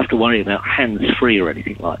didn't have to worry about hands-free or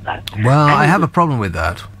anything like that. Well, I have a problem with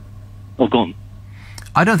that. Oh, go on.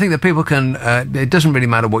 I don't think that people can, it doesn't really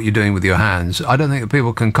matter what you're doing with your hands. I don't think that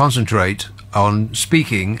people can concentrate on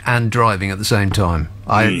speaking and driving at the same time.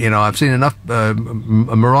 I've seen enough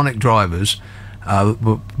moronic drivers,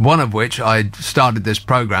 one of which I started this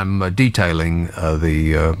program detailing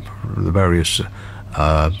the various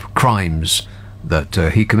crimes that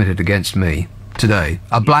he committed against me today.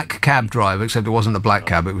 A black cab driver, except it wasn't a black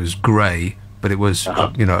cab, it was grey, but it was,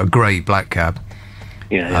 a grey black cab.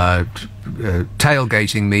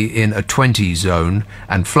 Tailgating me in a 20 zone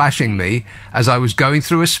and flashing me as I was going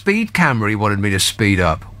through a speed camera. He wanted me to speed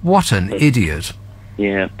up. What an idiot.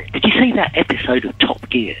 Yeah. Did you see that episode of Top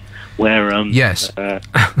Gear where... yes.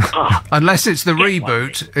 Unless it's the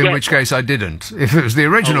reboot, in which case I didn't. If it was the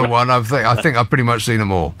original one, I think I've pretty much seen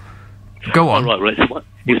them all. Go on. Right.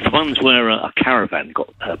 It's the ones where a caravan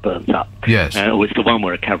got burnt up. Yes. It's the one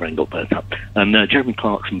where a caravan got burnt up. And Jeremy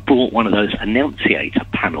Clarkson bought one of those annunciator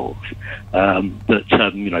panels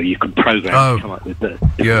that, you can program to come up with the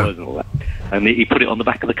words and all that. And he put it on the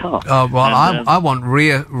back of the car. Oh, well, and, I want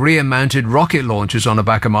rear-mounted rocket launchers on the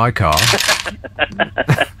back of my car.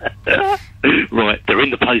 Right, they're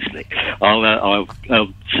in the post, Nick. I'll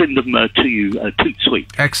send them to you toot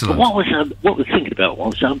sweet. Excellent. But what I was thinking about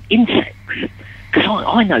was insects. Because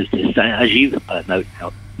I noticed, as you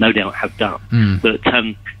no doubt have done, that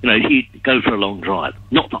if you go for a long drive,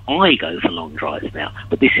 not that I go for long drives now,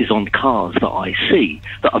 but this is on cars that I see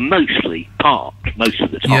that are mostly parked most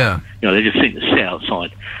of the time. Yeah. They just seem to sit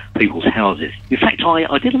outside people's houses. In fact,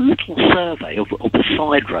 I did a little survey of the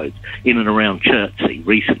side roads in and around Chertsey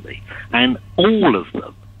recently, and all of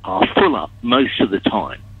them are full up most of the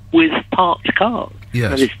time with parked cars.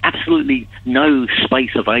 Yes. There's absolutely no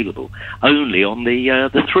space available, only on the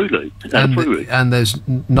through loop. And there's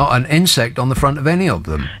not an insect on the front of any of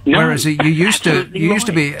them. No, whereas you used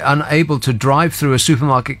to be unable to drive through a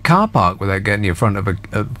supermarket car park without getting your front of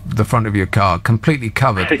the front of your car completely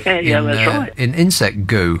covered in insect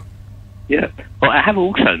goo. Yeah. Well, I have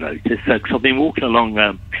also noticed, because I've been walking along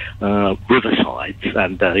riversides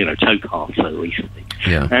and, towpaths recently,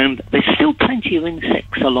 and there's still plenty of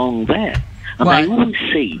insects along there. And they always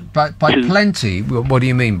seem... By plenty, what do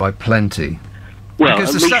you mean by plenty? Well,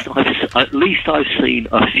 at least I've seen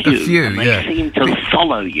a few, and they seem to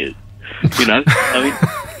follow you. I mean...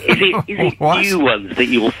 Is it new ones that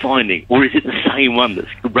you're finding, or is it the same one that's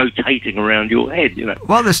rotating around your head?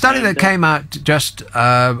 Well, the study that came out just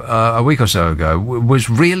a week or so ago was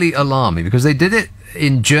really alarming, because they did it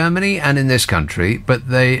in Germany and in this country, but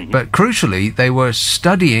but crucially they were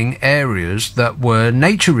studying areas that were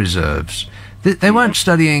nature reserves. They weren't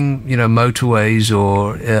studying motorways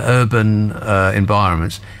or urban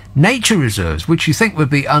environments. Nature reserves, which you think would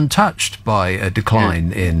be untouched by a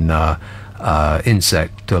decline in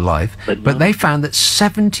insect life, but they found that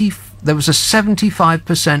there was a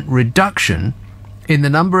 75% reduction in the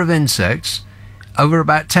number of insects over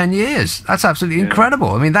about 10 years. That's absolutely incredible.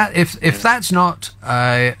 I mean, that if that's not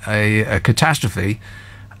a catastrophe,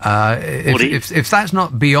 If that's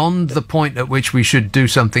not beyond the point at which we should do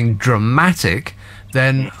something dramatic,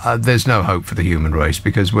 then there's no hope for the human race,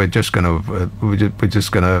 because we're just going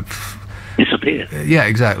to disappear. Yeah,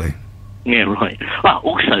 exactly. Yeah, right. Well,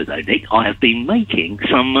 also though, Nick, I have been making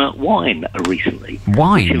some wine recently.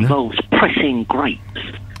 Wine? Which involves pressing grapes.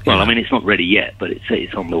 Well, I mean, it's not ready yet, but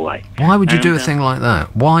it's on the way. Why would you do a thing like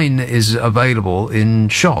that? Wine is available in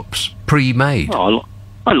shops, pre-made. Well,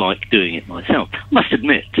 I like doing it myself. I must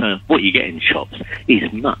admit, what you get in shops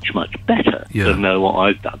is much, much better than what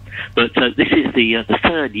I've done. But this is the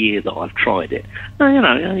third year that I've tried it.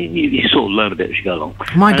 You sort of learn a bit as you go along.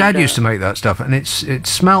 My dad used to make that stuff, and it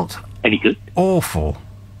smelt any good? Awful.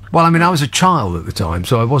 Well, I mean, I was a child at the time,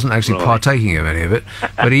 so I wasn't actually partaking of any of it.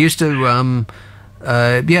 But he used to,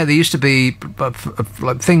 there used to be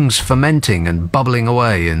like things fermenting and bubbling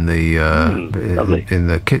away in the in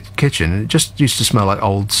the kitchen. It just used to smell like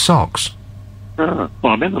old socks. Well, I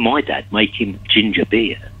remember my dad making ginger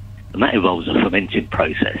beer, and that involves a fermenting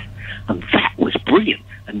process, and that was brilliant.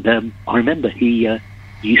 And I remember he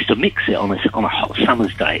used to mix it on a hot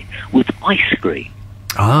summer's day with ice cream.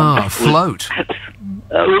 Ah, float.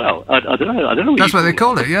 Well, I don't know. That's what they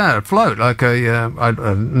call it. Yeah, a float, like I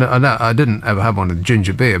didn't ever have one with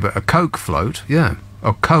ginger beer, but a Coke float, yeah,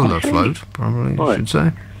 or cola float, probably you should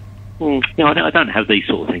say. I don't have these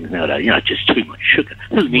sort of things nowadays. Just too much sugar.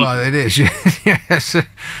 Who needs? Well, it is. Yes,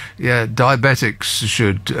 yeah. Diabetics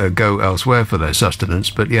should go elsewhere for their sustenance,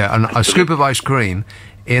 but yeah, a scoop of ice cream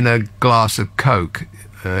in a glass of Coke.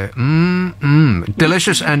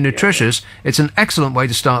 Delicious and nutritious. It's an excellent way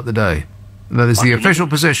to start the day. That is the official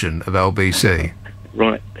position of LBC.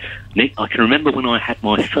 Right. Nick, I can remember when I had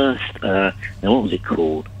my first, now what was it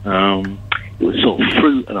called? It was sort of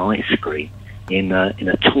fruit and ice cream in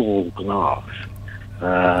a tall glass.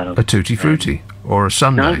 A Tutti Frutti or a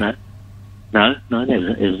sundae? No,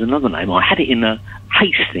 there was another name. I had it in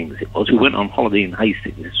Hastings, it was. We went on holiday in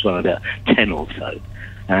Hastings. This was about 10 or so.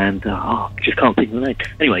 And I just can't think of the name.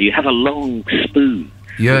 Anyway, you have a long spoon.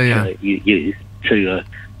 You use to...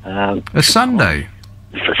 a sundae.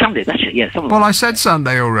 Sundae, that's it, yeah. Well, I said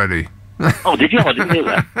Sunday already. Oh, did you? I didn't hear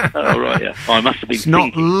that. Oh, right, yeah. I must have been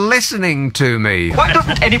not listening to me. Why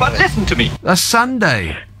doesn't anyone listen to me? A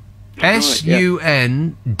sundae. Sundae.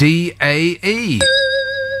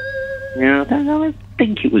 Yeah, I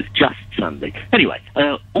think it was just Sunday. Anyway,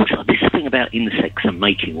 also, this thing about insects and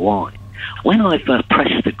making wine. When I've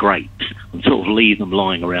pressed the grapes and sort of leave them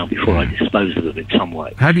lying around before I dispose of them in some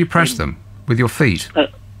way. How do you press them? With your feet?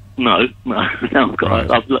 No, God.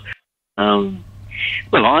 Right.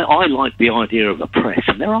 Well, I like the idea of a press,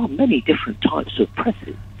 and there are many different types of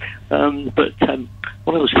presses. But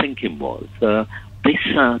what I was thinking was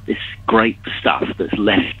this grape stuff that's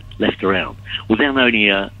left around. Within only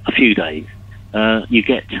a few days, you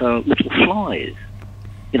get little flies.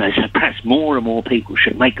 So perhaps more and more people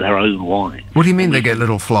should make their own wine. What do you mean they get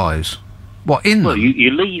little flies? What, in them? Well,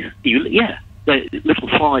 the little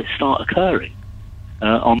flies start occurring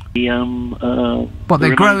on the...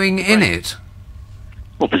 they're growing in it?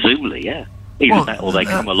 Well, presumably, yeah. Either that or they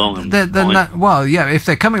come along and... if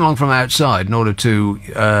they're coming along from outside in order to,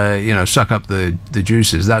 suck up the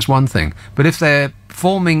juices, that's one thing. But if they're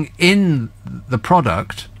forming in the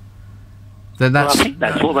product, then that's... Well, I think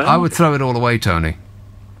that's what they I would throw it all away, Tony.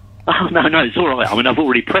 Oh, no, it's all right. I mean, I've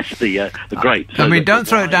already pressed the grapes. So don't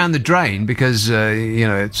throw it down the drain because,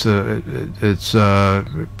 it's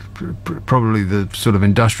probably the sort of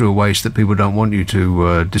industrial waste that people don't want you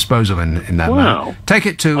to dispose of in that manner. Take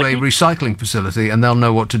it to a recycling facility and they'll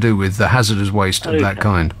know what to do with the hazardous waste of that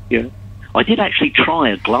kind. Yeah. I did actually try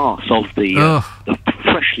a glass of the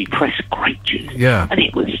freshly pressed grape juice. Yeah. And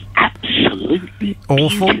it was absolutely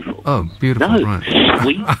awful. Beautiful. Oh, beautiful, right.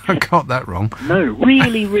 Sweet. I got that wrong. No,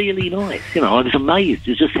 really, really nice. I was amazed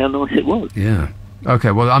at just how nice it was. Yeah.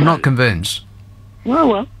 Okay, well, I'm not convinced.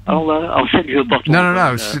 Well, I'll send you a bottle.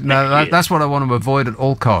 No, that's what I want to avoid at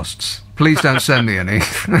all costs. Please don't send me any.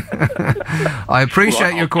 I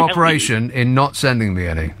appreciate your cooperation in not sending me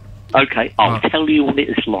any. Okay, I'll tell you what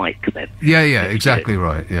it's like then. Yeah, exactly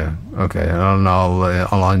right. Yeah, okay, and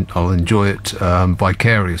I'll enjoy it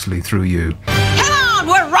vicariously through you. Come on,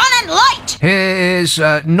 we're running late. Here's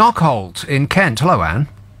Knockholt in Kent. Hello, Anne.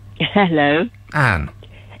 Hello, Anne.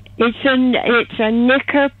 It's a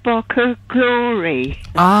Knickerbocker Glory.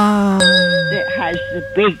 Ah. It has the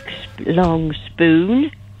big long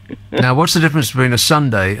spoon. Now, what's the difference between a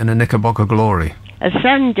sundae and a Knickerbocker Glory? A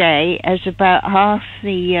sundae has about half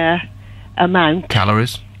the amount.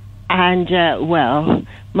 Calories? And,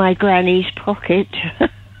 my granny's pocket.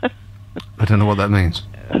 I don't know what that means.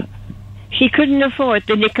 She couldn't afford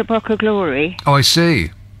the Knickerbocker Glory. Oh, I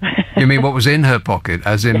see. You mean what was in her pocket,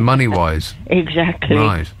 as in money-wise? Exactly.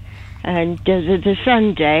 Right. And the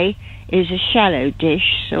sundae is a shallow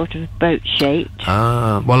dish, sort of boat-shaped.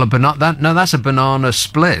 Ah, well, that's a banana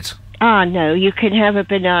split. Ah, no, you can have a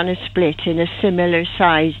banana split in a similar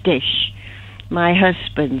size dish. My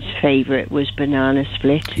husband's favourite was banana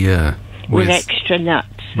split. Yeah. With extra nuts.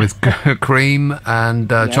 With cream and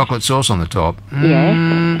Yes. chocolate sauce on the top.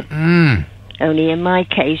 Yes. Only in my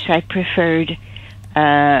case, I preferred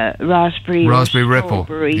raspberry or ripple.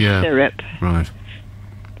 strawberry Yeah. syrup. Right.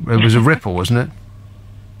 It was a ripple, wasn't it?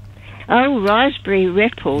 Oh, raspberry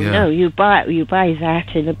ripple. Yeah. No, you buy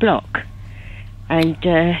that in a block, and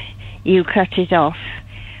you cut it off,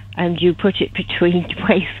 and you put it between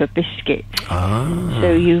wafer biscuits. Ah.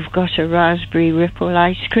 So you've got a raspberry ripple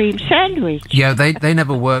ice cream sandwich. Yeah, they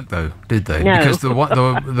never worked though, did they? No. Because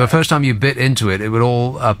the first time you bit into it, it would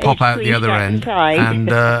all pop out the squeezed other out end inside.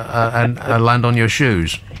 and land on your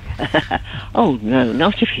shoes. Oh no,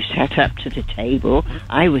 not if you sat up to the table.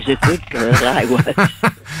 I was a good girl, I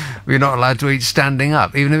was. You're not allowed to eat standing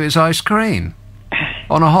up, even if it's ice cream.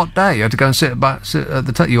 On a hot day, you have to go and sit at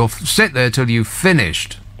the table. You'll sit there till you've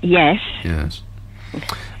finished. Yes. Yes.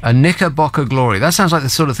 A Knickerbocker Glory. That sounds like the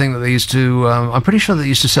sort of thing that they used to... I'm pretty sure they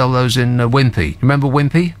used to sell those in Wimpy. Remember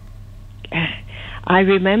Wimpy? I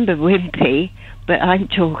remember Wimpy, but I'm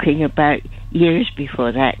talking about years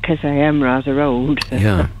before that, because I am rather old.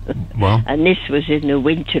 Yeah. Well... And this was in the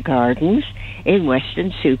Winter Gardens in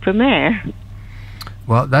Weston-super-Mare.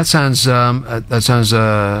 Well, that sounds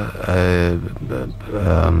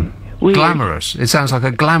Weird. glamorous. It sounds like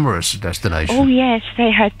a glamorous destination. Oh yes,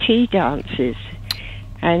 they had tea dances,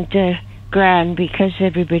 and Gran, because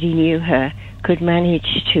everybody knew her, could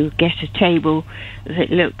manage to get a table that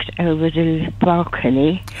looked over the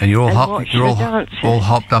balcony. And you're all watch the dances. all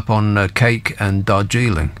hopped up on cake and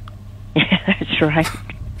Darjeeling. That's right.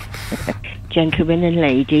 Gentlemen and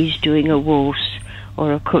ladies doing a waltz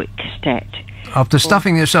or a quick step. After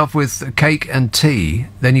stuffing yourself with cake and tea,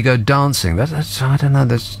 then you go dancing. That's I don't know.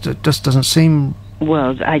 That just doesn't seem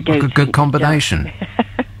Well, I don't like a good combination.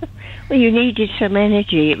 Well, you needed some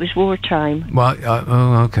energy. It was wartime. Well,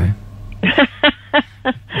 oh, okay.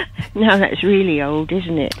 Now that's really old,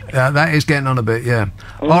 isn't it? That is getting on a bit, yeah.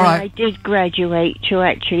 Well, All right. I did graduate to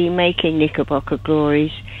actually making Knickerbocker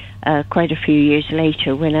Glories quite a few years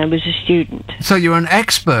later when I was a student. So you're an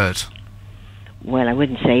expert. Well, I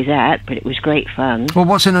wouldn't say that, but it was great fun. Well,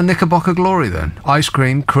 what's in a Knickerbocker Glory then? Ice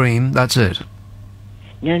cream, cream, that's it.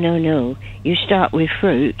 No. You start with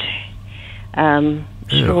fruit.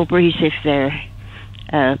 Strawberries if they're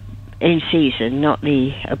in season, not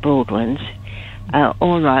the abroad ones.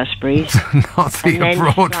 Or raspberries. Not the and then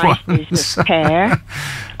abroad slices ones. of pear,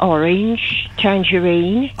 orange,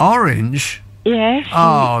 tangerine. Orange? Yes.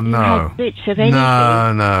 Oh, you no. had bits of anything.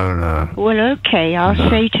 No. Well, okay. I'll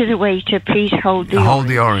say to the waiter, please hold the Hold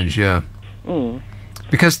the orange, yeah. Mm.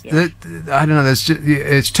 Because, I don't know, it's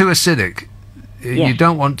too acidic. You Yes.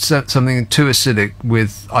 don't want something too acidic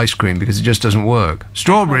with ice cream because it just doesn't work.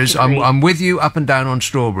 Strawberries, I'm with you up and down on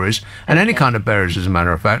strawberries, and any kind of berries, as a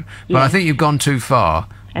matter of fact. But I Yes. think you've gone too far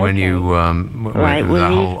when Okay. you Right, with we'll that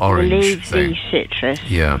leave, whole orange we'll leave thing. the citrus.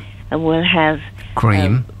 Yeah. And we'll have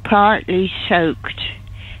Cream. partly soaked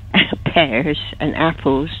pears and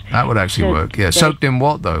apples. That would actually So work, yeah. they- Soaked in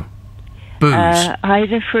what, though? Booze?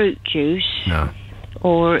 Either fruit juice No.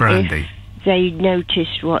 or Brandy. if they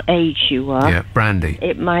noticed what age you are. Yeah, brandy.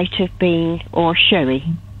 It might have been, or sherry.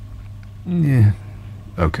 Yeah.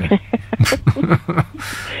 Okay.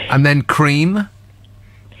 And then cream?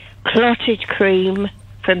 Clotted cream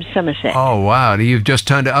from Somerset. Oh, wow. You've just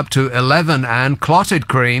turned it up to 11 and clotted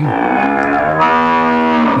cream.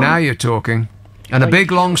 Now you're talking. And a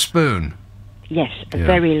big long spoon. Yes, a Yeah.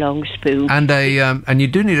 very long spoon. And and you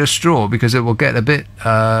do need a straw because it will get a bit,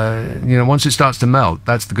 once it starts to melt,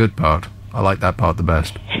 that's the good part. I like that part the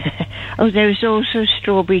best. Oh, there's also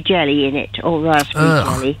strawberry jelly in it, or raspberry Ugh.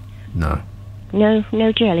 jelly. No.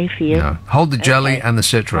 No jelly for you. No. Hold the jelly and the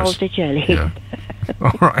citrus. Hold the jelly. Yeah.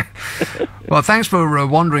 All right. Well, thanks for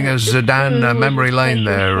wandering us down memory lane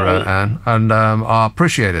there, Anne, and I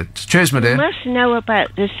appreciate it. Cheers, my You dear. must know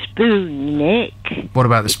about the spoon, Nick. What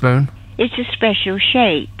about the spoon? It's a special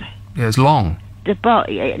shape. Yeah, it's long.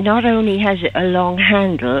 Not only has it a long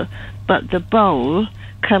handle, but the bowl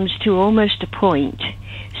comes to almost a point,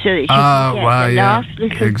 so that you can get the last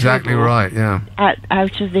little exactly dribble right. Yeah,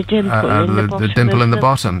 out of the dimple out in of the bottom. the dimple of in the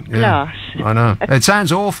bottom. Yeah, glass. I know. It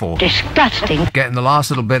sounds awful. Disgusting. Getting the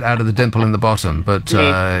last little bit out of the dimple in the bottom, but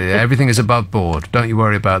everything is above board. Don't you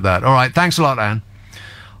worry about that. All right, thanks a lot, Anne.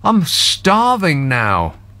 I'm starving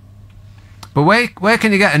now. But where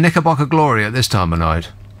can you get a Knickerbocker Glory at this time of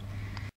night?